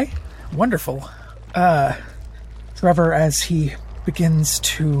 Okay. Wonderful. Trevor, as he begins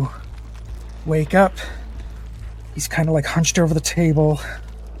to wake up, he's kind of like hunched over the table.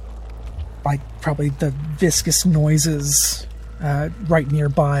 Like probably the viscous noises right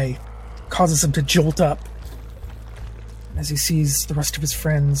nearby causes him to jolt up as he sees the rest of his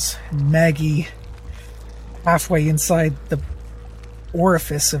friends and Maggie halfway inside the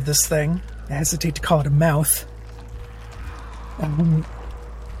orifice of this thing. I hesitate to call it a mouth.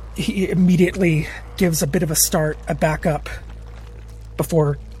 He immediately gives a bit of a back up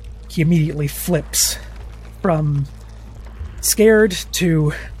before he immediately flips from scared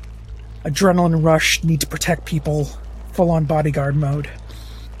to adrenaline rush, need to protect people, full-on bodyguard mode.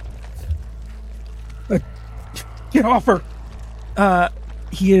 Get off her!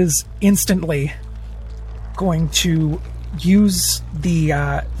 He is instantly going to use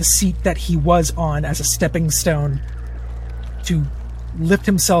the seat that he was on as a stepping stone to lift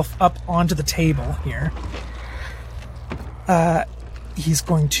himself up onto the table here. He's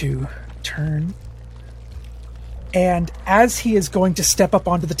going to turn, and as he is going to step up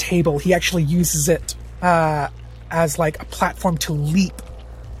onto the table, he actually uses it as like a platform to leap.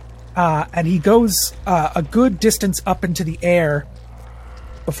 And he goes a good distance up into the air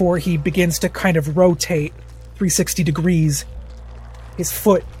before he begins to kind of rotate 360 degrees, his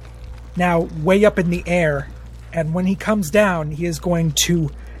foot now way up in the air. And when he comes down, he is going to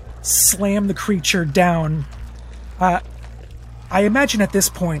slam the creature down. I imagine at this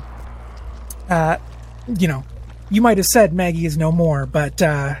point, you might have said Maggie is no more, but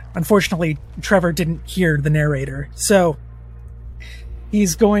unfortunately, Trevor didn't hear the narrator. So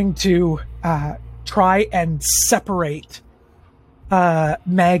he's going to try and separate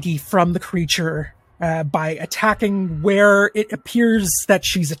Maggie from the creature by attacking where it appears that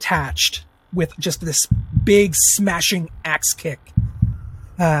she's attached with just this big smashing axe kick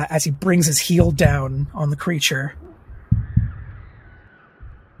as he brings his heel down on the creature.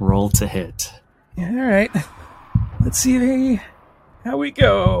 Roll to hit. Yeah, all right. Let's see how we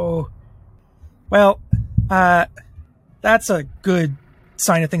go. Well, that's a good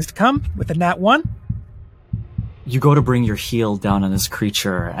sign of things to come with a nat 1. You go to bring your heel down on this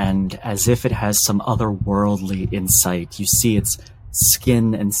creature, and as if it has some otherworldly insight, you see its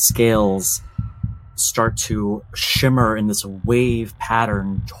skin and scales start to shimmer in this wave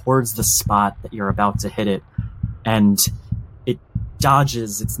pattern towards the spot that you're about to hit it, and it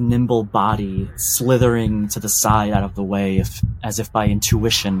dodges its nimble body, slithering to the side out of the way, as if by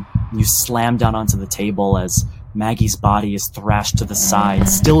intuition. You slam down onto the table as Maggie's body is thrashed to the side,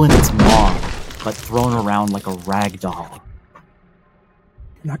 still in its maw, but thrown around like a rag doll.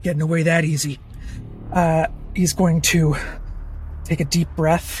 Not getting away that easy. He's going to take a deep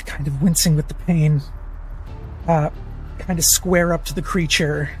breath, kind of wincing with the pain, kind of square up to the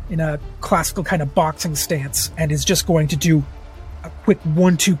creature in a classical kind of boxing stance and is just going to do a quick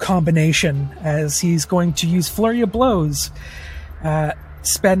 1-2 combination as he's going to use Flurry of Blows,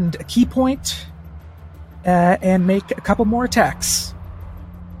 spend a key point, and make a couple more attacks.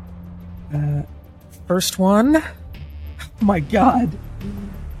 First one, oh my god,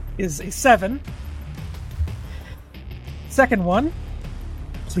 is a 7. Second one,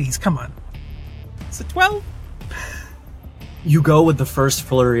 please, come on. It's a 12. You go with the first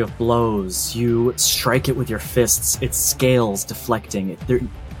flurry of blows. You strike it with your fists. Its scales deflecting.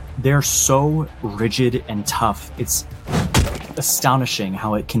 They're so rigid and tough. It's astonishing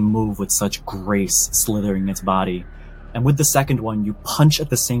how it can move with such grace, slithering its body. And with the second one, you punch at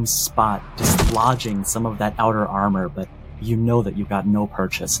the same spot, dislodging some of that outer armor, but you know that you got no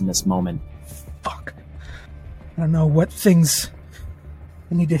purchase in this moment. Fuck. I don't know what things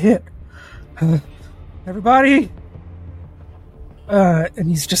I need to hit. Everybody! And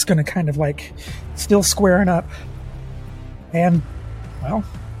he's just gonna kind of like, still squaring up. And, well,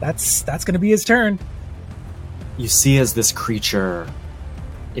 that's gonna be his turn. You see as this creature,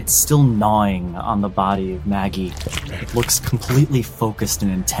 it's still gnawing on the body of Maggie. It looks completely focused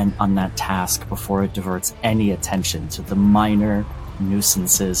and intent on that task before it diverts any attention to the minor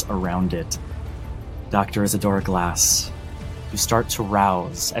nuisances around it. Dr. Isadora Glass, you start to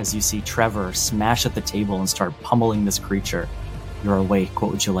rouse as you see Trevor smash at the table and start pummeling this creature. You're awake.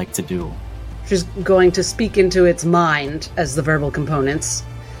 What would you like to do? She's going to speak into its mind as the verbal components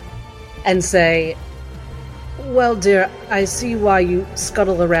and say, well, dear, I see why you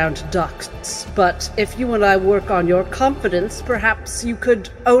scuttle around ducts, but if you and I work on your confidence, perhaps you could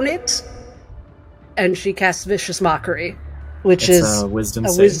own it? And she casts Vicious Mockery, which is a wisdom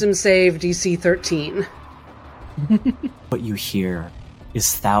save DC 13. What you hear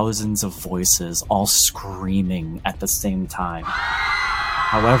is thousands of voices all screaming at the same time.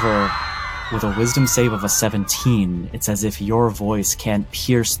 However, with a wisdom save of a 17, it's as if your voice can't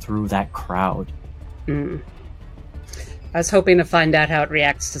pierce through that crowd. I was hoping to find out how it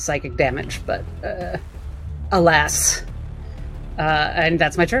reacts to psychic damage, but alas. And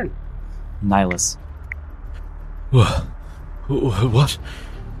that's my turn. Nihilus. What?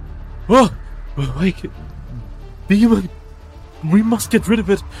 What? Wait, demon! We must get rid of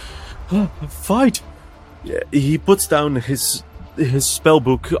it. Fight! He puts down his spell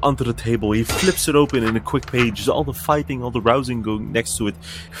book onto the table. He flips it open in a quick page. All the fighting, all the rousing going next to it.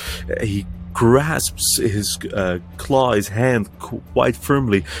 He grasps his claw, his hand quite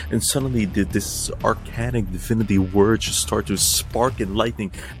firmly, and suddenly this arcanic divinity word just starts to spark in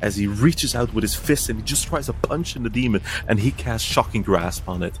lightning as he reaches out with his fist and he just tries to punch in the demon, and he casts Shocking Grasp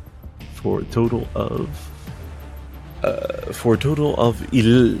on it for a total of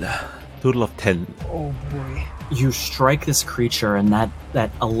 10. Oh boy. You strike this creature, and that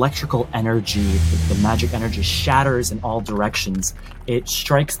electrical energy, the magic energy, shatters in all directions. It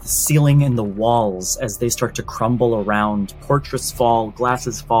strikes the ceiling and the walls as they start to crumble around. Portraits fall,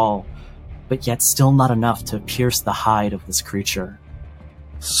 glasses fall, but yet still not enough to pierce the hide of this creature.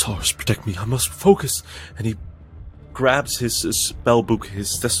 Source, protect me, I must focus. And he grabs his spell book,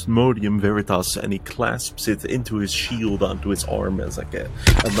 his Testimonium Veritas, and he clasps it into his shield onto his arm as like a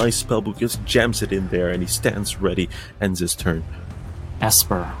nice spell book, just jams it in there, and he stands ready, ends his turn.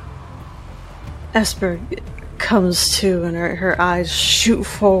 Esper comes to, and her eyes shoot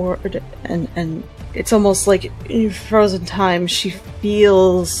forward, and it's almost like in frozen time. She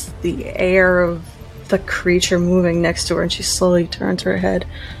feels the air of the creature moving next to her, and she slowly turns her head,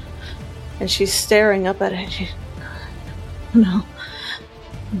 and she's staring up at it. No.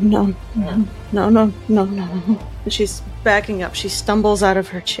 And she's backing up. She stumbles out of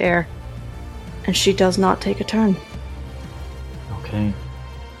her chair, and she does not take a turn. Okay.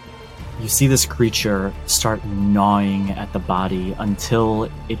 You see this creature start gnawing at the body until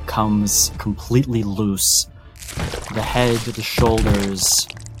it comes completely loose. The head, the shoulders,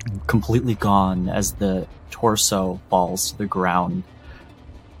 completely gone as the torso falls to the ground.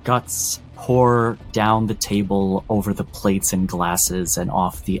 Guts pour down the table over the plates and glasses and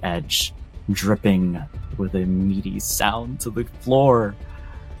off the edge, dripping with a meaty sound to the floor.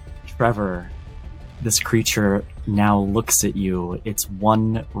 Trevor, this creature now looks at you. It's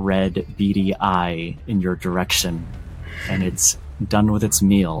one red, beady eye in your direction, and it's done with its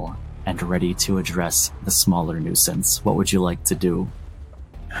meal and ready to address the smaller nuisance. What would you like to do?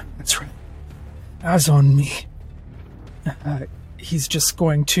 That's right. Eyes on me. He's just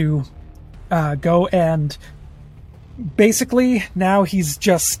going to go and basically now he's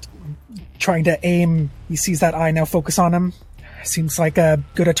just trying to aim. He sees that eye now focus on him. Seems like a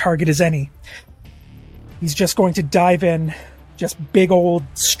good a target as any. He's just going to dive in, just big old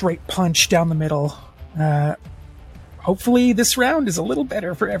straight punch down the middle. Hopefully this round is a little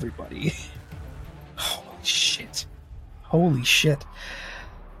better for everybody. Holy shit.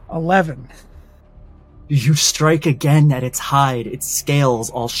 11. You strike again at its hide. Its scales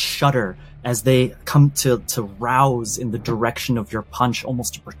all shudder as they come to rouse in the direction of your punch,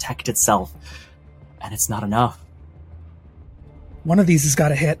 almost to protect itself. And it's not enough. One of these has got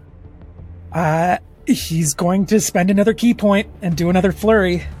to hit. He's going to spend another key point and do another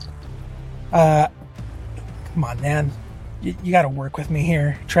flurry. Come on, man. You got to work with me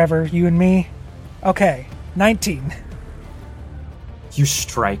here. Trevor, you and me. Okay, 19. You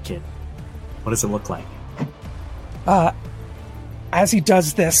strike it. What does it look like? As he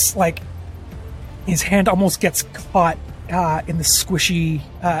does this, like, his hand almost gets caught in the squishy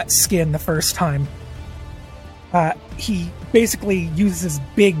skin the first time. He basically uses his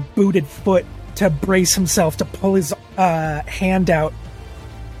big booted foot to brace himself to pull his hand out.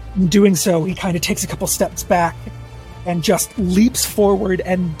 In doing so, he kind of takes a couple steps back and just leaps forward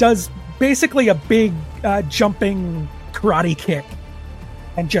and does basically a big jumping karate kick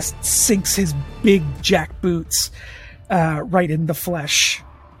and just sinks his big jack boots right in the flesh.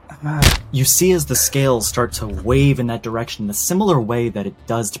 You see as the scales start to wave in that direction, the similar way that it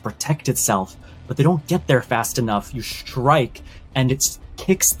does to protect itself, but they don't get there fast enough. You strike, and it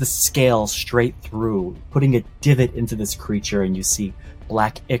kicks the scale straight through, putting a divot into this creature, and you see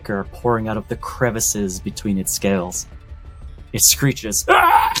black ichor pouring out of the crevices between its scales. It screeches.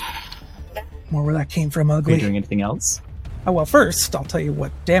 More where that came from, Are ugly. you doing anything else? Oh, well, first, I'll tell you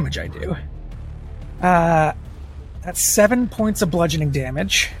what damage I do. That's 7 points of bludgeoning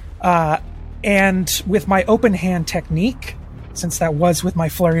damage. And with my open hand technique, since that was with my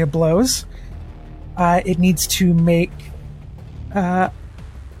flurry of blows, it needs to make...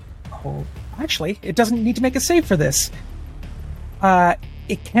 actually, it doesn't need to make a save for this.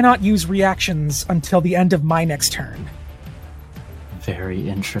 It cannot use reactions until the end of my next turn. Very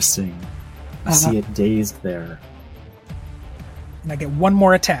interesting. I see it dazed there. And I get one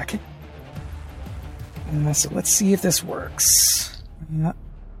more attack. So let's see if this works.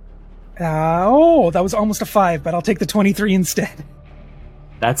 That was almost a 5, but I'll take the 23 instead.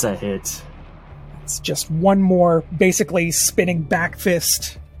 That's a hit. It's just one more, basically spinning back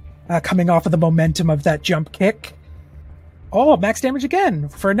fist, coming off of the momentum of that jump kick. Oh, max damage again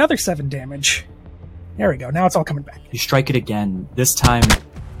for another 7 damage. There we go. Now it's all coming back. You strike it again, this time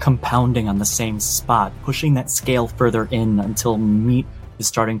compounding on the same spot, pushing that scale further in until meat is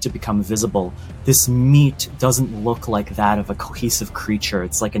starting to become visible. This meat doesn't look like that of a cohesive creature.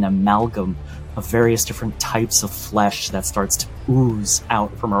 It's like an amalgam of various different types of flesh that starts to ooze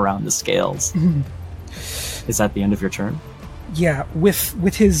out from around the scales. Is that the end of your turn? Yeah,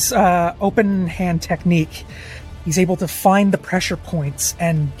 with his open hand technique, he's able to find the pressure points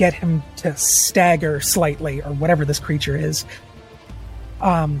and get him to stagger slightly, or whatever this creature is,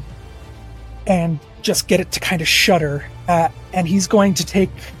 and just get it to kind of shudder. And he's going to take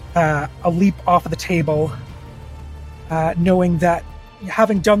a leap off of the table, knowing that,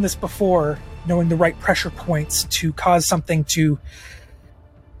 having done this before, knowing the right pressure points to cause something to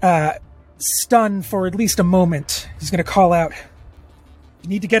stun for at least a moment. He's going to call out, "You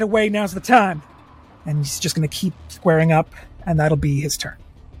need to get away, now's the time." And he's just going to keep squaring up, and that'll be his turn.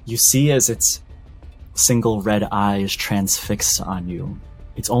 You see as its single red eye is transfixed on you.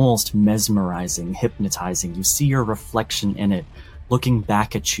 It's almost mesmerizing, hypnotizing. You see your reflection in it, looking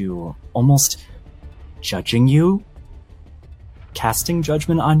back at you, almost judging you, casting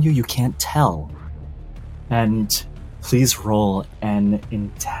judgment on you. You can't tell. And please roll an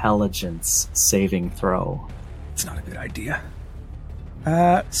intelligence saving throw. It's not a good idea.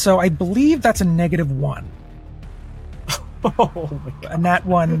 So I believe that's a -1. Oh my God. And that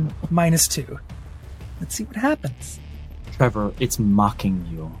one -2. Let's see what happens. Trevor, it's mocking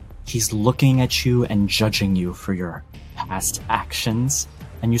you. He's looking at you and judging you for your past actions,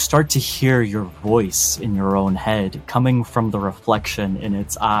 and you start to hear your voice in your own head coming from the reflection in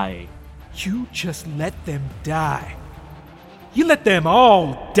its eye. You just let them die. You let them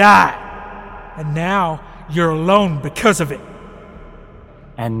all die. And now you're alone because of it.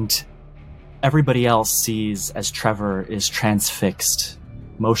 And everybody else sees as Trevor is transfixed,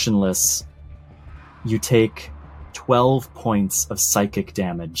 motionless. You take 12 points of psychic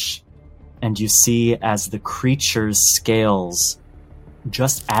damage, and you see as the creature's scales,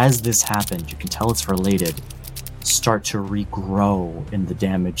 just as this happened, you can tell it's related, start to regrow in the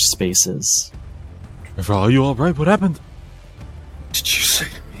damaged spaces. Trevor, are you alright? What happened? Did you say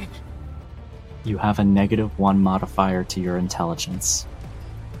to me? You have a -1 modifier to your intelligence.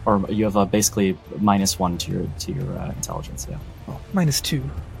 or you have basically -1 to your intelligence. Yeah. Oh, -2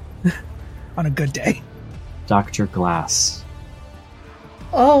 on a good day. Dr. Glass.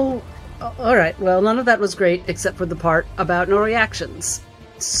 Oh, all right. Well, none of that was great except for the part about no reactions.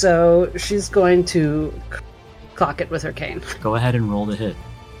 So she's going to clock it with her cane. Go ahead and roll the hit.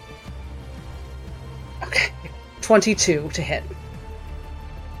 Okay. 22 to hit.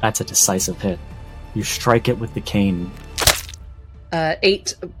 That's a decisive hit. You strike it with the cane.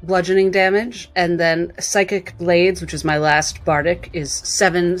 8 bludgeoning damage, and then Psychic Blades, which is my last bardic, is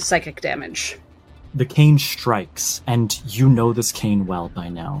 7 psychic damage. The cane strikes, and you know this cane well by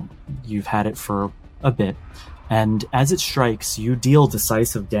now. You've had it for a bit, and as it strikes, you deal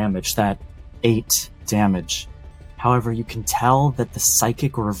decisive damage, that 8 damage. However, you can tell that the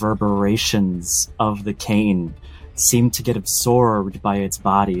psychic reverberations of the cane seem to get absorbed by its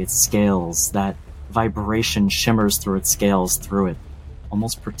body, its scales. That vibration shimmers through its scales, through it,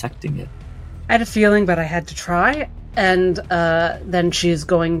 almost protecting it. I had a feeling, but I had to try, and then she's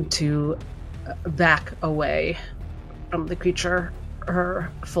going to back away from the creature, her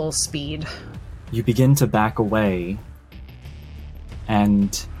full speed. You begin to back away,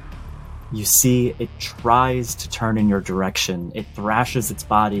 and you see it tries to turn in your direction. It thrashes its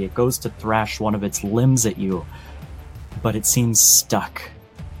body. It goes to thrash one of its limbs at you, but it seems stuck,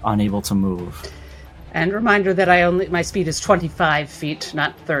 unable to move. And reminder that my speed is 25 feet,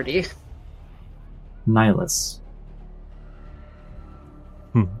 not 30. Nihilus.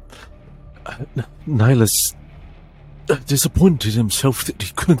 Nihilus, disappointed himself that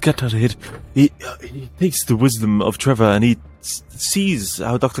he couldn't get that hit. He takes the wisdom of Trevor and he sees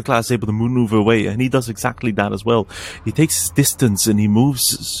how Dr. Glass is able to maneuver away, and he does exactly that as well. He takes his distance and he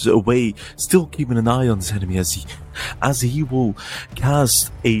moves away, still keeping an eye on his enemy as he will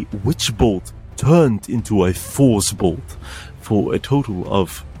cast a witch bolt turned into a force bolt for a total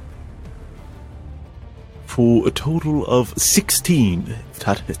of 16, if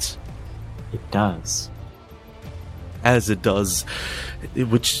that hits. It does. As it does,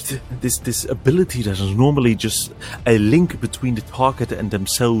 which this ability that is normally just a link between the target and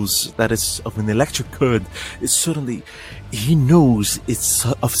themselves, that is of an electric current, is suddenly, he knows it's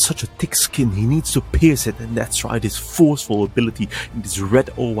of such a thick skin, he needs to pierce it, and that's right, this forceful ability in this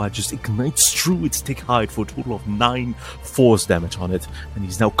red aura just ignites through its thick hide for a total of 9 force damage on it, and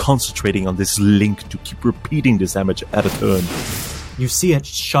he's now concentrating on this link to keep repeating this damage at a turn. You see it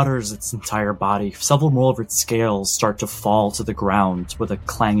shudders its entire body. Several more of its scales start to fall to the ground with a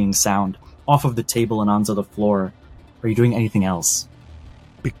clanging sound, off of the table and onto the floor. Are you doing anything else?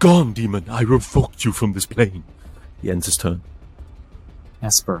 Begone, demon! I revoked you from this plane. He ends his turn.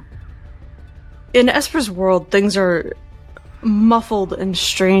 Esper. In Esper's world, things are muffled and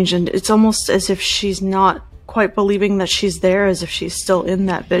strange, and it's almost as if she's not quite believing that she's there, as if she's still in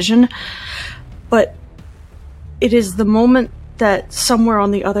that vision. But it is the moment that somewhere on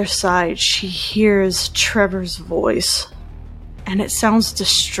the other side she hears Trevor's voice, and it sounds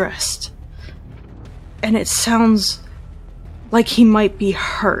distressed, and it sounds like he might be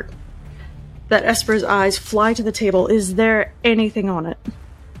hurt. That Esper's eyes fly to the table. Is there anything on it?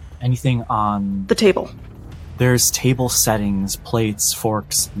 Anything on the table? There's table settings, plates,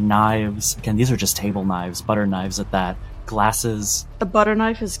 forks, knives. Again, these are just table knives, butter knives at that. Glasses. The butter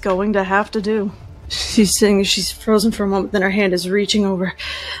knife is going to have to do. She's saying she's frozen for a moment, then her hand is reaching over.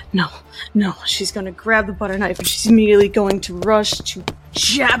 No. She's going to grab the butter knife and she's immediately going to rush to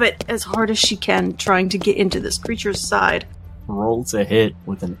jab it as hard as she can, trying to get into this creature's side. Roll to hit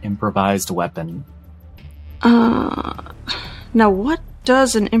with an improvised weapon. Now what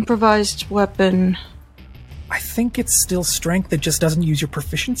does an improvised weapon... I think it's still strength, it just doesn't use your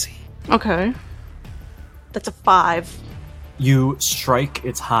proficiency. Okay. That's a 5. You strike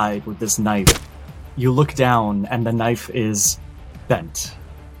its hide with this knife. You look down, and the knife is bent.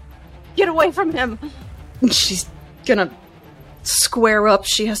 Get away from him! She's gonna square up.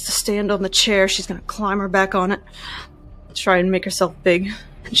 She has to stand on the chair. She's gonna climb her back on it. Try and make herself big.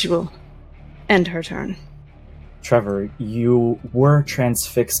 And she will end her turn. Trevor, you were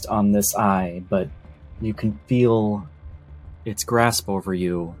transfixed on this eye, but you can feel its grasp over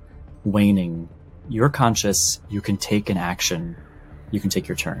you waning. You're conscious. You can take an action. You can take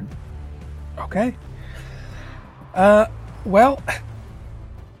your turn. Okay. Well,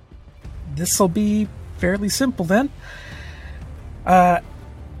 this'll be fairly simple then.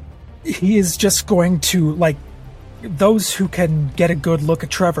 He is just going to, like, those who can get a good look at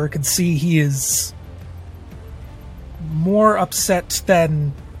Trevor can see he is more upset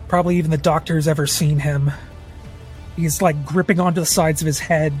than probably even the doctor's ever seen him. He's, like, gripping onto the sides of his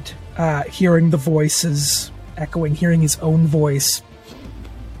head, hearing the voices echoing, hearing his own voice.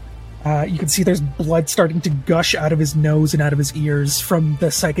 You can see there's blood starting to gush out of his nose and out of his ears from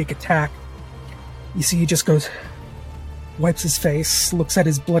the psychic attack. You see he just goes, wipes his face, looks at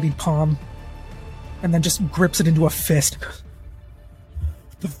his bloodied palm, and then just grips it into a fist.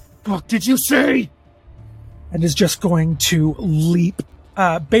 The fuck did you say? And is just going to leap,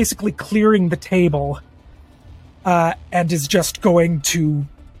 basically clearing the table, and is just going to...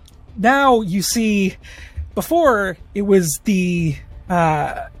 Now you see, before it was the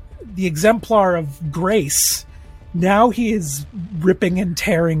exemplar of grace. Now he is ripping and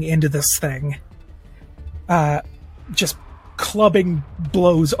tearing into this thing. Just clubbing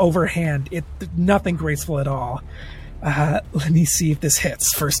blows overhand. Nothing graceful at all. Let me see if this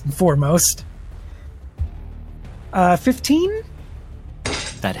hits, first and foremost. 15?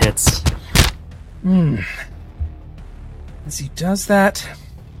 That hits. As he does that,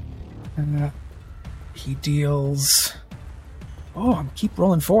 he deals... Oh, I keep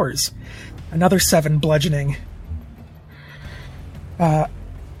rolling 4s. Another 7 bludgeoning. As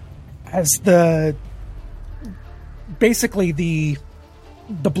basically the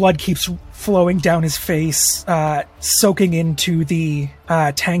blood keeps flowing down his face, soaking into the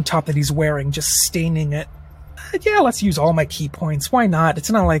tank top that he's wearing, just staining it. Yeah, let's use all my key points. Why not?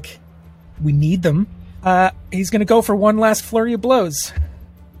 It's not like we need them. He's gonna go for one last flurry of blows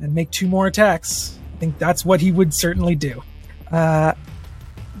and make 2 more attacks. I think that's what he would certainly do.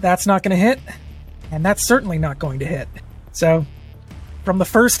 That's not going to hit, and that's certainly not going to hit. So, from the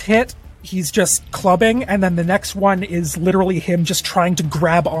first hit, he's just clubbing, and then the next one is literally him just trying to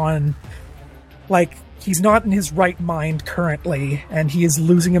grab on. Like, he's not in his right mind currently, and he is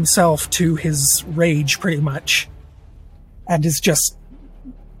losing himself to his rage, pretty much. And is just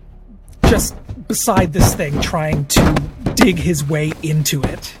beside this thing, trying to dig his way into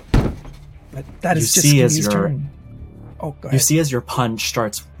it. But that is just his turn. Oh, go ahead. You see as your punch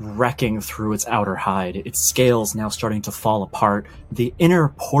starts wrecking through its outer hide, its scales now starting to fall apart, the inner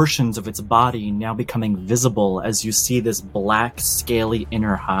portions of its body now becoming visible as you see this black, scaly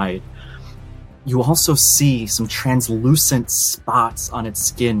inner hide. You also see some translucent spots on its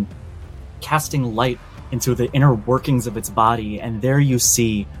skin, casting light into the inner workings of its body, and there you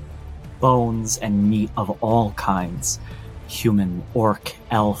see bones and meat of all kinds. Human, orc,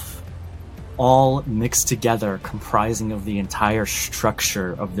 elf, all mixed together, comprising of the entire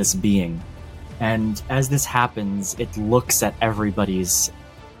structure of this being. And as this happens, it looks at everybody's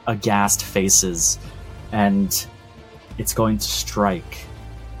aghast faces, and it's going to strike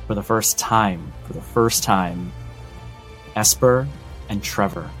for the first time, Esper and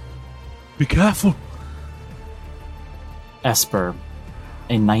Trevor. Be careful. Esper,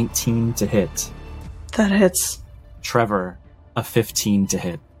 a 19 to hit. That hits. Trevor, a 15 to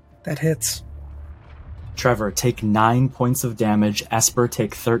hit. That hits. Trevor, take 9 points of damage, Esper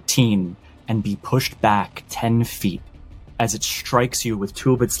take 13, and be pushed back 10 feet as it strikes you with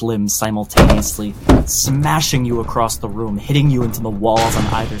 2 of its limbs simultaneously, smashing you across the room, hitting you into the walls on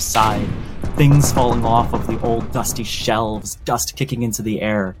either side, things falling off of the old dusty shelves, dust kicking into the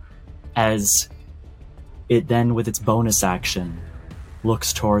air, as it then, with its bonus action,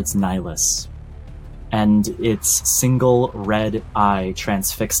 looks towards Nihilus, and its single red eye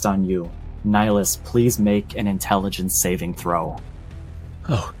transfixed on you. Nihilus, please make an intelligence saving throw.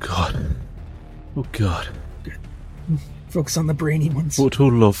 Oh god. Oh god. Focus on the brainy ones. For a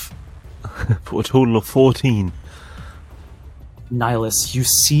total of 14. Nihilus, you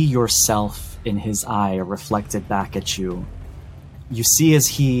see yourself in his eye reflected back at you. You see as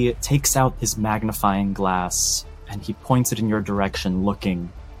he takes out his magnifying glass and he points it in your direction,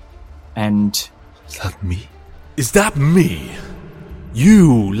 looking, and... Is that me? Is that me?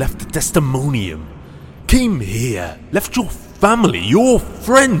 You left the testimonium, came here, left your family, your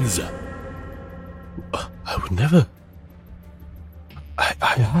friends. I would never. I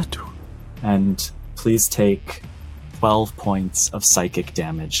had to. And please take 12 points of psychic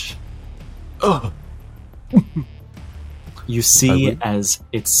damage. You see as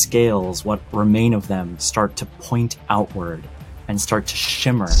its scales, what remain of them, start to point outward and start to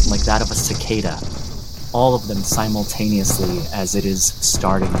shimmer like that of a cicada. All of them simultaneously as it is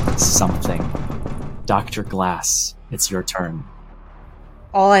starting something. Dr. Glass, it's your turn.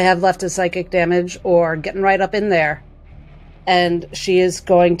 All I have left is psychic damage or getting right up in there. And she is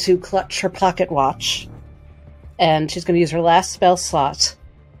going to clutch her pocket watch. And she's going to use her last spell slot.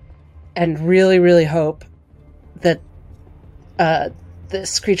 And really, really hope that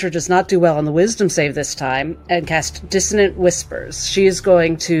this creature does not do well on the wisdom save this time. And cast Dissonant Whispers. She is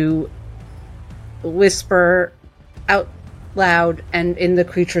going to whisper out loud and in the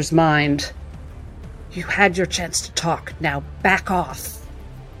creature's mind, "You had your chance to talk. Now back off."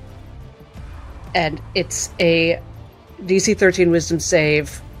 and it's a DC 13 Wisdom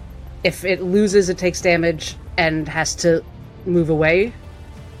save. If it loses, it takes damage and has to move away,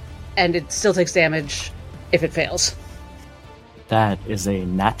 and it still takes damage if it fails. That is a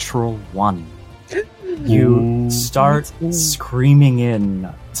natural 1. You start screaming in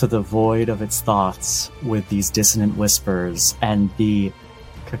to the void of its thoughts with these dissonant whispers and the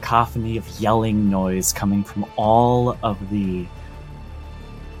cacophony of yelling noise coming from all of the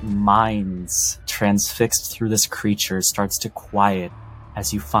minds transfixed through this creature starts to quiet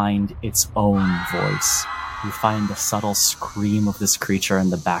as you find its own voice. You find the subtle scream of this creature in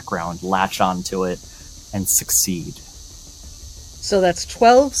the background, latch onto it, and succeed. So that's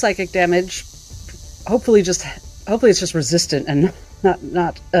 12 psychic damage. Hopefully it's just resistant and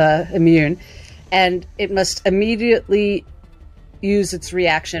not immune. And it must immediately use its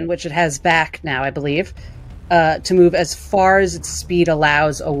reaction, which it has back now, I believe, to move as far as its speed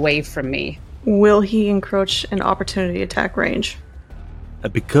allows away from me. Will he encroach an opportunity attack range?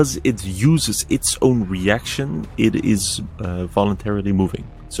 Because it uses its own reaction, it is voluntarily moving.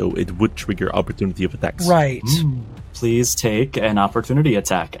 So it would trigger opportunity of attacks. Right. Please take an opportunity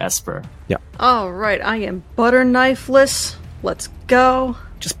attack, Esper. Yeah. Alright, I am butter knifeless. Let's go.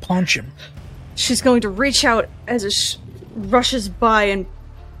 Just punch him. She's going to reach out as it rushes by and,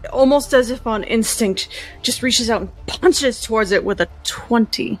 almost as if on instinct, just reaches out and punches towards it with a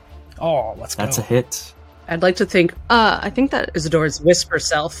 20. Oh, let's go. That's a hit. I'd like to think I think that Isidore's whisper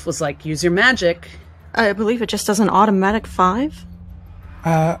self was like, use your magic. I believe it just does an automatic 5.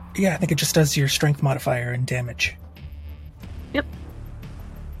 Yeah, I think it just does your strength modifier and damage. Yep.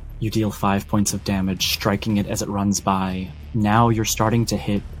 You deal 5 points of damage, striking it as it runs by. Now you're starting to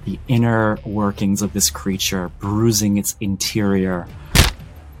hit the inner workings of this creature, bruising its interior.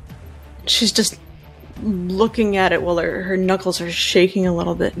 She's just looking at it while her knuckles are shaking a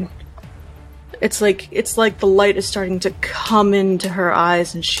little bit. It's like the light is starting to come into her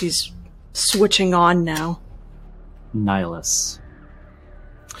eyes and she's switching on now. Nihilus.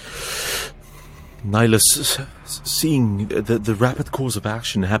 Nihilus, seeing the rapid course of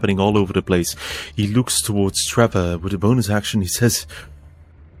action happening all over the place, he looks towards Trevor with a bonus action. He says,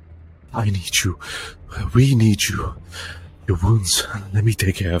 I need you. We need you. Your wounds, let me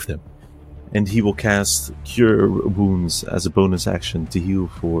take care of them. And he will cast Cure Wounds as a bonus action to heal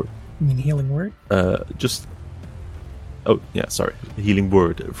for... You mean healing word? Healing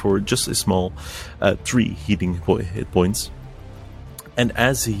word for just a small 3 healing hit points. And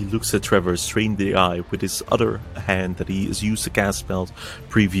as he looks at Trevor, strain the eye with his other hand that he has used to cast spells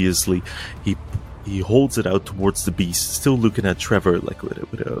previously, he holds it out towards the beast, still looking at Trevor like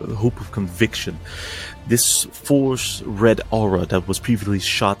with a hope of conviction. This force red aura that was previously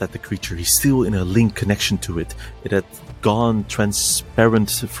shot at the creature, he's still in a link connection to it. It had gone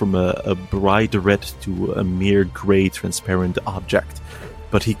transparent from a bright red to a mere grey transparent object.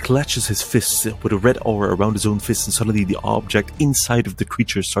 But he clutches his fists with a red aura around his own fist, and suddenly the object inside of the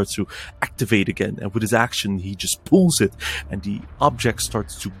creature starts to activate again. And with his action, he just pulls it, and the object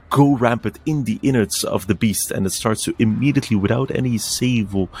starts to go rampant in the innards of the beast, and it starts to immediately, without any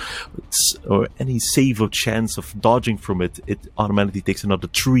save or chance of dodging from it, it automatically takes another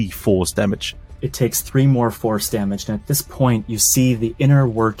 3 force damage. It takes 3 more force damage, and at this point, you see the inner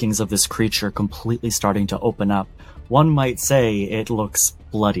workings of this creature completely starting to open up. One might say it looks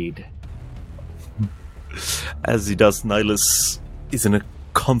bloodied. As he does, Nihilus is in a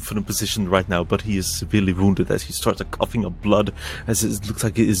confident position right now, but he is severely wounded as he starts coughing up blood, as it looks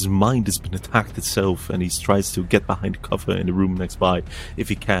like his mind has been attacked itself, and he tries to get behind cover in the room next by, if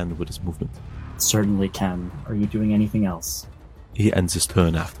he can, with his movement. Certainly can. Are you doing anything else? He ends his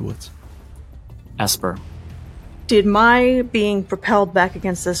turn afterwards. Esper. Did my being propelled back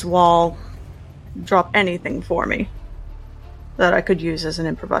against this wall drop anything for me that I could use as an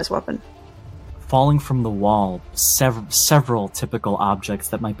improvised weapon? Falling from the wall, several typical objects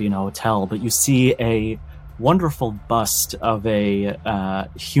that might be in a hotel, but you see a wonderful bust of a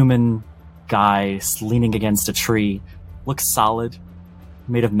human guy leaning against a tree. Looks solid,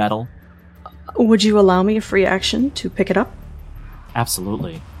 made of metal. Would you allow me a free action to pick it up?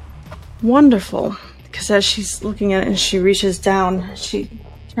 Absolutely. Wonderful. Because as she's looking at it and she reaches down, she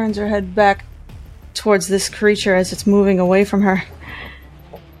turns her head back towards this creature as it's moving away from her.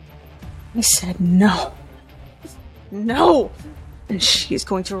 I said no. No! And she's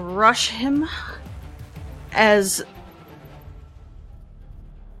going to rush him as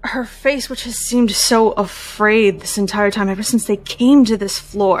her face, which has seemed so afraid this entire time, ever since they came to this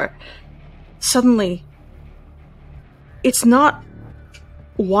floor, suddenly, it's not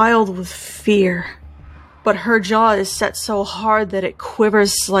wild with fear, but her jaw is set so hard that it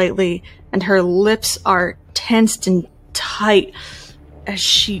quivers slightly and her lips are tensed and tight as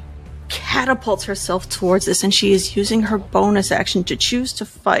she catapults herself towards this, and she is using her bonus action to choose to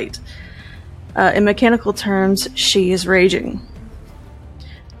fight. In mechanical terms, she is raging.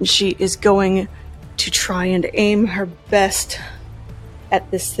 She is going to try and aim her best at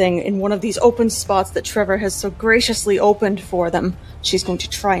this thing in one of these open spots that Trevor has so graciously opened for them. She's going to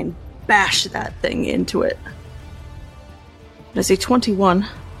try and bash that thing into it. That's a 21.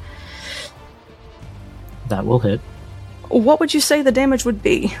 That will hit. What would you say the damage would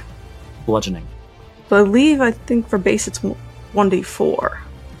be? Bludgeoning. I think for base it's 1d4.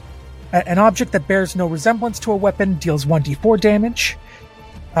 An object that bears no resemblance to a weapon deals 1d4 damage.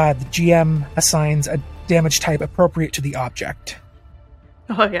 The GM assigns a damage type appropriate to the object.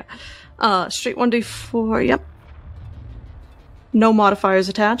 Oh, yeah. Straight 1d4, yep. No modifiers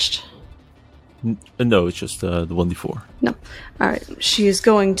attached? No, it's just the 1d4. No. Alright, she is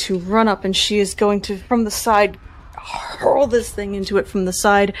going to run up and she is going to, from the side, hurl this thing into it from the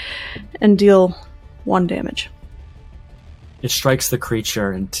side and deal 1 damage. It strikes the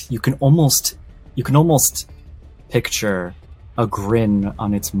creature, and you can almost picture a grin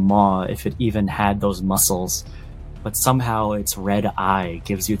on its maw if it even had those muscles. But somehow its red eye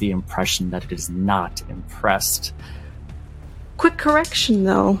gives you the impression that it is not impressed. Quick correction,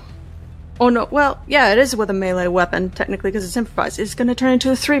 though. Oh, no. Well, yeah, it is with a melee weapon, technically, because it's improvised. It's going to turn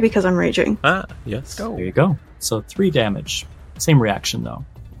into a 3 because I'm raging. Ah, yes. Go. There you go. So 3 damage. Same reaction, though.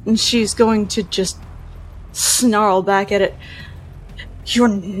 And she's going to just snarl back at it. You're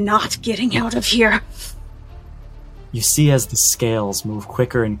not getting out of here. You see as the scales move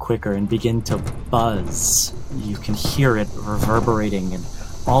quicker and quicker and begin to buzz. You can hear it reverberating, and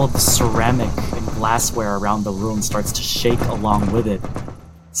all of the ceramic and glassware around the room starts to shake along with it.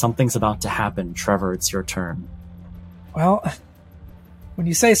 Something's about to happen. Trevor, it's your turn. Well, when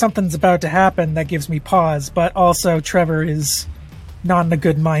you say something's about to happen, that gives me pause, but also Trevor is not in a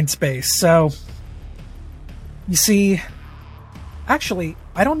good mind space, so... You see... Actually,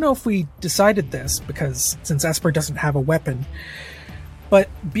 I don't know if we decided this, because since Esper doesn't have a weapon, but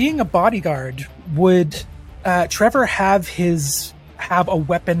being a bodyguard, would Trevor have a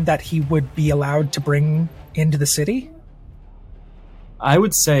weapon that he would be allowed to bring into the city? I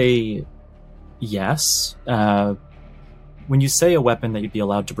would say yes. When you say a weapon that you'd be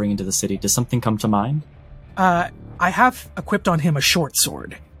allowed to bring into the city, does something come to mind? I have equipped on him a short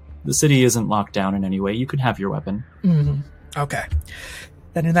sword. The city isn't locked down in any way. You can have your weapon. Mm-hmm. Okay.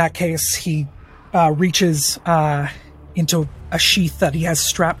 Then in that case, he reaches into a sheath that he has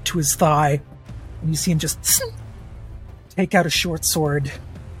strapped to his thigh, and you see him just take out a short sword.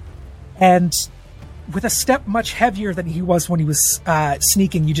 And with a step much heavier than he was when he was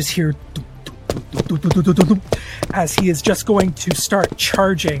sneaking, you just hear as he is just going to start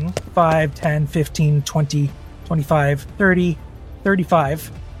charging 5, 10, 15, 20, 25, 30,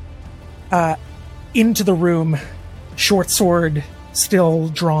 35 into the room, short sword still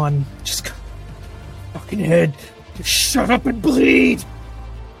drawn. Just fucking head, just shut up and bleed,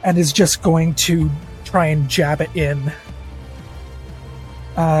 and is just going to try and jab it in.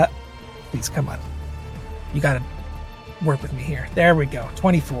 Please, come on. You gotta work with me here. There we go.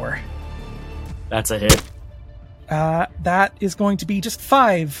 24. That's a hit. That is going to be just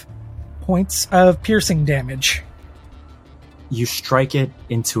 5 points of piercing damage. You strike it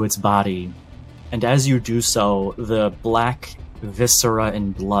into its body, and as you do so, the black viscera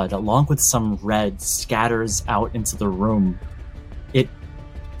and blood, along with some red, scatters out into the room. It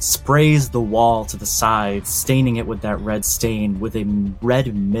sprays the wall to the side, staining it with that red stain, with a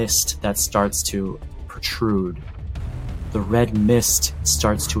red mist that starts to protrude. The red mist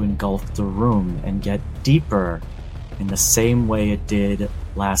starts to engulf the room and get deeper in the same way it did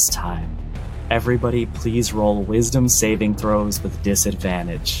last time. Everybody please roll wisdom saving throws with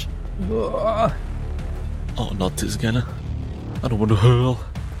disadvantage. Ugh. Oh, not this again. I don't want to hurl.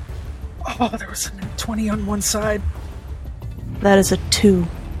 Oh, there was a 20 on one side. That is a 2.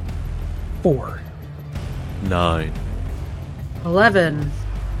 4. 9. 11.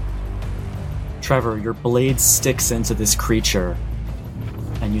 Trevor, your blade sticks into this creature,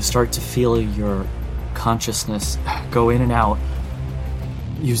 and you start to feel your consciousness go in and out.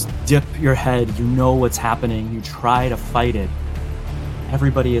 You dip your head, you know what's happening, you try to fight it.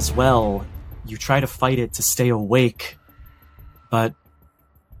 Everybody as well, you try to fight it to stay awake. But,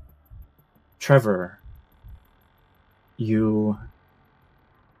 Trevor, you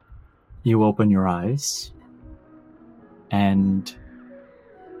open your eyes, and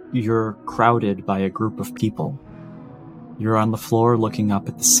you're crowded by a group of people. You're on the floor looking up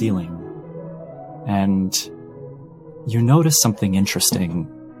at the ceiling, and you notice something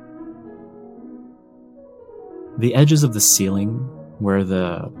interesting. The edges of the ceiling, where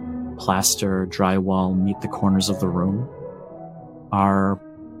the plaster drywall meet the corners of the room, are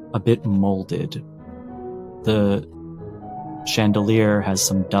a bit molded. The chandelier has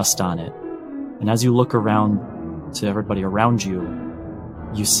some dust on it, and as you look around to everybody around you,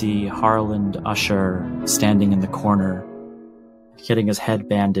 you see Harland Usher standing in the corner, getting his head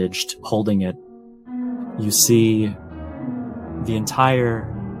bandaged, holding it. You see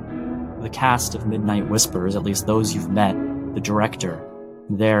the cast of Midnight Whispers, at least those you've met, the director,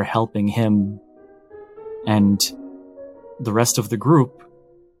 there helping him, and the rest of the group,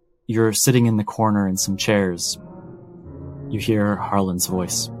 you're sitting in the corner in some chairs. You hear Harlan's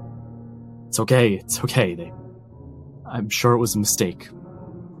voice. It's okay. I'm sure it was a mistake.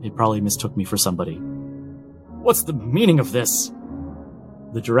 It probably mistook me for somebody. What's the meaning of this?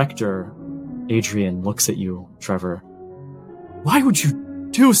 The director, Adrian, looks at you, Trevor. Why would you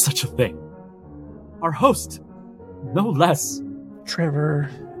do such a thing? Our host, no less. Trevor,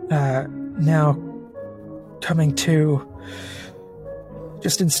 now coming to,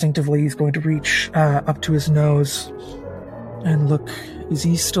 just instinctively, he's going to reach up to his nose and look. Is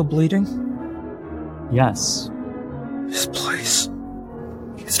he still bleeding? Yes. This place.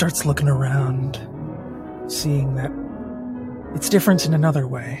 He starts looking around, seeing that it's different in another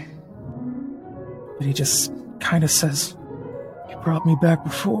way. But he just kind of says, "You brought me back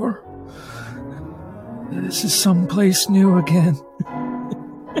before. This is someplace new again."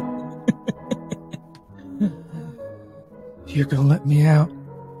 You're gonna let me out?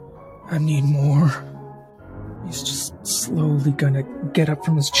 I need more. He's just slowly gonna get up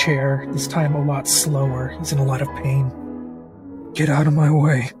from his chair, this time a lot slower. He's in a lot of pain. Get out of my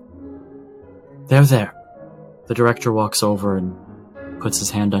way. There. The director walks over and puts his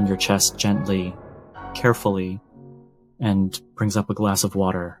hand on your chest gently, carefully, and brings up a glass of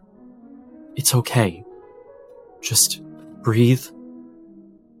water. It's okay. Just breathe.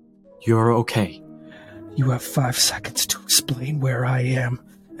 You're okay. You have 5 seconds to explain where I am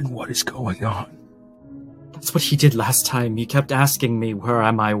and what is going on. That's what he did last time. He kept asking me, where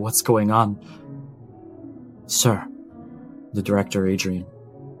am I, what's going on? Sir, the director, Adrian,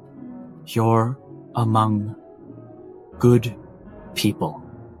 you're among good people.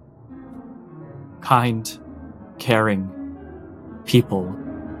 Kind, caring people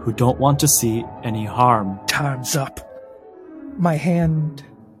who don't want to see any harm. Time's up. My hand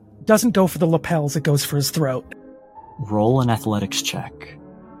doesn't go for the lapels, it goes for his throat. Roll an athletics check.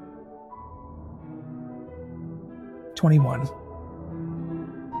 21.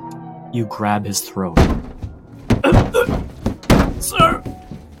 You grab his throat. Sir,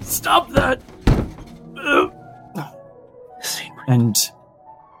 stop that! And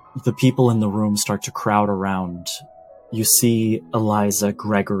the people in the room start to crowd around. You see Eliza,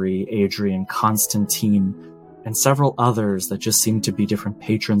 Gregory, Adrian, Constantine, and several others that just seem to be different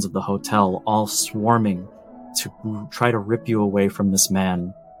patrons of the hotel, all swarming to try to rip you away from this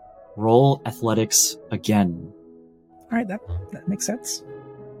man. Roll athletics again. All right, that makes sense.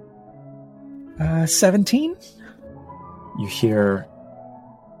 17? You hear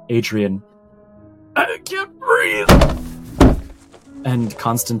Adrian, I can't breathe! And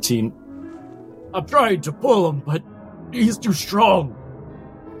Constantine, I'm trying to pull him, but he's too strong.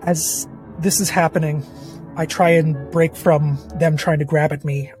 As this is happening, I try and break from them trying to grab at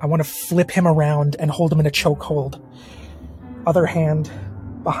me. I want to flip him around and hold him in a chokehold. Other hand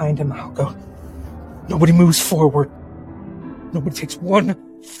behind him, I'll go, nobody moves forward. Nobody takes one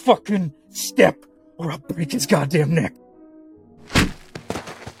fucking step, or I'll break his goddamn neck.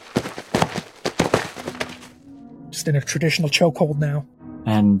 Just in a traditional chokehold now.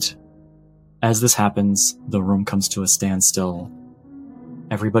 And as this happens, the room comes to a standstill.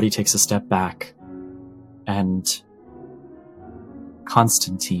 Everybody takes a step back. And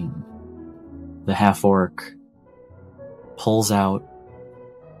Constantine, the half-orc, pulls out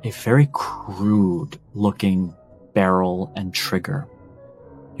a very crude-looking barrel and trigger.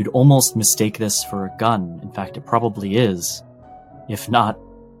 You'd almost mistake this for a gun. In fact, it probably is, if not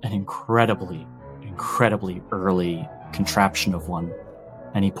an incredibly early contraption of one.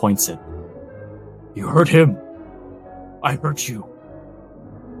 And he points it. You hurt him. I hurt you.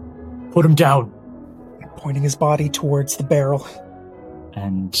 Put him down. Pointing his body towards the barrel.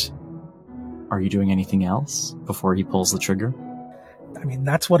 And are you doing anything else before he pulls the trigger? I mean,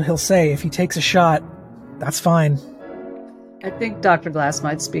 that's what he'll say. If he takes a shot, that's fine. I think Dr. Glass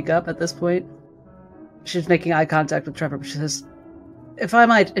might speak up at this point. She's making eye contact with Trevor, but she says, if I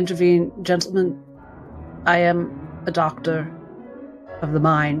might intervene, gentlemen, I am a doctor of the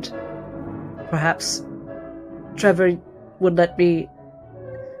mind. Perhaps Trevor would let me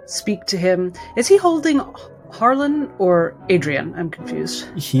speak to him. Is he holding Harlan or Adrian? I'm confused.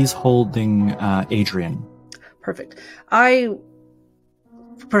 He's holding Adrian. Perfect. I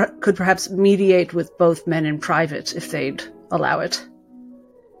could perhaps mediate with both men in private if they'd allow it.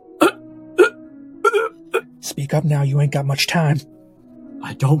 Speak up now, you ain't got much time.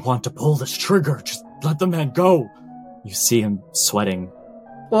 I don't want to pull this trigger. Just let the man go. You see him sweating.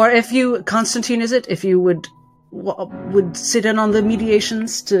 Or if you, Constantine, is it? If you would sit in on the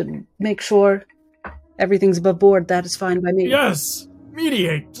mediations to make sure everything's above board, that is fine by me. Yes!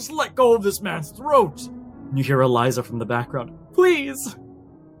 Mediate! Just let go of this man's throat! You hear Eliza from the background. Please!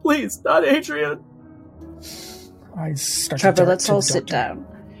 Please, not Adrian! I start Trevor, to talk let's to all the sit doctor. down.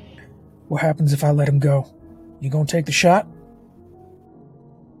 What happens if I let him go? You gonna take the shot?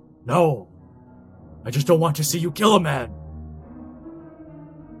 No. I just don't want to see you kill a man.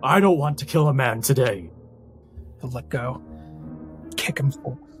 I don't want to kill a man today. He'll let go. Kick him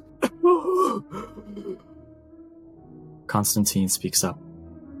full. Constantine speaks up.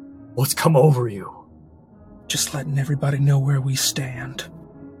 What's come over you? Just letting everybody know where we stand.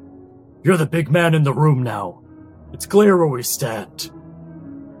 You're the big man in the room now. It's clear where we stand.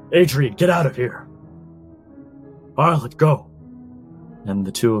 Adrian, get out of here. Violet, go. And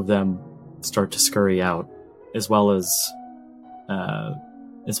the two of them start to scurry out, as well as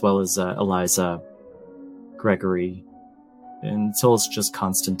Eliza, Gregory, until it's just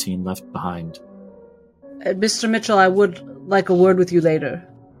Constantine left behind. Mr. Mitchell, I would like a word with you later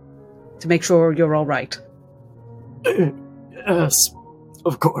to make sure you're all right. Yes,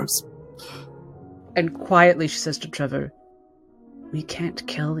 of course. And quietly she says to Trevor, "We can't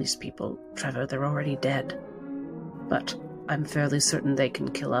kill these people, Trevor. They're already dead. But I'm fairly certain they can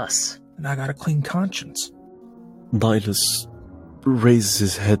kill us." And I got a clean conscience. Nihilus raises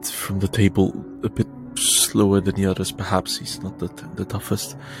his head from the table a bit slower than the others. Perhaps he's not the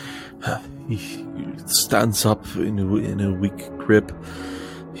toughest. He stands up in a weak grip,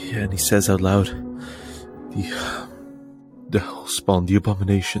 and he says out loud, The Hellspawn, the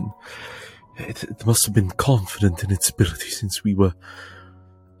abomination, it must have been confident in its ability since we were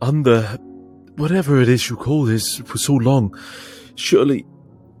under whatever it is you call this for so long. Surely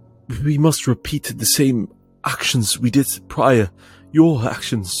we must repeat the same actions we did prior, your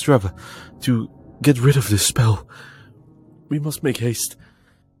actions, Trevor, to get rid of this spell. We must make haste.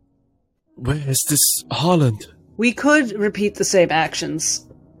 Where is this Harlan? We could repeat the same actions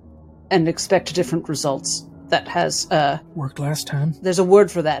and expect different results. That has, Worked last time. there's a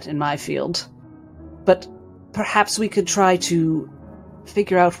word for that in my field. But perhaps we could try to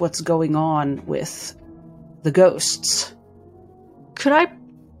figure out what's going on with the ghosts. Could I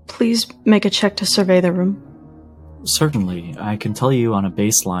please make a check to survey the room? Certainly. I can tell you on a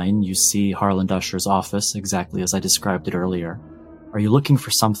baseline, you see Harlan Usher's office exactly as I described it earlier. Are you looking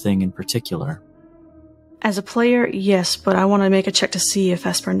for something in particular? As a player, yes, but I want to make a check to see if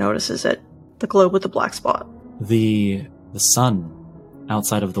Esper notices it. The globe with the black spot. The sun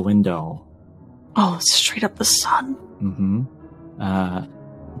outside of the window. Oh, straight up the sun.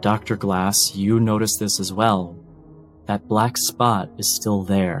 Mm-hmm. Dr. Glass, you notice this as well. That black spot is still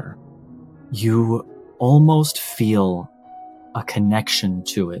there. You almost feel a connection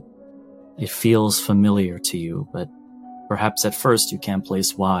to it. It feels familiar to you, but perhaps at first you can't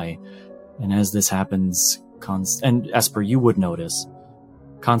place why. And as this happens, and Esper, you would notice,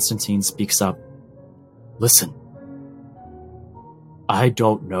 Constantine speaks up. Listen, I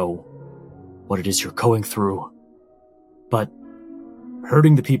don't know what it is you're going through, but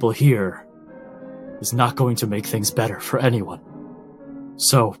hurting the people here is not going to make things better for anyone.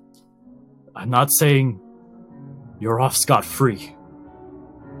 So, I'm not saying you're off scot-free.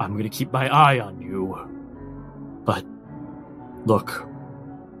 I'm going to keep my eye on you. But, look,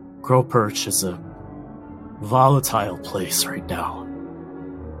 Crow Perch is a volatile place right now.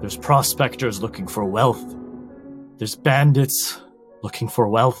 There's prospectors looking for wealth. There's bandits looking for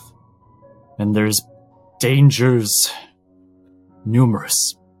wealth. And there's dangers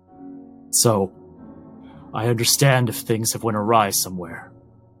numerous. So, I understand if things have went awry somewhere.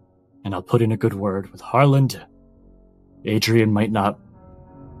 And I'll put in a good word with Harlan. Adrian might not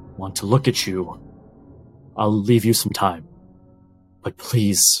want to look at you. I'll leave you some time. But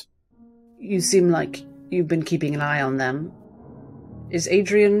please. You seem like you've been keeping an eye on them. Is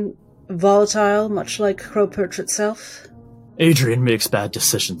Adrian volatile, much like Crow Perch itself? Adrian makes bad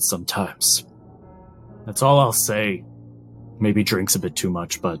decisions sometimes. That's all I'll say. Maybe drinks a bit too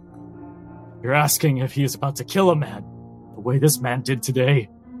much, but you're asking if he is about to kill a man the way this man did today?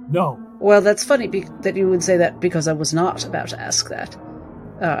 No. Well, that's funny that you would say that because I was not about to ask that.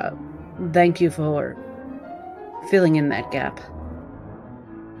 Thank you for filling in that gap.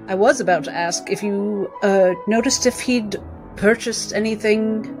 I was about to ask if you noticed if he'd purchased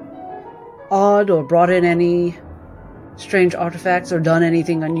anything odd or brought in any strange artifacts or done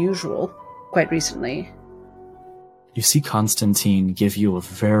anything unusual quite recently. You see Constantine give you a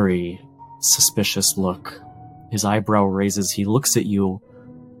very suspicious look. His eyebrow raises. He looks at you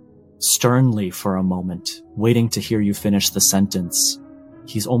sternly for a moment, waiting to hear you finish the sentence.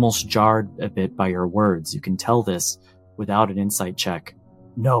 He's almost jarred a bit by your words. You can tell this without an insight check.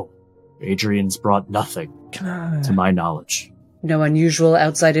 No, Adrian's brought nothing, to my knowledge. No unusual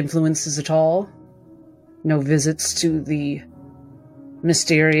outside influences at all? No visits to the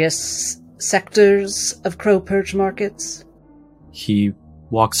mysterious sectors of Crow Perch markets? He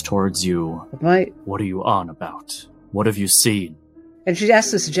walks towards you. What are you on about? What have you seen? And she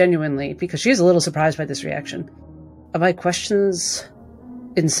asks this genuinely, because she is a little surprised by this reaction. Are my questions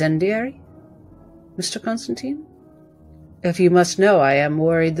incendiary, Mr. Constantine? If you must know, I am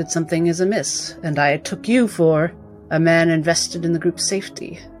worried that something is amiss, and I took you for a man invested in the group's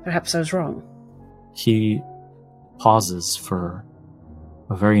safety. Perhaps I was wrong. He pauses for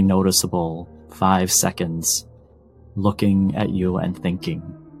a very noticeable 5 seconds, looking at you and thinking,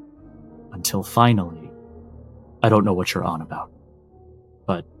 until finally, I don't know what you're on about,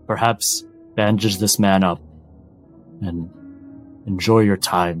 but perhaps bandage this man up and enjoy your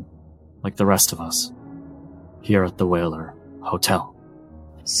time like the rest of us here at the Whaler Hotel.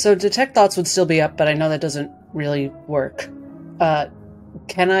 So Detect Thoughts would still be up, but I know that doesn't really work.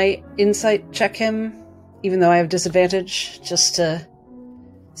 Can I insight check him, even though I have disadvantage, just to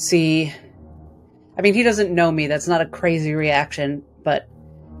see? I mean, he doesn't know me. That's not a crazy reaction, but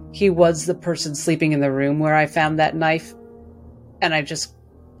he was the person sleeping in the room where I found that knife, and I just...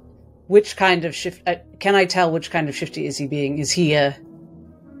 Which kind of shift... can I tell which kind of shifty is he being? Is he a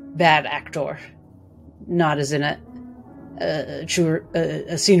bad actor? Not as in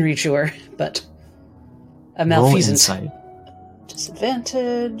a scenery chewer, but a malfeasant. Roll insight.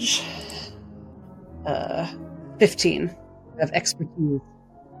 Disadvantage. 15 of expertise.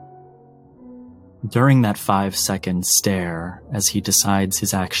 During that 5-second stare, as he decides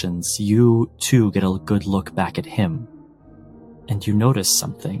his actions, you too get a good look back at him. And you notice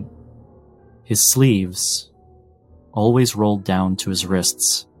something. His sleeves, always rolled down to his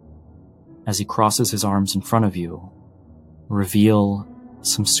wrists, as he crosses his arms in front of you, reveal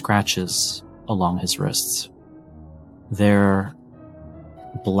some scratches along his wrists. They're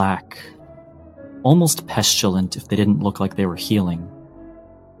black, almost pestilent if they didn't look like they were healing.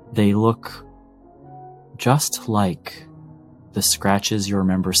 They look just like the scratches you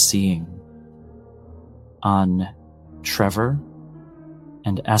remember seeing on Trevor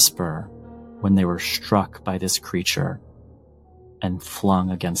and Esper when they were struck by this creature and flung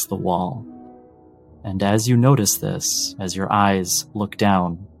against the wall. And as you notice this, as your eyes look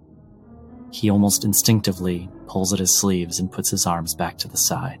down, he almost instinctively pulls at his sleeves and puts his arms back to the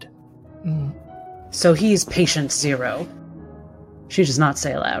side. So he's patient 0. She does not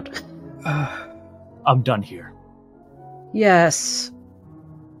say aloud. I'm done here. Yes,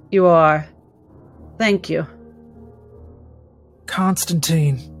 you are. Thank you.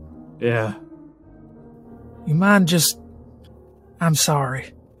 Constantine, Yeah. you mind just... I'm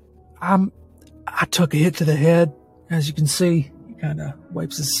sorry. I took a hit to the head, as you can see. He kind of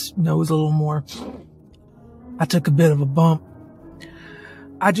wipes his nose a little more. I took a bit of a bump.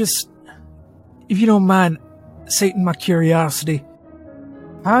 If you don't mind sating my curiosity,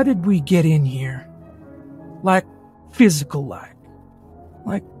 how did we get in here? Like, physical like.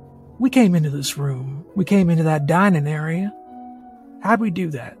 Like, we came into this room. We came into that dining area. How'd we do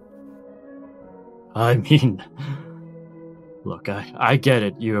that? I mean, look, I get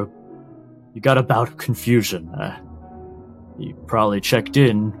it. You got a bout of confusion. You probably checked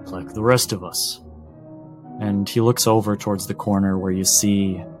in like the rest of us. And he looks over towards the corner where you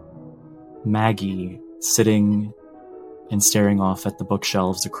see Maggie sitting and staring off at the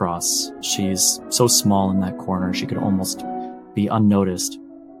bookshelves across. She's so small in that corner she could almost be unnoticed.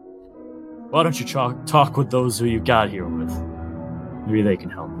 Why don't you talk with those who you got here with? Maybe they can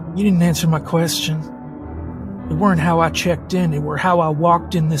help. You didn't answer my question. It weren't how I checked in, it were how I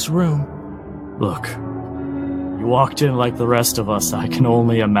walked in this room. Look, you walked in like the rest of us. I can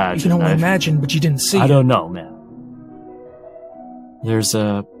only imagine. You can only imagine, but you didn't see it. I don't know, man. There's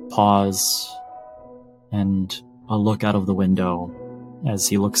a pause and a look out of the window as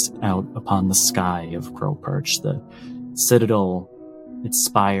he looks out upon the sky of Crow Perch. The citadel, its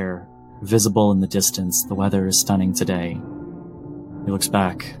spire, visible in the distance. The weather is stunning today. He looks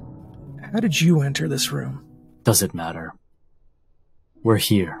back. How did you enter this room? Does it matter? We're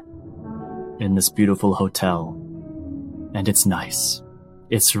here, in this beautiful hotel, and it's nice.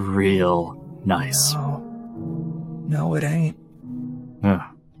 It's real nice. No, it ain't. Ugh.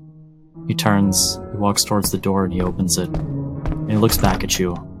 He turns, he walks towards the door and he opens it. And he looks back at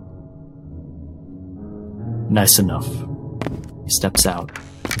you. Nice enough. He steps out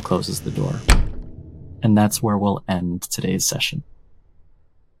and closes the door. And that's where we'll end today's session.